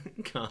Films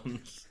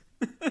comes.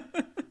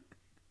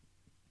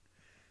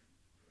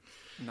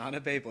 Not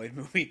a Beyblade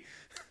movie.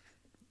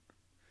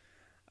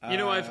 You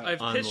know,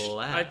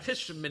 I've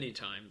pitched many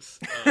times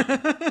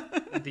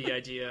the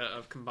idea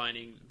of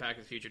combining Back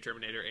to the Future,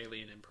 Terminator,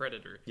 Alien, and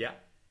Predator. Yeah.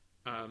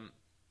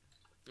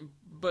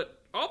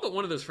 But all but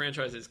one of those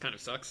franchises kind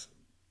of sucks.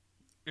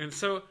 And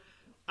so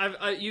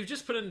you've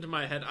just put it into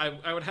my head,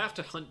 I would have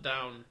to hunt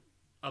down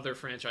other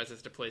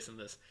franchises to place in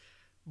this.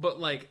 But,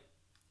 like,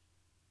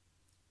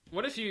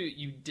 what if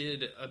you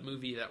did a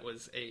movie that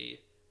was a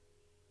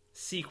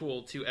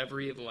sequel to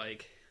every,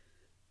 like,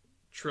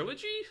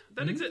 trilogy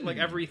that exists? Like,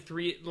 every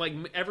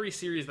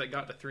series that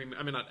got to three...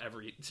 I mean, not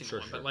every single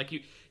one, but, like,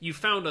 you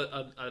found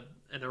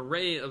an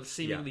array of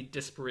seemingly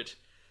disparate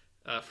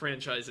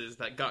franchises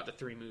that got to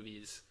 3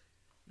 movies,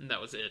 and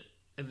that was it.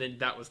 And then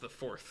that was the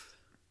 4th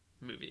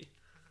movie.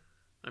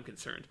 I'm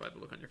concerned by the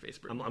look on your face,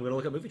 Bert. I'm going to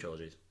look at movie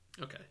trilogies.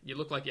 Okay. You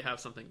look like you have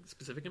something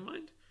specific in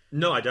mind?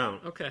 No, I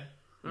don't. Okay.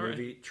 All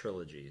movie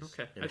trilogies.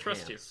 Okay. I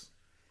trust you.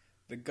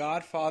 The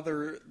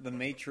Godfather, The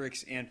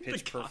Matrix, and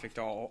Pitch Perfect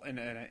all in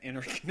an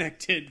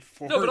interconnected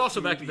fourth No, but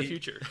also movie. Back to the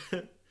Future.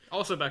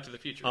 Also Back to the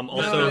Future.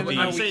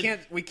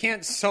 We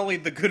can't sully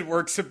the good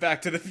works of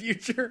Back to the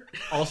Future.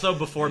 Also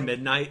Before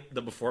Midnight,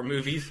 the Before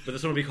movies, but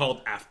this one will be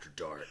called After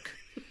Dark.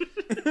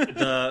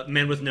 The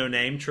Man with No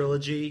Name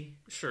trilogy.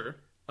 Sure.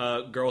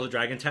 Girl with a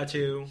Dragon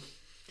Tattoo.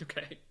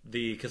 Okay.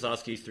 The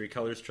Kazowski's 3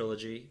 Colors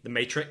trilogy. The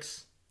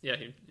Matrix. Yeah.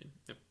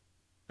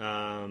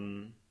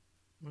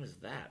 What is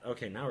that?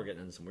 Okay, now we're getting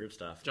into some weird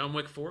stuff. John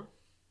Wick 4?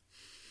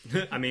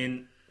 I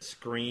mean,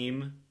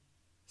 Scream.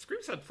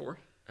 Scream's had 4.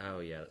 Oh,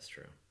 yeah, that's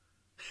true.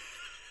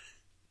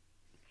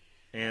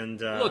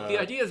 And look, the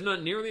idea is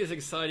not nearly as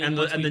exciting.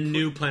 And the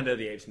new Planet of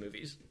the Apes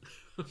movies.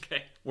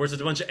 Okay. Where it's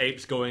a bunch of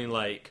apes going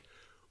like,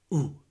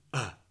 ooh,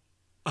 ooh,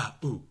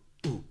 ooh,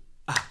 ooh,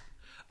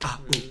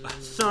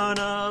 son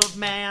of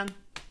man.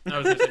 I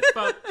was going to say,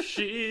 but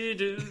she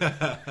do.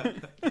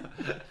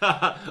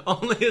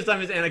 Only this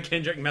time is Anna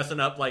Kendrick messing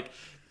up, like,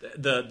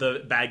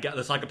 the bad guy,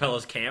 the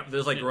Sacapella's camp.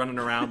 They're, like, running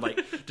around,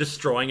 like,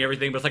 destroying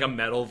everything, but it's like a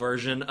metal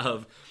version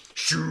of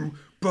Shoo,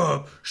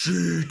 Bop,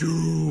 She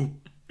Do.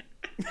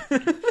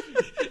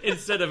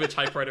 Instead of a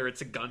typewriter,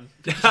 it's a gun.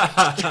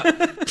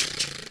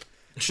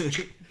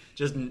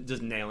 just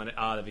nailing it.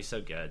 Oh, that'd be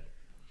so good.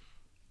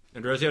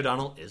 And Rosie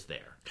O'Donnell is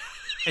there.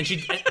 And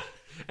she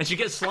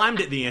gets slimed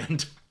at the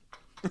end.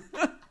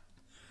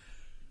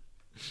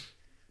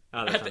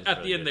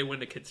 At the end, they win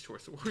the Kids'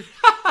 Choice Award.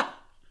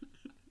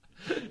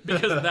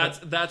 Because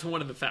that's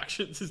one of the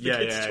factions is the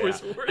Kids'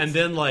 Choice Awards. And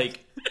then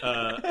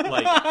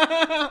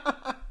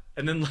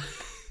and then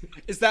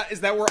is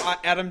that where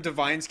Adam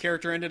Devine's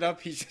character ended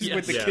up? He's just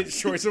with the Kids'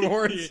 Choice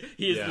Awards.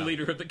 He is the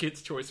leader of the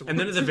Kids' Choice Awards. And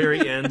then at the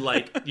very end,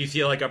 like, you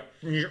see like a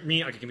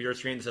computer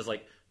screen that says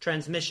like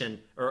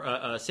transmission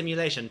or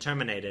simulation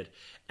terminated,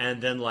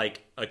 and then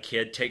like a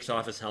kid takes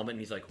off his helmet and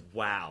he's like,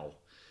 wow.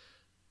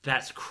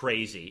 That's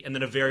crazy. And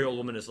then a very old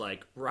woman is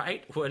like,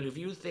 right? Well, if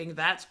you think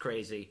that's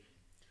crazy,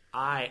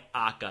 I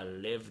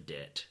lived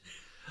it.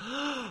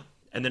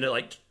 And then it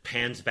like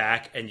pans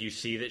back and you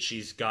see that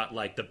she's got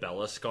like the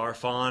Bella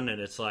scarf on,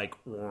 and it's like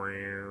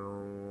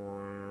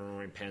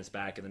it pans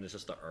back, and then it's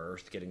just the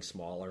earth getting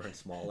smaller and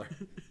smaller.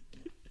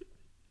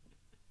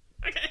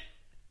 Okay.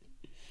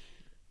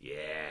 Yeah.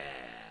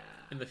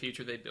 In the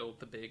future, they build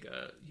the big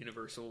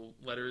universal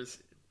letters,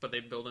 but they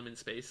build them in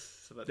space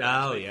so that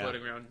they're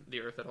floating around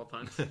the Earth at all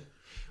times.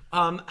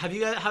 Have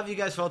you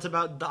guys felt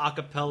about the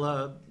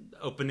acapella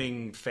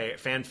opening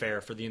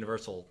fanfare for the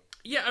Universal?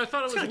 Yeah, I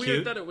thought it was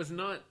weird that it was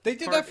not. They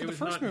did that for the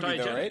first movie,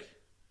 though, right?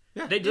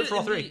 Yeah, they did for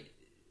all 3.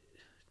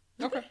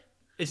 Okay,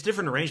 it's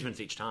different arrangements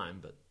each time,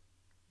 but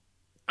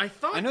I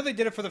know they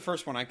did it for the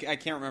first one. I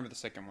can't remember the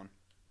second one.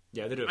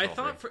 Yeah, they do. I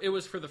thought it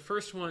was for the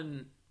first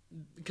one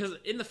because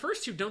in the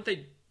first 2,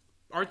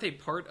 aren't they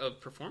part of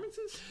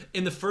performances?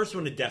 In the first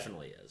one, it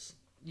definitely is.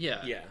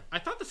 Yeah. I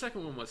thought the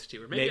second one was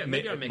too, or maybe it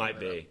might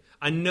be.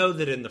 I know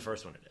that in the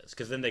first one it is,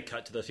 because then they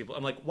cut to those people.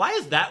 I'm like, why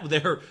is that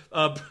their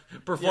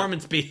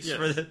performance piece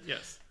for this?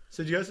 Yes.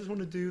 So do you guys just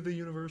want to do the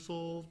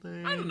Universal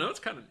thing? I don't know. It's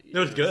kind of neat. It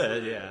was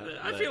good, yeah.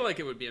 I feel like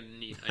it would be a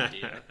neat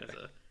idea.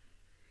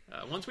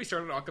 Once we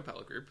start an a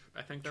cappella group,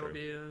 I think that would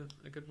be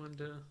a good one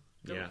to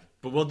go with.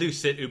 But we'll do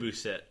Sit Ubu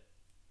Sit.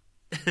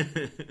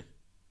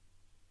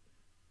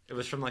 It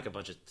was from like a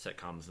bunch of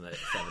sitcoms in the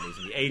 70s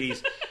and the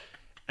 80s.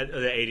 At the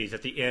 80s,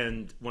 at the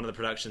end, one of the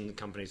production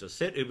companies was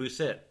Sit Ubu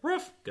Sit.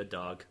 Roof. Good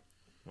dog.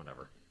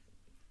 Whatever.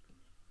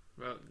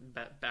 Well,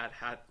 bad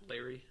hat,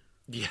 Larry.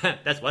 Yeah,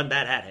 that's one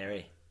bad hat,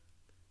 Harry.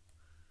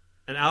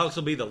 And Alex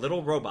will be the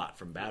little robot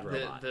from Bad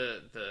Robot.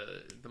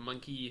 The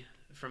monkey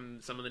from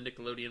some of the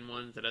Nickelodeon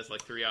ones that has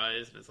like 3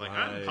 eyes and it's like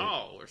Right. I'm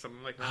Paul or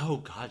something like that. Oh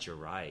God, you're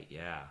right.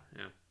 Yeah.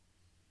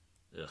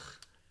 Yeah. Ugh.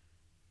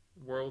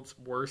 World's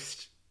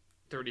worst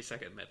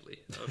 30-second medley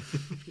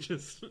of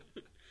just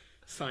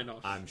sign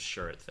off. I'm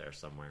sure it's there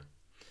somewhere.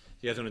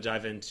 You guys want to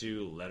dive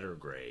into letter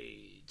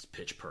grades,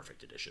 Pitch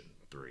Perfect Edition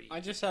 3? I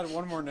just had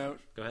one more note,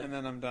 Go ahead. and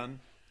then I'm done.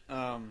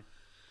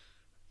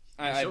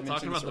 We're still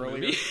talking about the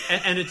movie.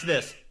 and it's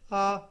this.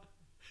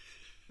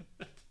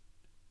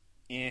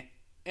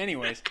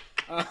 Anyways,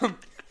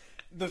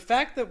 the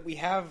fact that we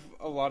have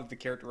a lot of the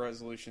character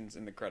resolutions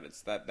in the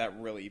credits, that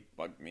really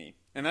bugged me.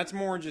 And that's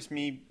more just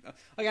me.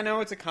 Like, I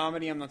know it's a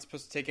comedy. I'm not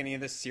supposed to take any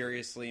of this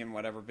seriously and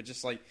whatever. But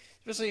just, like,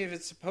 especially if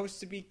it's supposed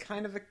to be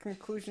kind of a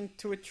conclusion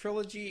to a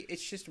trilogy,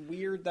 it's just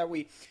weird that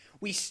we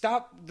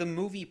stop the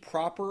movie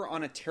proper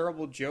on a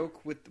terrible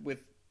joke with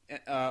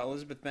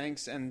Elizabeth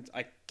Banks and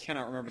I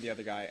cannot remember the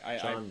other guy.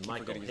 John keep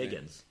Michael forgetting his name.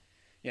 Higgins.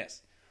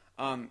 Yes.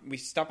 We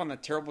stop on the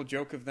terrible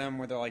joke of them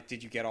where they're like,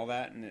 "Did you get all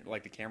that?" And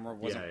the camera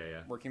wasn't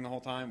working the whole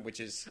time,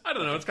 which is I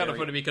don't know. It's kind of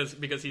funny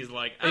because he's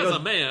like, as a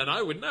man,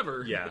 I would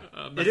never. Yeah,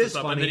 mess it is this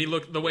up. funny. And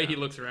then the way he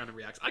looks around and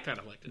reacts. I kind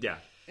of liked it. Yeah,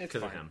 It's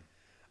because of fine. him.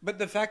 But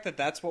the fact that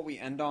that's what we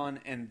end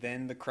on, and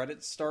then the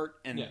credits start,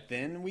 and Yeah.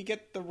 then we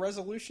get the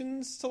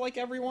resolutions to like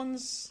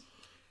everyone's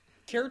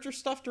character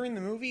stuff during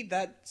the movie,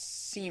 that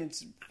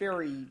seems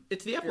very.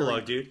 It's the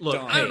epilogue, dude. Look,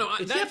 dumb. hey, I don't know,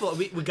 it's the epilogue.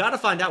 We got to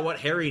find out what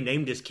Harry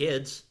named his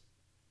kids.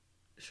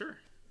 Sure.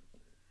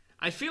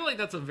 I feel like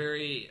that's a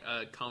very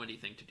comedy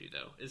thing to do,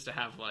 though, is to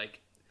have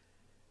like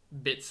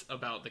bits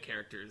about the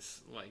characters,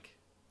 like.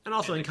 And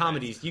also And in the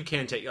comedies, you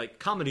can take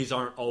comedies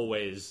aren't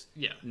always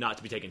Yeah. not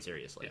to be taken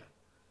seriously. Yeah.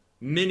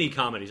 Many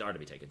comedies are to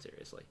be taken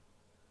seriously.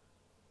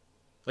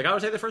 Like I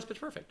would say the first Pitch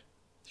Perfect.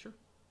 Sure.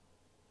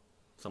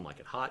 Some Like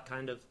It Hot,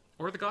 kind of.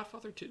 Or The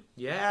Godfather too.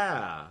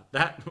 Yeah,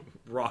 that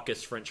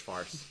raucous French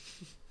farce.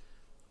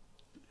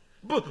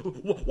 But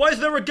why is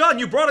there a gun?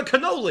 You brought a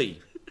cannoli.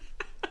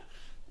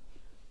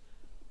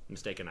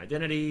 Mistaken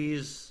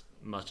identities.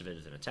 Much of it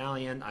is in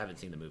Italian. I haven't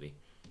seen the movie.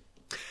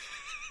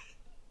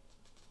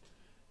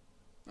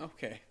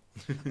 Okay.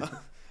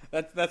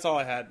 That's all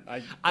I had.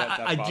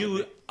 I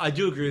do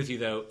agree with you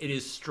though. It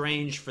is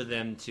strange for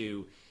them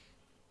to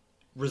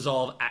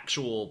resolve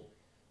actual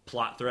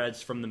plot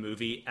threads from the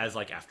movie as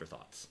like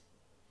afterthoughts.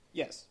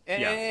 Yes,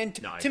 Yeah.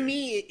 and No, I to agree.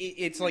 me,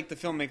 it's like the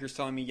filmmakers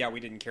telling me, "Yeah, we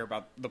didn't care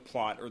about the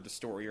plot or the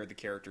story or the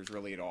characters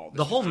really at all."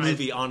 The whole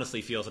movie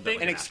honestly feels a bit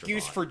like an an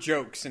excuse afterthought. for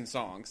jokes and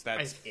songs. I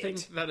That's think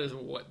it. that is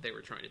what they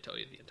were trying to tell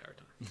you the entire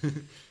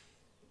time.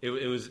 It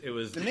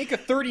was. To make a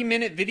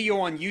 30-minute video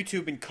on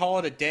YouTube and call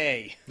it a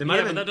day. They might Yeah,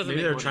 have but been. that doesn't Maybe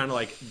make they're money. trying to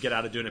like get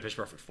out of doing a Pitch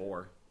Perfect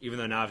 4, even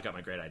though now I've got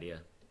my great idea.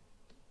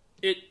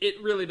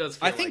 It really does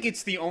feel I think like,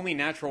 it's the only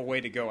natural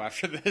way to go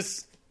after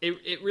this.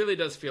 it really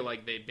does feel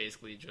like they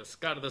basically just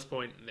got to this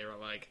point and they were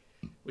like,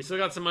 we still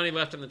got some money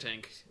left in the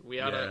tank. We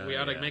ought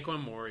to make one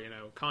more,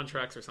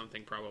 contracts or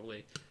something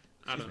probably.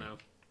 I don't know.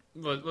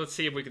 Let's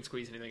see if we can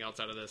squeeze anything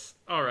else out of this.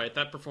 All right,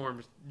 that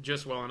performed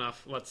just well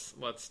enough.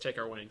 Let's take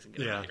our winnings and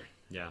get out of here.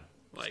 Yeah.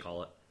 Let's Like,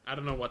 call it. I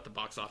don't know what the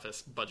box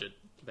office budget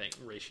bank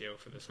ratio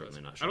for this was.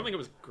 Certainly not I sure. don't think it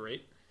was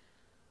great.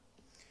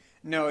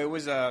 No, it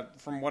was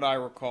from what I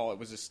recall, it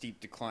was a steep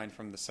decline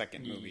from the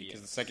second movie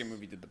because the second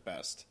movie did the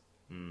best.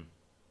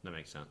 That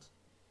makes sense.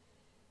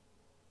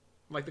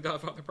 Like The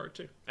Godfather Part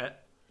 2.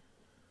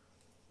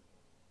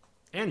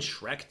 And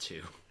Shrek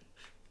 2.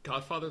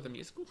 Godfather the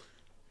musical?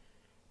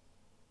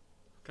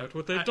 Got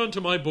what they've done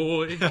to my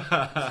boy.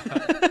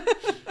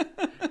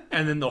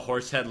 And then the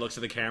horse head looks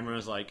at the camera and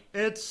is like,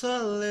 "It's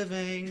a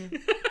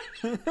living."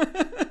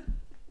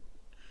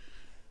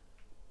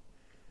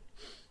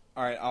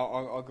 All right,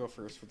 I'll go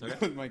first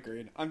with my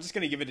grade. I'm just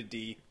gonna give it a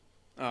D.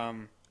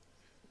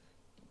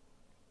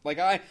 Like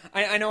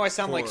I know I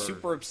sound like For-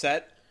 super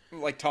upset,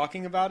 like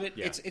talking about it.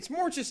 Yeah. It's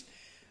more just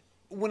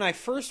when I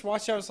first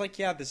watched it, I was like,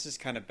 yeah, this is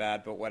kind of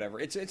bad, but whatever.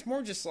 It's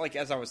more just like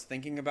as I was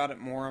thinking about it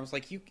more, I was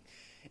like, it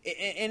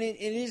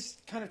is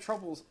kind of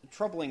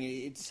troubling.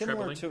 It's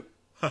similar to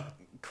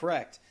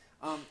correct.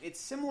 It's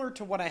similar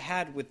to what I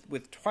had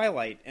with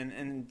Twilight,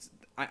 and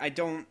I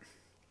don't.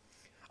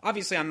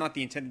 Obviously, I'm not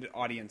the intended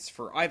audience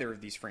for either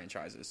of these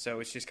franchises, so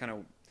it's just kind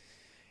of.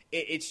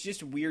 It's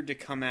just weird to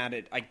come at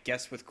it, I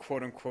guess, with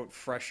quote-unquote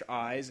fresh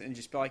eyes and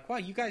just be like, wow,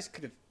 you guys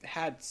could have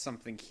had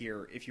something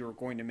here if you were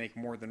going to make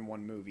more than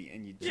one movie,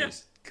 and you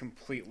just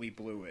completely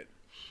blew it.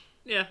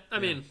 Yeah, I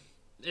mean,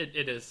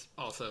 it is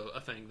also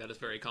a thing that is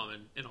very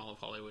common in all of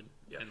Hollywood.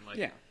 Yeah. And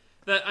Yeah.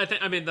 That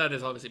I mean that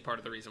is obviously part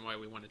of the reason why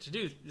we wanted to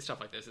do stuff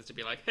like this, is to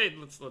be like, hey,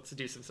 let's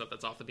do some stuff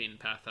that's off the beaten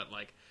path that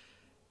like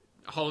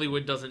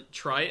Hollywood doesn't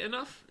try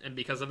enough, and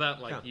because of that,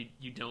 like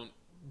you don't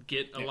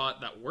get a lot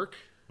that work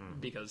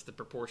because the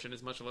proportion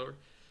is much lower.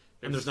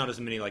 And there's not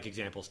as many like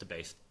examples to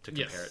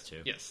compare it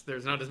to. Yes,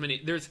 there's not as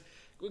many.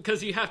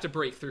 Because you have to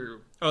break through.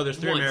 Oh, there's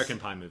 3 once. American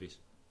Pie movies.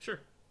 Sure,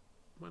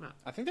 why not?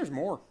 I think there's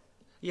more.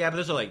 Yeah, but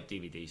those are like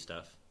DVD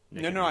stuff.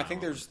 No, I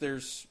think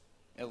there's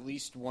at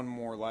least one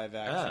more live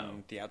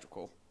action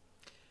theatrical.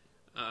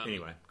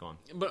 Anyway, go on.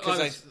 But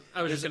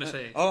I was just going to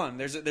say... Hold on,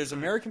 there's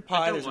American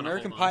Pie, there's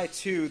American Pie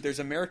 2, there's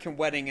American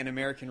Wedding, and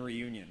American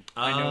Reunion.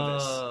 I know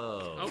this.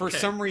 Okay. For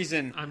some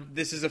reason,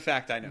 this is a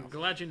fact I know. I'm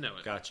glad you know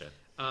it. Gotcha.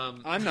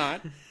 I'm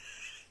not.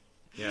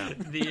 Yeah.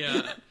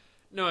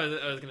 No, I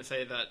was going to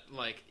say that,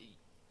 like...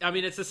 I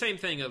mean, it's the same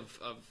thing of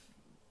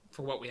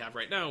for what we have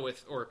right now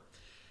with... Or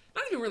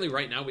not even really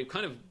right now. We've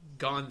kind of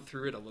gone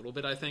through it a little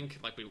bit, I think.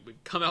 Like,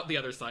 we've come out the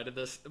other side of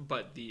this,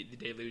 but the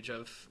deluge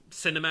of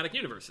cinematic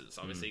universes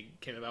obviously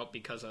came about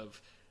because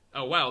of,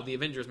 oh, wow, the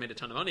Avengers made a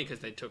ton of money because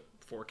they took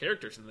 4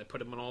 characters and they put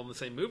them all in the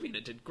same movie, and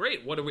it did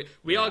great. What do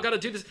we all got to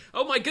do this?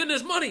 Oh, my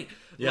goodness, money!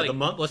 Yeah,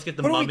 let's get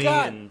the Mummy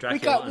and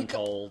Dracula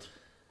Untold.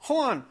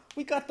 Hold on,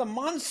 we got the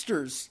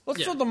monsters.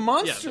 Let's throw the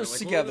monsters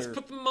together. Well, let's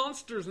put the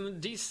monsters and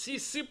the DC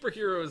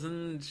superheroes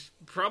and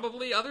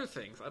probably other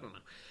things. I don't know.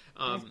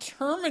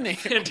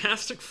 Terminator.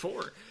 Fantastic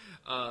Four.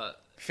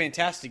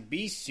 Fantastic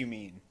Beasts, you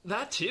mean?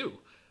 That too.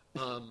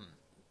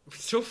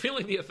 Still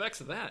feeling the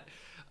effects of that.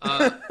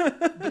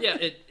 But yeah,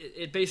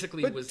 it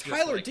basically was.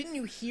 Tyler, just didn't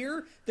you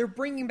hear? They're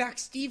bringing back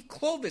Steve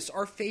Kloves,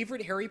 our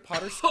favorite Harry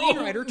Potter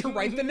screenwriter, to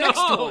write the next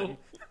one.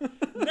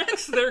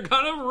 Next, they're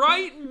gonna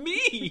write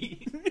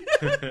me.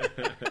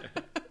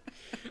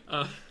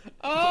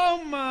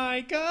 Oh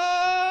my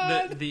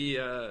god!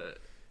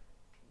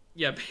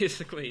 Yeah,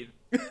 basically,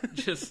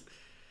 just.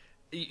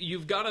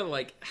 You've got to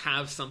like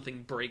have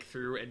something break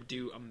through and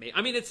do amazing.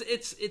 I mean,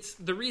 it's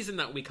the reason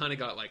that we kind of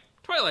got like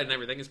Twilight and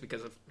everything is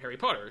because of Harry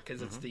Potter,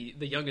 because it's the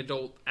young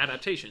adult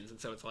adaptations, and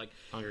so it's like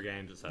Hunger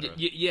Games, etc.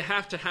 You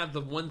have to have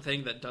the one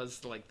thing that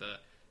does like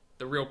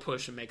the real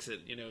push and makes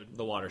it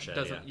the watershed.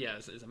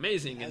 Is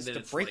amazing, and then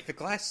to it's break like, the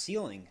glass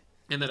ceiling,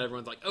 and then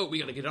everyone's like, oh, we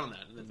got to get on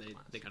that, and then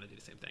they kind of do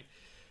the same thing.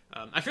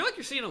 I feel like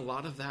you're seeing a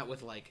lot of that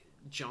with like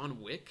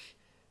John Wick.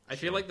 I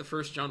feel like the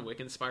first John Wick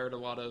inspired a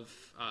lot of.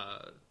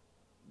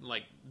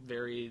 Like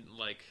very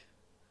like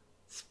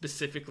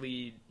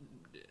specifically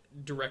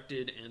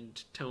directed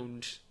and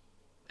toned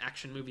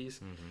action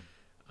movies.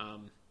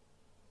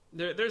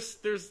 There's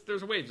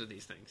waves of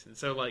these things, and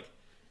so like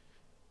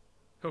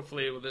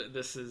hopefully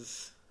this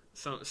is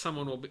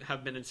someone will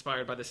have been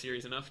inspired by the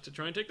series enough to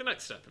try and take the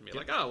next step and be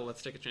like, oh well,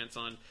 let's take a chance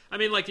on. I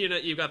mean, like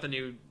you've got they're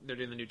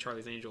doing the new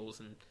Charlie's Angels,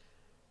 and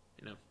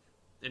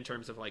in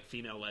terms of like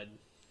female led,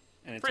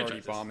 and it's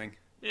franchises. already bombing.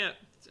 Yeah,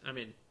 I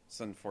mean, it's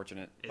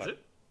unfortunate. Is it?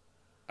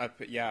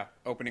 Yeah,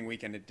 opening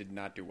weekend it did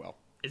not do well.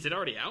 Is it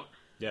already out?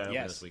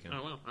 Yeah, this weekend.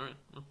 Oh well, all right.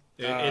 Well.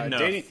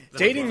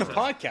 Dating the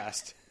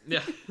podcast.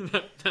 Yeah,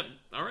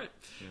 all right.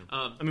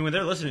 Yeah. I mean, when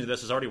they're listening to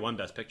this, it's already won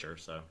Best Picture,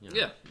 so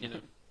yeah,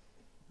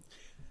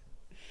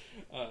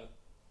 I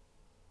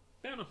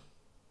don't know.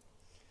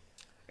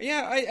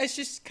 Yeah, it's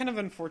just kind of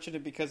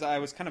unfortunate because I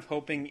was kind of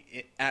hoping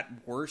at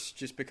worst,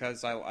 just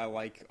because I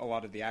like a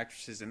lot of the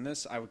actresses in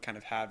this, I would kind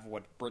of have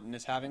what Britain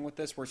is having with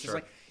this, where it's just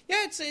like,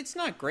 yeah, it's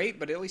not great,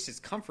 but at least it's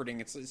comforting.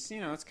 It's it's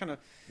kind of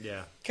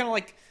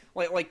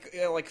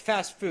like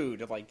fast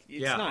food. Like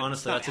it's not,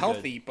 honestly, it's not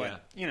healthy,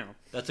 but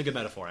that's a good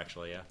metaphor,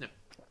 actually. Yeah.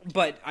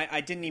 But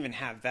I didn't even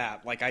have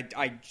that. Like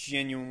I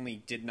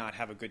genuinely did not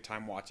have a good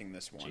time watching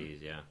this one.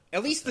 Jeez, yeah.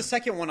 At least the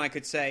second one, I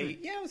could say,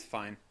 yeah, it was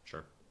fine.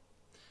 Sure.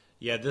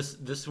 Yeah,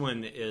 this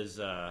one is.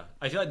 I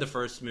feel like the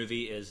first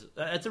movie is.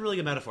 It's a really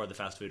good metaphor. The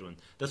fast food one.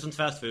 This one's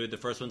fast food. The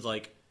first one's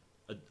like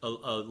a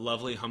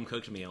lovely home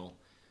cooked meal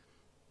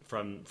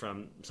from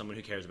someone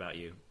who cares about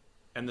you,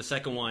 and the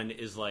second one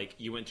is like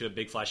you went to a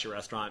big flashy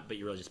restaurant, but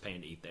you're really just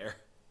paying to eat there.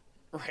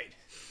 Right.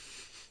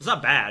 It's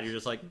not bad. You're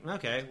just like,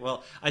 okay,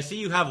 well, I see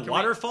you have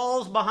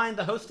waterfalls behind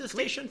the hostess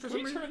station for some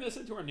reason. Can we turn this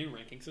into our new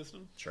ranking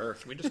system? Sure.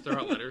 Can we just throw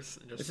out letters?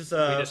 And just,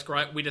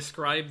 we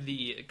describe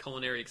the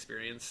culinary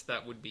experience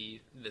that would be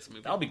this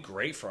movie. That would be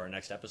great for our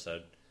next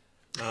episode.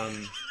 I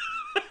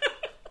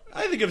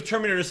think of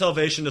Terminator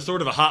Salvation as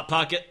sort of a Hot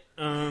Pocket.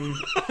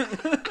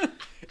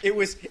 It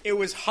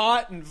was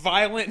hot and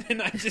violent,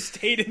 and I just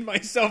hated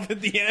myself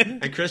at the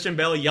end. And Christian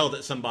Bale yelled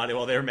at somebody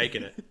while they were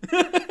making it.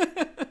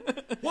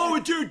 Why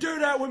would you do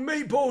that with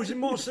meatballs and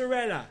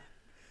mozzarella?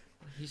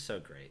 He's so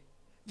great.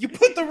 You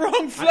put the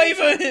wrong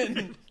flavor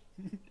in.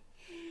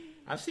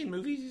 I've seen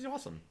movies. He's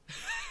awesome.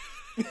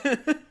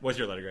 What's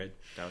your letter grade,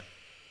 Tyler?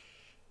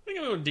 I think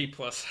I'm going D+.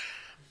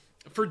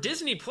 For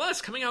Disney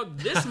Plus coming out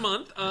this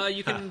month,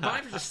 you can buy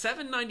for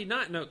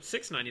 $7.99. No,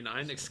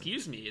 $6.99.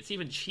 Excuse me, it's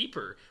even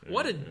cheaper.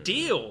 What a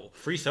deal!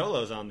 Free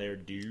solos on there,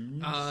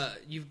 dude.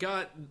 You've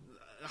got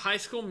High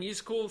School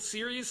Musical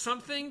series,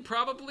 something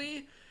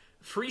probably.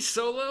 Free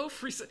solo,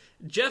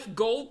 Jeff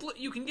Goldblum.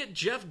 You can get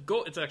Jeff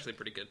Gold. It's actually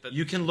pretty good.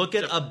 You can look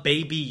at a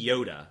baby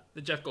Yoda, the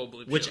Jeff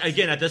Goldblum, which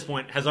again at this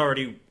point has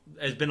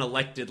been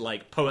elected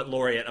like poet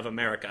laureate of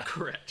America.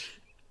 Correct.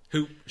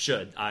 Who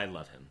should? I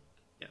love him.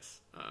 Yes.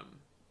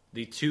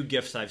 The 2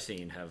 gifts I've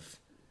seen have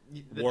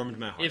warmed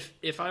my heart.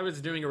 If I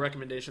was doing a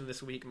recommendation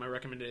this week, my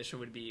recommendation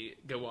would be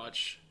go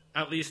watch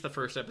at least the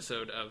first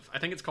episode of. I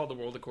think it's called The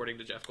World According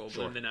to Jeff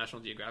Goldblum, the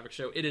National Geographic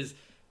show. It is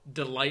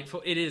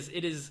delightful. It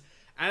is.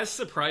 As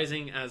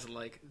surprising as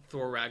like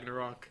Thor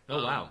Ragnarok.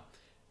 Oh wow!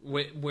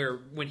 Where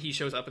when he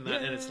shows up in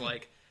that and it's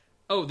like,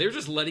 oh, they're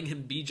just letting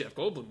him be Jeff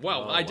Goldblum.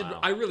 Wow, Oh,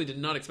 I really did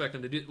not expect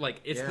him to do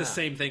it's the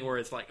same thing where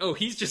it's like, oh,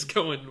 he's just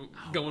going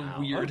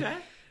weird. Okay.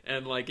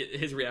 And like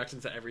his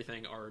reactions to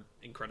everything are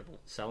incredible.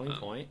 Selling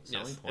point.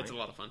 It's a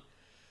lot of fun.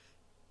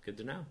 Good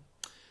to know.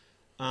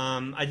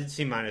 I did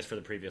C- for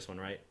the previous one,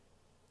 right?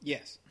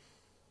 Yes.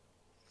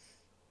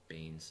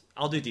 Beans.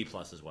 I'll do D+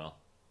 as well.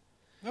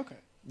 Okay.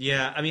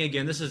 Yeah, I mean,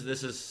 again, this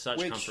is such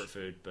comfort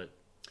food, but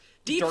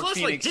D+, Dark like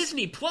Phoenix.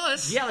 Disney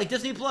Plus. yeah, like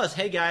Disney+.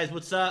 Hey guys,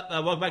 what's up?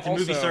 Welcome back to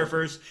Movie Also-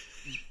 Surfers.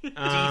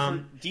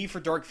 D for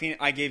Dark Phoenix.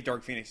 I gave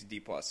Dark Phoenix a D+.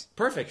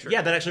 Perfect.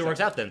 Yeah, that actually works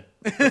out then.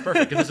 That's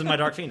perfect because this is my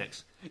Dark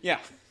Phoenix. Yeah.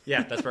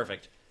 Yeah, that's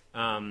perfect.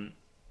 But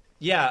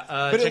check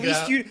at it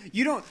out.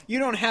 least you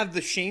don't have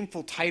the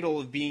shameful title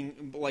of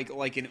being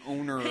like an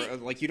owner.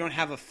 Like you don't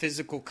have a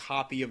physical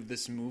copy of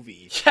this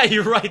movie. Yeah,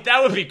 you're right.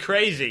 That would be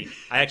crazy.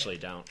 I actually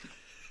don't.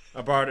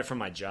 I borrowed it from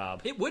my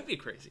job. It would be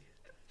crazy.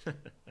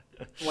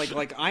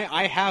 Like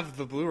I have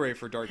the Blu-ray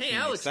for Dark Hey,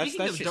 Phoenix. Alex,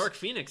 speaking of just- Dark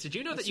Phoenix, did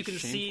you know that that's you can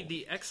just see shameful.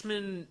 the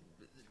X-Men...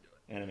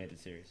 Animated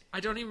series. I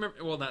don't even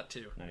remember... Well, that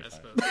too, I 95.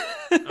 suppose.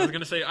 I was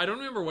going to say, I don't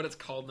remember what it's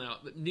called now.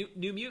 New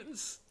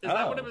Mutants? Is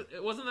that what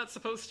Oh. wasn't that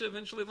supposed to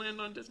eventually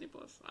land on Disney+?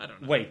 Plus? I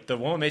don't know. Wait, the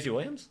one with Maisie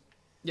Williams?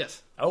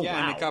 Yes. Oh, yeah,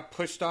 wow. and it got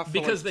pushed off for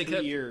Because like they 3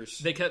 kept years.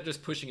 They kept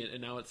just pushing it,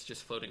 and now it's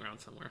just floating around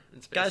somewhere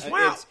in space. Guys,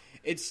 wow.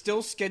 It's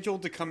still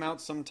scheduled to come out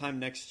sometime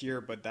next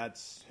year, but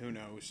that's who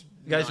knows.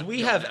 Guys, Not we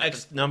gonna have happen.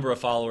 X number of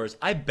followers.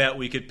 I bet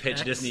we could pitch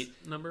X Disney...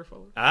 number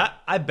forward?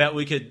 I bet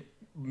we could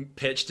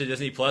pitch to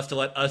Disney Plus to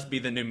let us be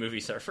the new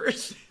Movie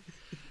Surfers.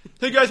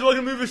 Hey guys,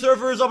 welcome to Movie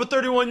Surfers. I'm a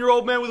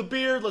 31-year-old man with a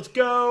beard. Let's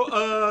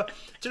go.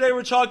 Today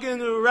we're talking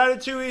to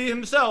Ratatouille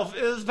himself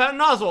is Patton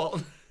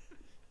Oswalt.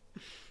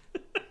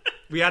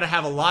 We got to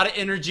have a lot of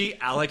energy.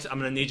 Alex, I'm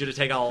going to need you to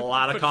take a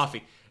lot of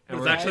coffee. And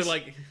It's we're actually Guys,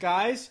 like...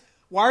 guys,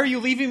 why are you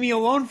leaving me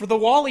alone for the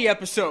Wall-E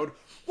episode?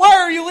 Why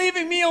are you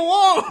leaving me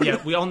alone?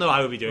 Yeah, we all know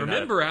I would be doing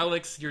Remember,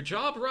 Alex, your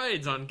job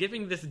rides on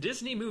giving this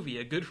Disney movie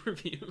a good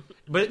review. that.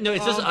 But no,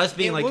 it's just us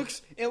being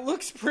it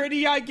looks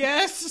pretty, I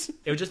guess.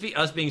 it would just be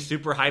us being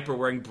super hyper,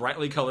 wearing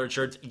brightly colored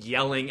shirts,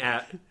 yelling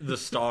at the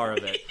star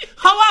of it.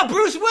 How about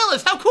Bruce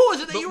Willis? How cool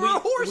is it that you were a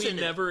horse we in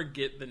it? never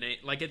get the name.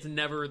 Like, it's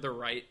never the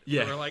right...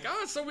 Yeah. We're like,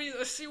 oh, so we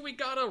see we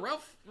got a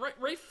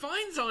Ray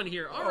Fiennes on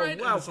here. All Oh, right.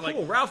 wow, And it's cool. like,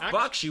 Ralph act-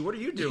 Bakshi, what are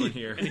you doing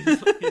here? And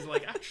he's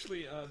like,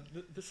 actually,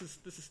 this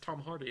is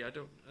Tom Hardy. I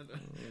don't...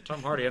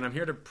 Tom Hardy, and I'm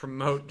here to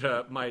promote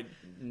my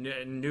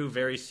new,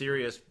 very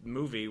serious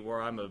movie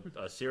where I'm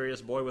a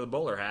serious boy with a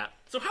bowler hat.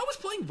 So how was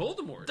playing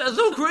Voldemort? That's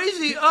so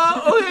crazy.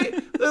 Okay,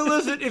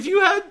 listen, if you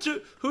had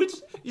to...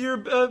 Who's your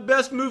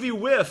best movie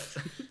whiff?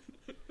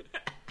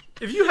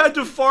 If you had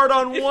to fart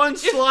on one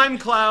slime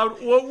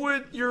cloud, what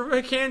would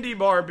your candy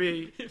bar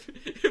be?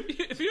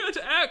 if you had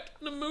to act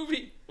in a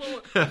movie,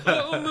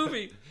 what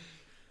movie?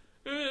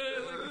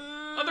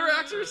 Other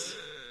actors?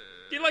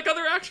 Do you like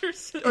other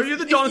actors? Are you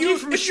the donkey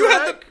from if you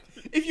had Shrek?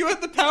 if you had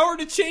the power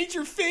to change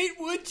your fate,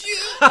 would you?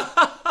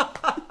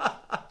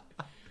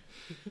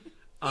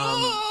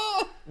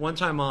 One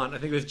time on, I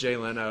think it was Jay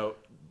Leno,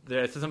 they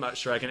said something about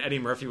Shrek, and Eddie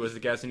Murphy was the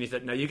guest, and he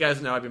said, "Now you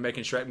guys know I've been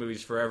making Shrek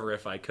movies forever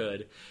if I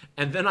could."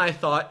 And then I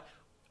thought,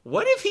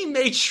 what if he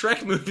made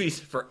Shrek movies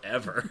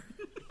forever?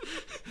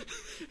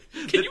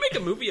 Can you make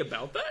a movie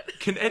about that?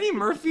 Can Eddie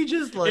Murphy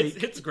just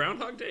It's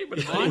Groundhog Day, but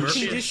it's Eddie on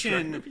Murphy and Shrek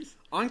condition, movies.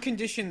 on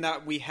condition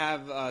that we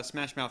have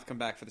Smash Mouth come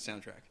back for the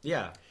soundtrack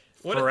yeah,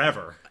 What-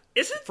 forever.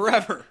 Is it?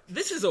 forever.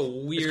 This is a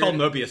weird. It's called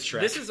Mobius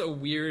Shrek. This is a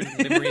weird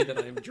memory that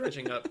I'm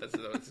dredging up. That's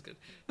good.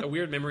 A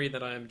weird memory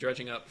that I'm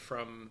dredging up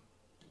from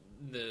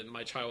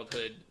my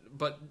childhood.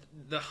 But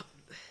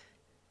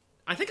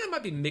I think I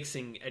might be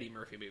mixing Eddie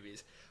Murphy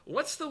movies.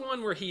 What's the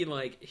one where he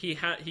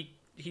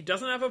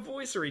doesn't have a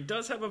voice, or he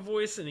does have a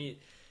voice, and he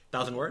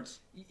 1,000 words?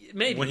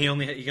 maybe When he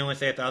can only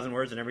say 1,000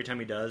 words, and every time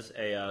he does,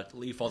 a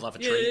leaf falls off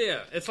a yeah, tree. yeah.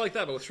 It's like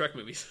that, but with Shrek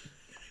movies.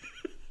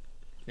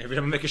 Every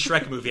time I make a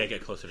Shrek movie, I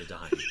get closer to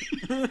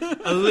dying.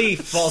 A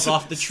leaf falls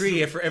off the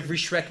tree for every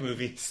Shrek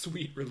movie.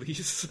 Sweet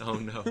release. Oh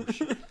no.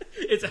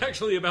 It's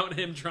actually about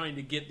him trying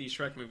to get these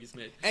Shrek movies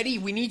made. Eddie,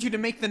 we need you to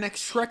make the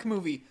next Shrek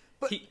movie.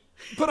 He-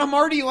 But I'm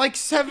already like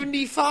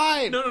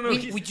 75. No,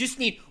 We just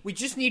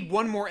need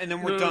one more, and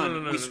then we're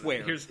done. We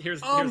swear. Here's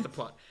the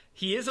plot.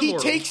 He is He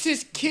immortal. takes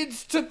his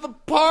kids to the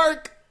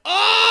park.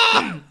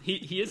 Ah!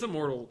 He is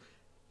immortal.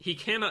 He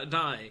cannot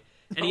die.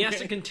 And he has to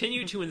Okay.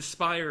 continue to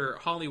inspire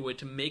Hollywood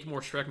to make more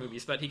Shrek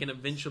movies so that he can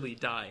eventually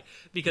die.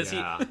 Because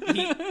Yeah.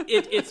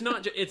 it's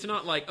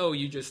not like, oh,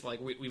 you just like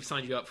we've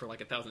signed you up for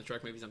like 1,000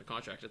 Shrek movies under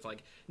contract. It's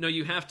like, no,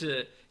 you have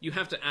to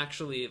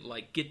actually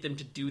like get them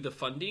to do the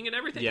funding and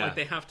everything. Yeah. Like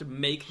they have to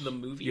make the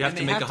movie. You have And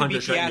to they make have to be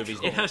 100 Shrek movies.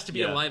 theatrical. It has to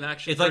be a live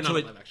action. It's like or not to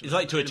a live action. it's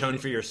like to Animated atone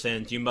movie. for your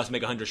sins. You must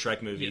make 100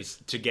 Shrek movies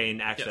Yes. to gain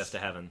access Yes. to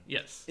heaven.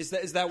 Yes. Is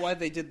that why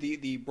they did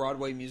the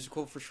Broadway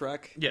musical for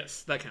Shrek?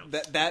 Yes, that counts.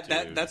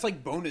 Dude. That's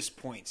like bonus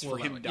points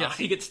for him dying. Yeah,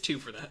 he gets 2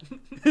 for that.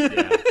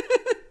 Yeah.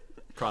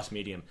 Cross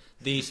medium.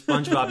 The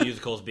SpongeBob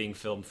musical is being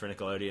filmed for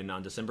Nickelodeon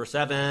on December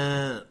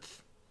 7th.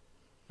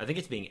 I think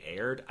it's being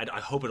aired. I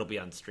hope it'll be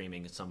on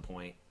streaming at some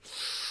point.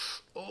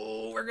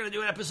 Oh, we're going to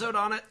do an episode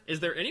on it. Is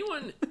there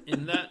anyone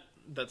in that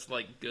that's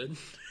like good?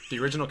 The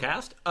original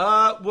cast?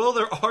 Well,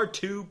 there are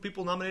 2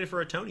 people nominated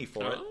for a Tony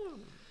for it.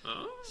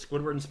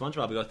 Squidward and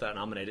SpongeBob both got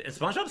nominated. And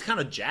SpongeBob's kind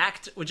of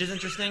jacked, which is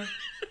interesting.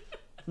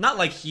 Not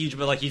like huge,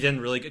 but like he's in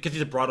really good, because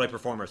he's a Broadway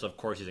performer, so of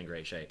course he's in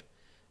great shape.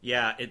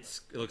 Yeah, it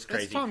looks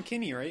crazy. That's Tom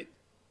Kenny, right?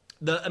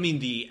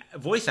 The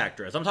voice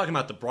actor is. I'm talking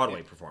about the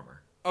Broadway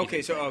performer.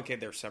 Okay,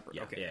 they're separate.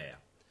 Yeah, okay.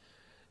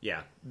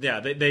 Yeah.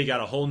 They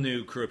got a whole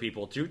new crew of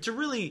people to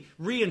really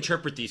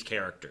reinterpret these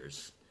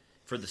characters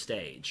for the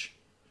stage.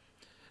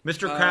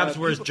 Mr. Krabs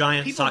wears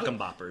giant sock and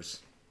boppers.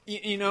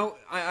 You know,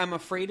 I'm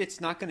afraid it's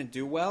not going to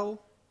do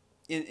well.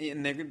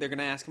 And they're going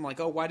to ask him like,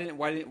 "Oh, why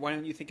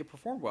don't you think it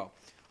performed well?"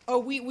 Oh,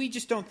 we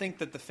just don't think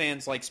that the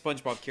fans like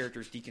SpongeBob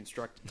characters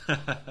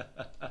deconstructed.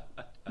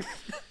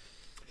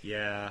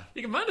 Yeah.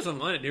 You can find us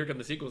online at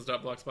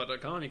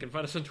herecomethesequels.blogspot.com. You can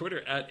find us on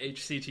Twitter at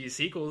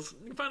HCTSequels.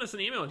 You can find us an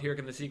email at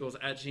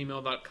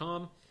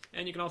herecomethesequels@gmail.com.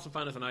 And you can also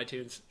find us on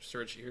iTunes.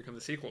 Search Here Come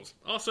the Sequels.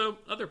 Also,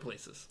 other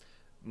places.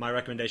 My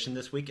recommendation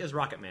this week is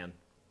Rocket Man.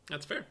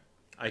 That's fair.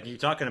 I keep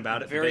talking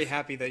about it. Very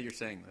happy that you're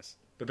saying this.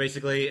 But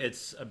basically,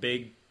 it's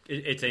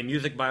a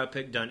music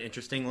biopic done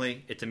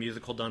interestingly. It's a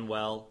musical done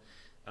well.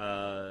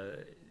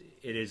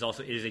 It is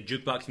a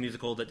jukebox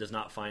musical that does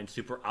not find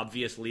super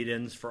obvious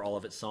lead-ins for all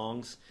of its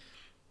songs.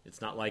 It's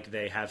not like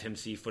they have him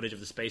see footage of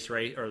the space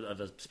race or of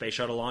the space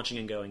shuttle launching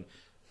and going,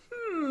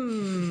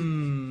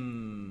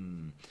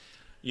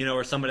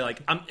 or somebody like,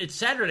 it's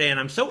Saturday and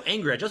I'm so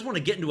angry I just want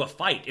to get into a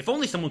fight. If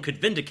only someone could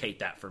vindicate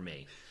that for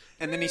me.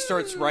 And then he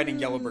starts writing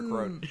Yellow Brick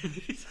Road.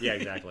 Yeah,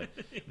 exactly.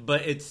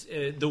 But it's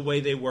the way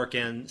they work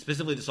in,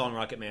 specifically the song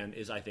Rocket Man,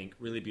 is, I think,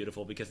 really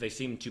beautiful because they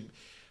seem to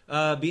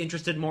be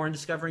interested more in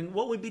discovering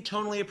what would be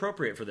tonally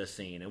appropriate for this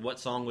scene and what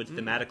song would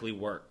thematically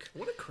work.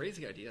 What a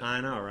crazy idea. I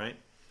know, right?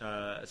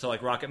 So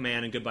like Rocket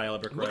Man and Goodbye Yellow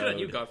Brick Road. Looking at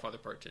you, Godfather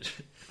Part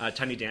 2.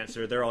 Tiny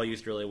Dancer, they're all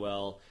used really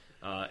well.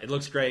 It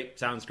looks great,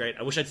 sounds great.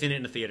 I wish I'd seen it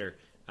in the theater.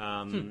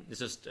 It's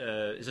just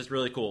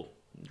really cool.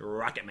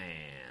 Rocket Man.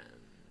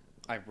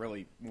 I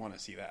really want to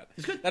see that.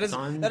 It's good. That is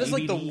DVD.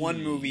 like the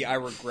one movie I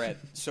regret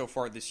so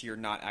far this year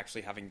not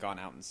actually having gone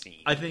out and seen.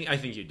 I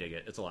think you dig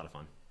it. It's a lot of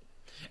fun.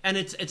 And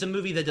it's a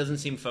movie that doesn't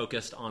seem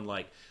focused on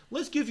like,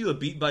 let's give you a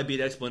beat by beat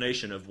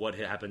explanation of what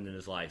happened in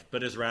his life,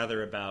 but is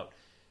rather about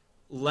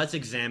let's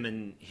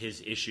examine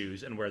his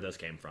issues and where those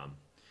came from.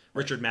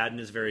 Right. Richard Madden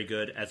is very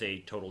good as a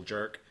total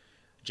jerk.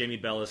 Jamie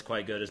Bell is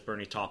quite good as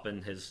Bernie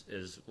Taupin,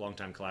 his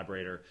longtime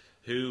collaborator,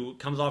 who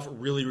comes off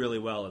really, really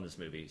well in this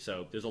movie.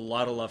 So there's a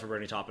lot of love for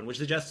Bernie Taupin, which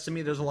suggests to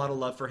me there's a lot of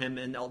love for him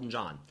and Elton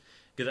John.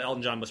 Because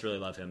Elton John must really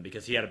love him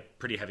because he had a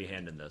pretty heavy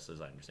hand in this, as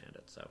I understand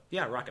it. So,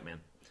 yeah, Rocket Man.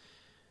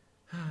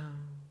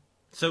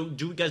 So,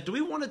 do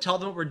we want to tell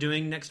them what we're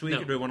doing next week?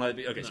 No. Or do we want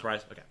to... Okay,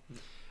 surprise. Okay.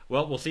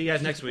 Well, we'll see you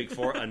guys next week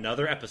for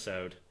another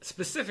episode.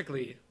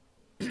 Specifically,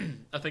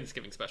 a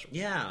Thanksgiving special.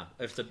 Yeah.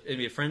 It'll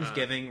be a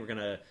Friendsgiving.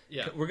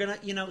 We're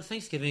gonna,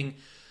 Thanksgiving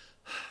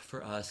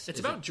for us... It's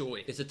about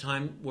joy. It's a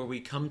time where we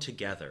come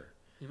together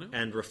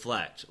and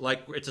reflect.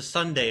 Like, it's a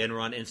Sunday and we're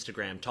on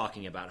Instagram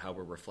talking about how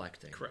we're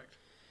reflecting. Correct.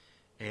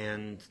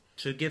 And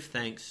to give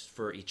thanks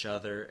for each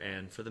other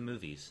and for the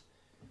movies.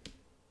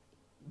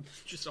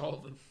 Just all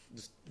of them.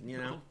 Just,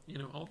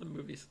 all the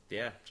movies.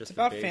 Yeah. Just it's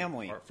about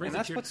family. And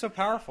that's what's so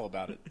powerful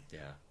about it. Yeah,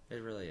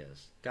 it really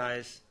is.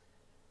 Guys,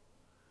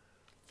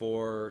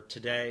 for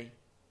today,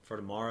 for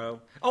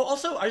tomorrow. Oh,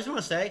 also, I just want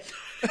to say,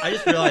 I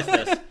just realized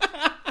this.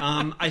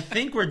 I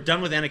think we're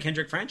done with Anna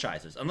Kendrick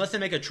franchises. Unless they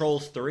make a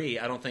Trolls 3,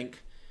 I don't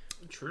think...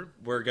 True.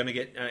 We're going to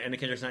get Anna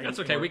Kendrick's not. That's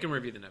okay. We can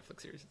review the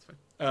Netflix series. It's fine.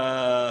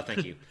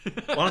 Thank you.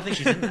 Well, I don't think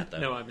she's in that, though.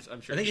 No, I'm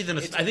sure. I think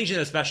she's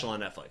in a special on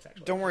Netflix,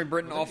 actually. Don't worry,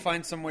 Britton. I'll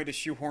find some way to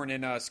shoehorn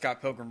in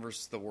Scott Pilgrim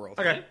versus the World.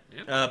 Okay.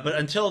 Yeah. But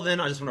until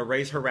then, I just want to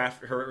raise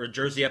her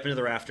jersey up into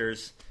the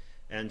rafters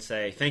and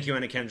say thank you,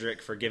 Anna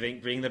Kendrick, for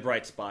being the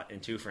bright spot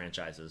in 2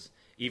 franchises.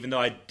 Even though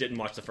I didn't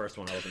watch the first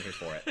one, I wasn't here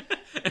for it.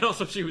 And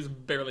also, she was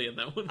barely in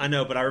that one. I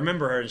know, but I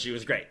remember her, and she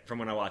was great from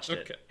when I watched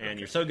it. And okay.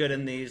 You're so good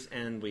in these,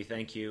 and we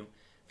thank you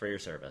for your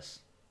service.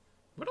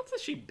 What else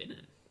has she been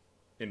in?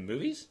 In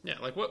movies? Yeah,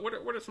 like what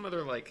are some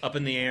other like... Up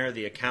in the Air,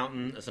 The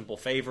Accountant, A Simple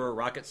Favor,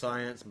 Rocket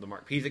Science, The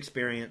Mark Pease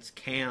Experience,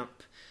 Camp.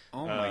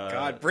 Oh my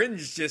God,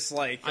 Britton's just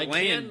like I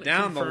laying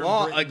down the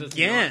law Britton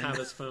again. Does not have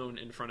his phone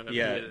in front of him.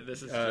 Yeah,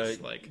 This is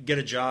just like... Get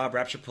a Job,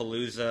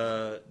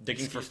 Rapturepalooza,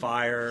 Digging for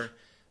Fire,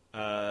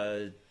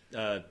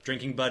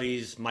 Drinking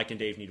Buddies, Mike and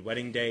Dave Need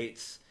Wedding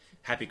Dates,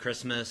 Happy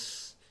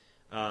Christmas.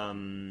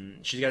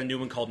 She's got a new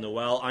one called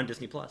Noelle on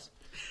Disney Plus,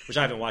 which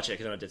I haven't watched yet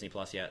because I'm not Disney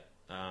Plus yet.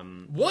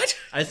 What?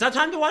 It's not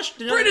time to watch.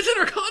 Britton's in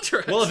her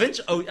contract. Well,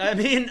 eventually. Oh, I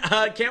mean,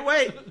 can't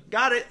wait.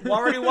 Got it.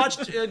 Already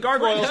watched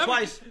Gargoyles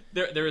twice.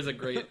 There is a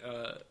great.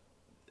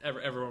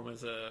 Everyone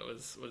was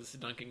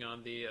dunking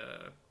on the.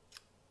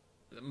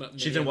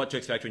 She's in What to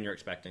Expect When You're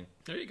Expecting.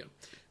 There you go.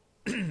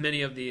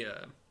 Many of the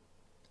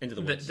Into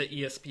the Woods. The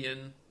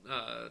ESPN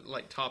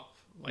top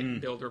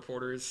build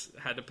reporters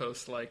had to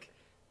post like.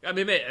 I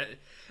mean,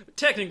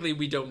 technically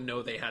we don't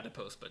know they had to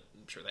post, but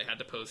I'm sure they had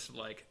to post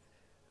like.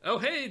 oh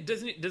hey,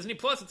 Disney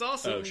Plus, it's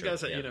awesome. Oh, You sure,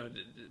 guys, yeah.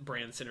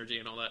 brand synergy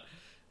and all that,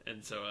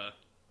 and so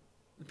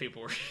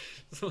people were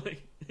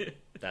like,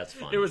 That's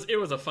fun. It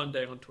was a fun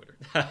day on Twitter.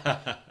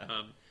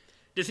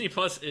 Disney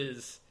Plus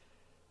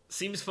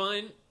seems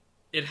fine.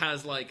 It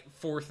has like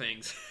 4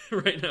 things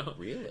right now.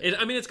 Really?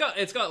 It's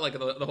got like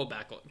the whole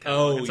backlog.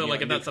 Oh, and so yeah,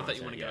 like if new that's stuff that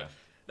you want content,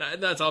 to go.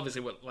 That's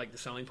obviously what like the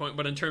selling point.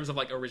 But in terms of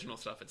like original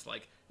stuff, it's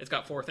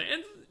got 4 things.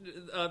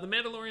 And the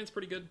Mandalorian's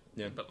pretty good.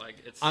 Yeah. But like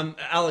it's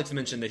Alex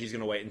mentioned that he's going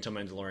to wait until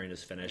Mandalorian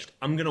is finished.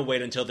 I'm going to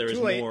wait until there is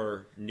Too late.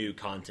 more new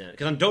content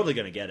because I'm totally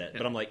going to get it.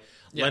 But I'm like,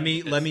 let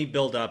me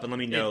build up and let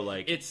me know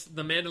it's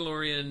the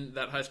Mandalorian,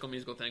 that High School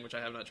Musical thing, which I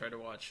have not tried to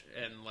watch,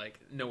 and like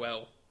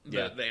Noelle. The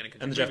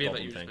Anakin and the Jeff trivia Goldblum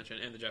that you just thing. mentioned,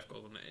 and the Jeff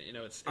Goldblum.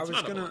 It's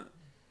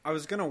I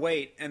was gonna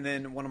wait, and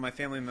then one of my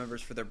family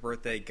members for their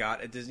birthday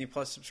got a Disney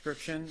Plus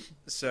subscription,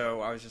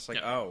 so I was just like,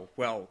 oh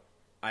well,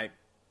 I've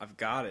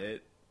got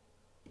it,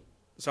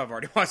 so I've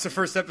already watched the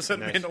first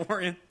episode Nice. of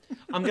Mandalorian.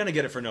 I'm going to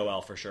get it for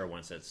Noel for sure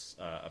once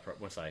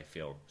once I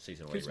feel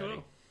seasonally Who's ready.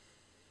 Noelle?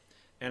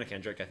 Anna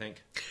Kendrick, I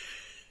think.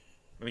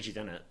 I mean, she's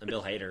in it, and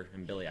Bill Hader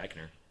and Billy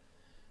Eichner.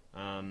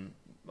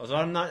 So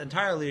I'm not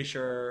entirely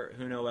sure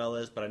who Noelle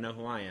is, but I know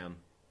who I am.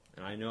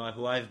 And I know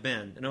who I've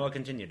been, and who I'll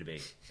continue to be,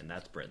 and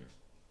that's Britain.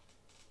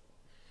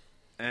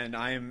 And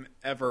I am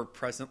ever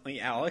presently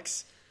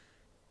Alex,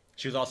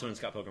 She was also in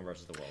Scott Pilgrim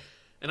vs. the World.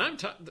 And I'm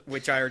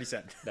which I already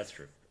said. That's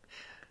true.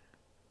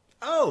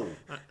 Oh!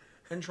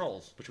 And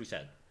Trolls, which we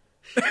said.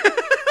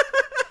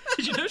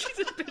 Did you know she's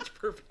in Pitch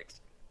Perfect?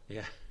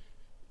 Yeah.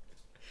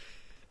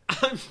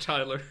 I'm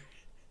Tyler.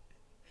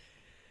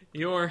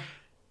 You're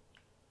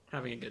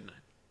having a good night.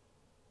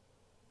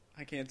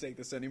 I can't take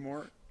this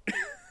anymore.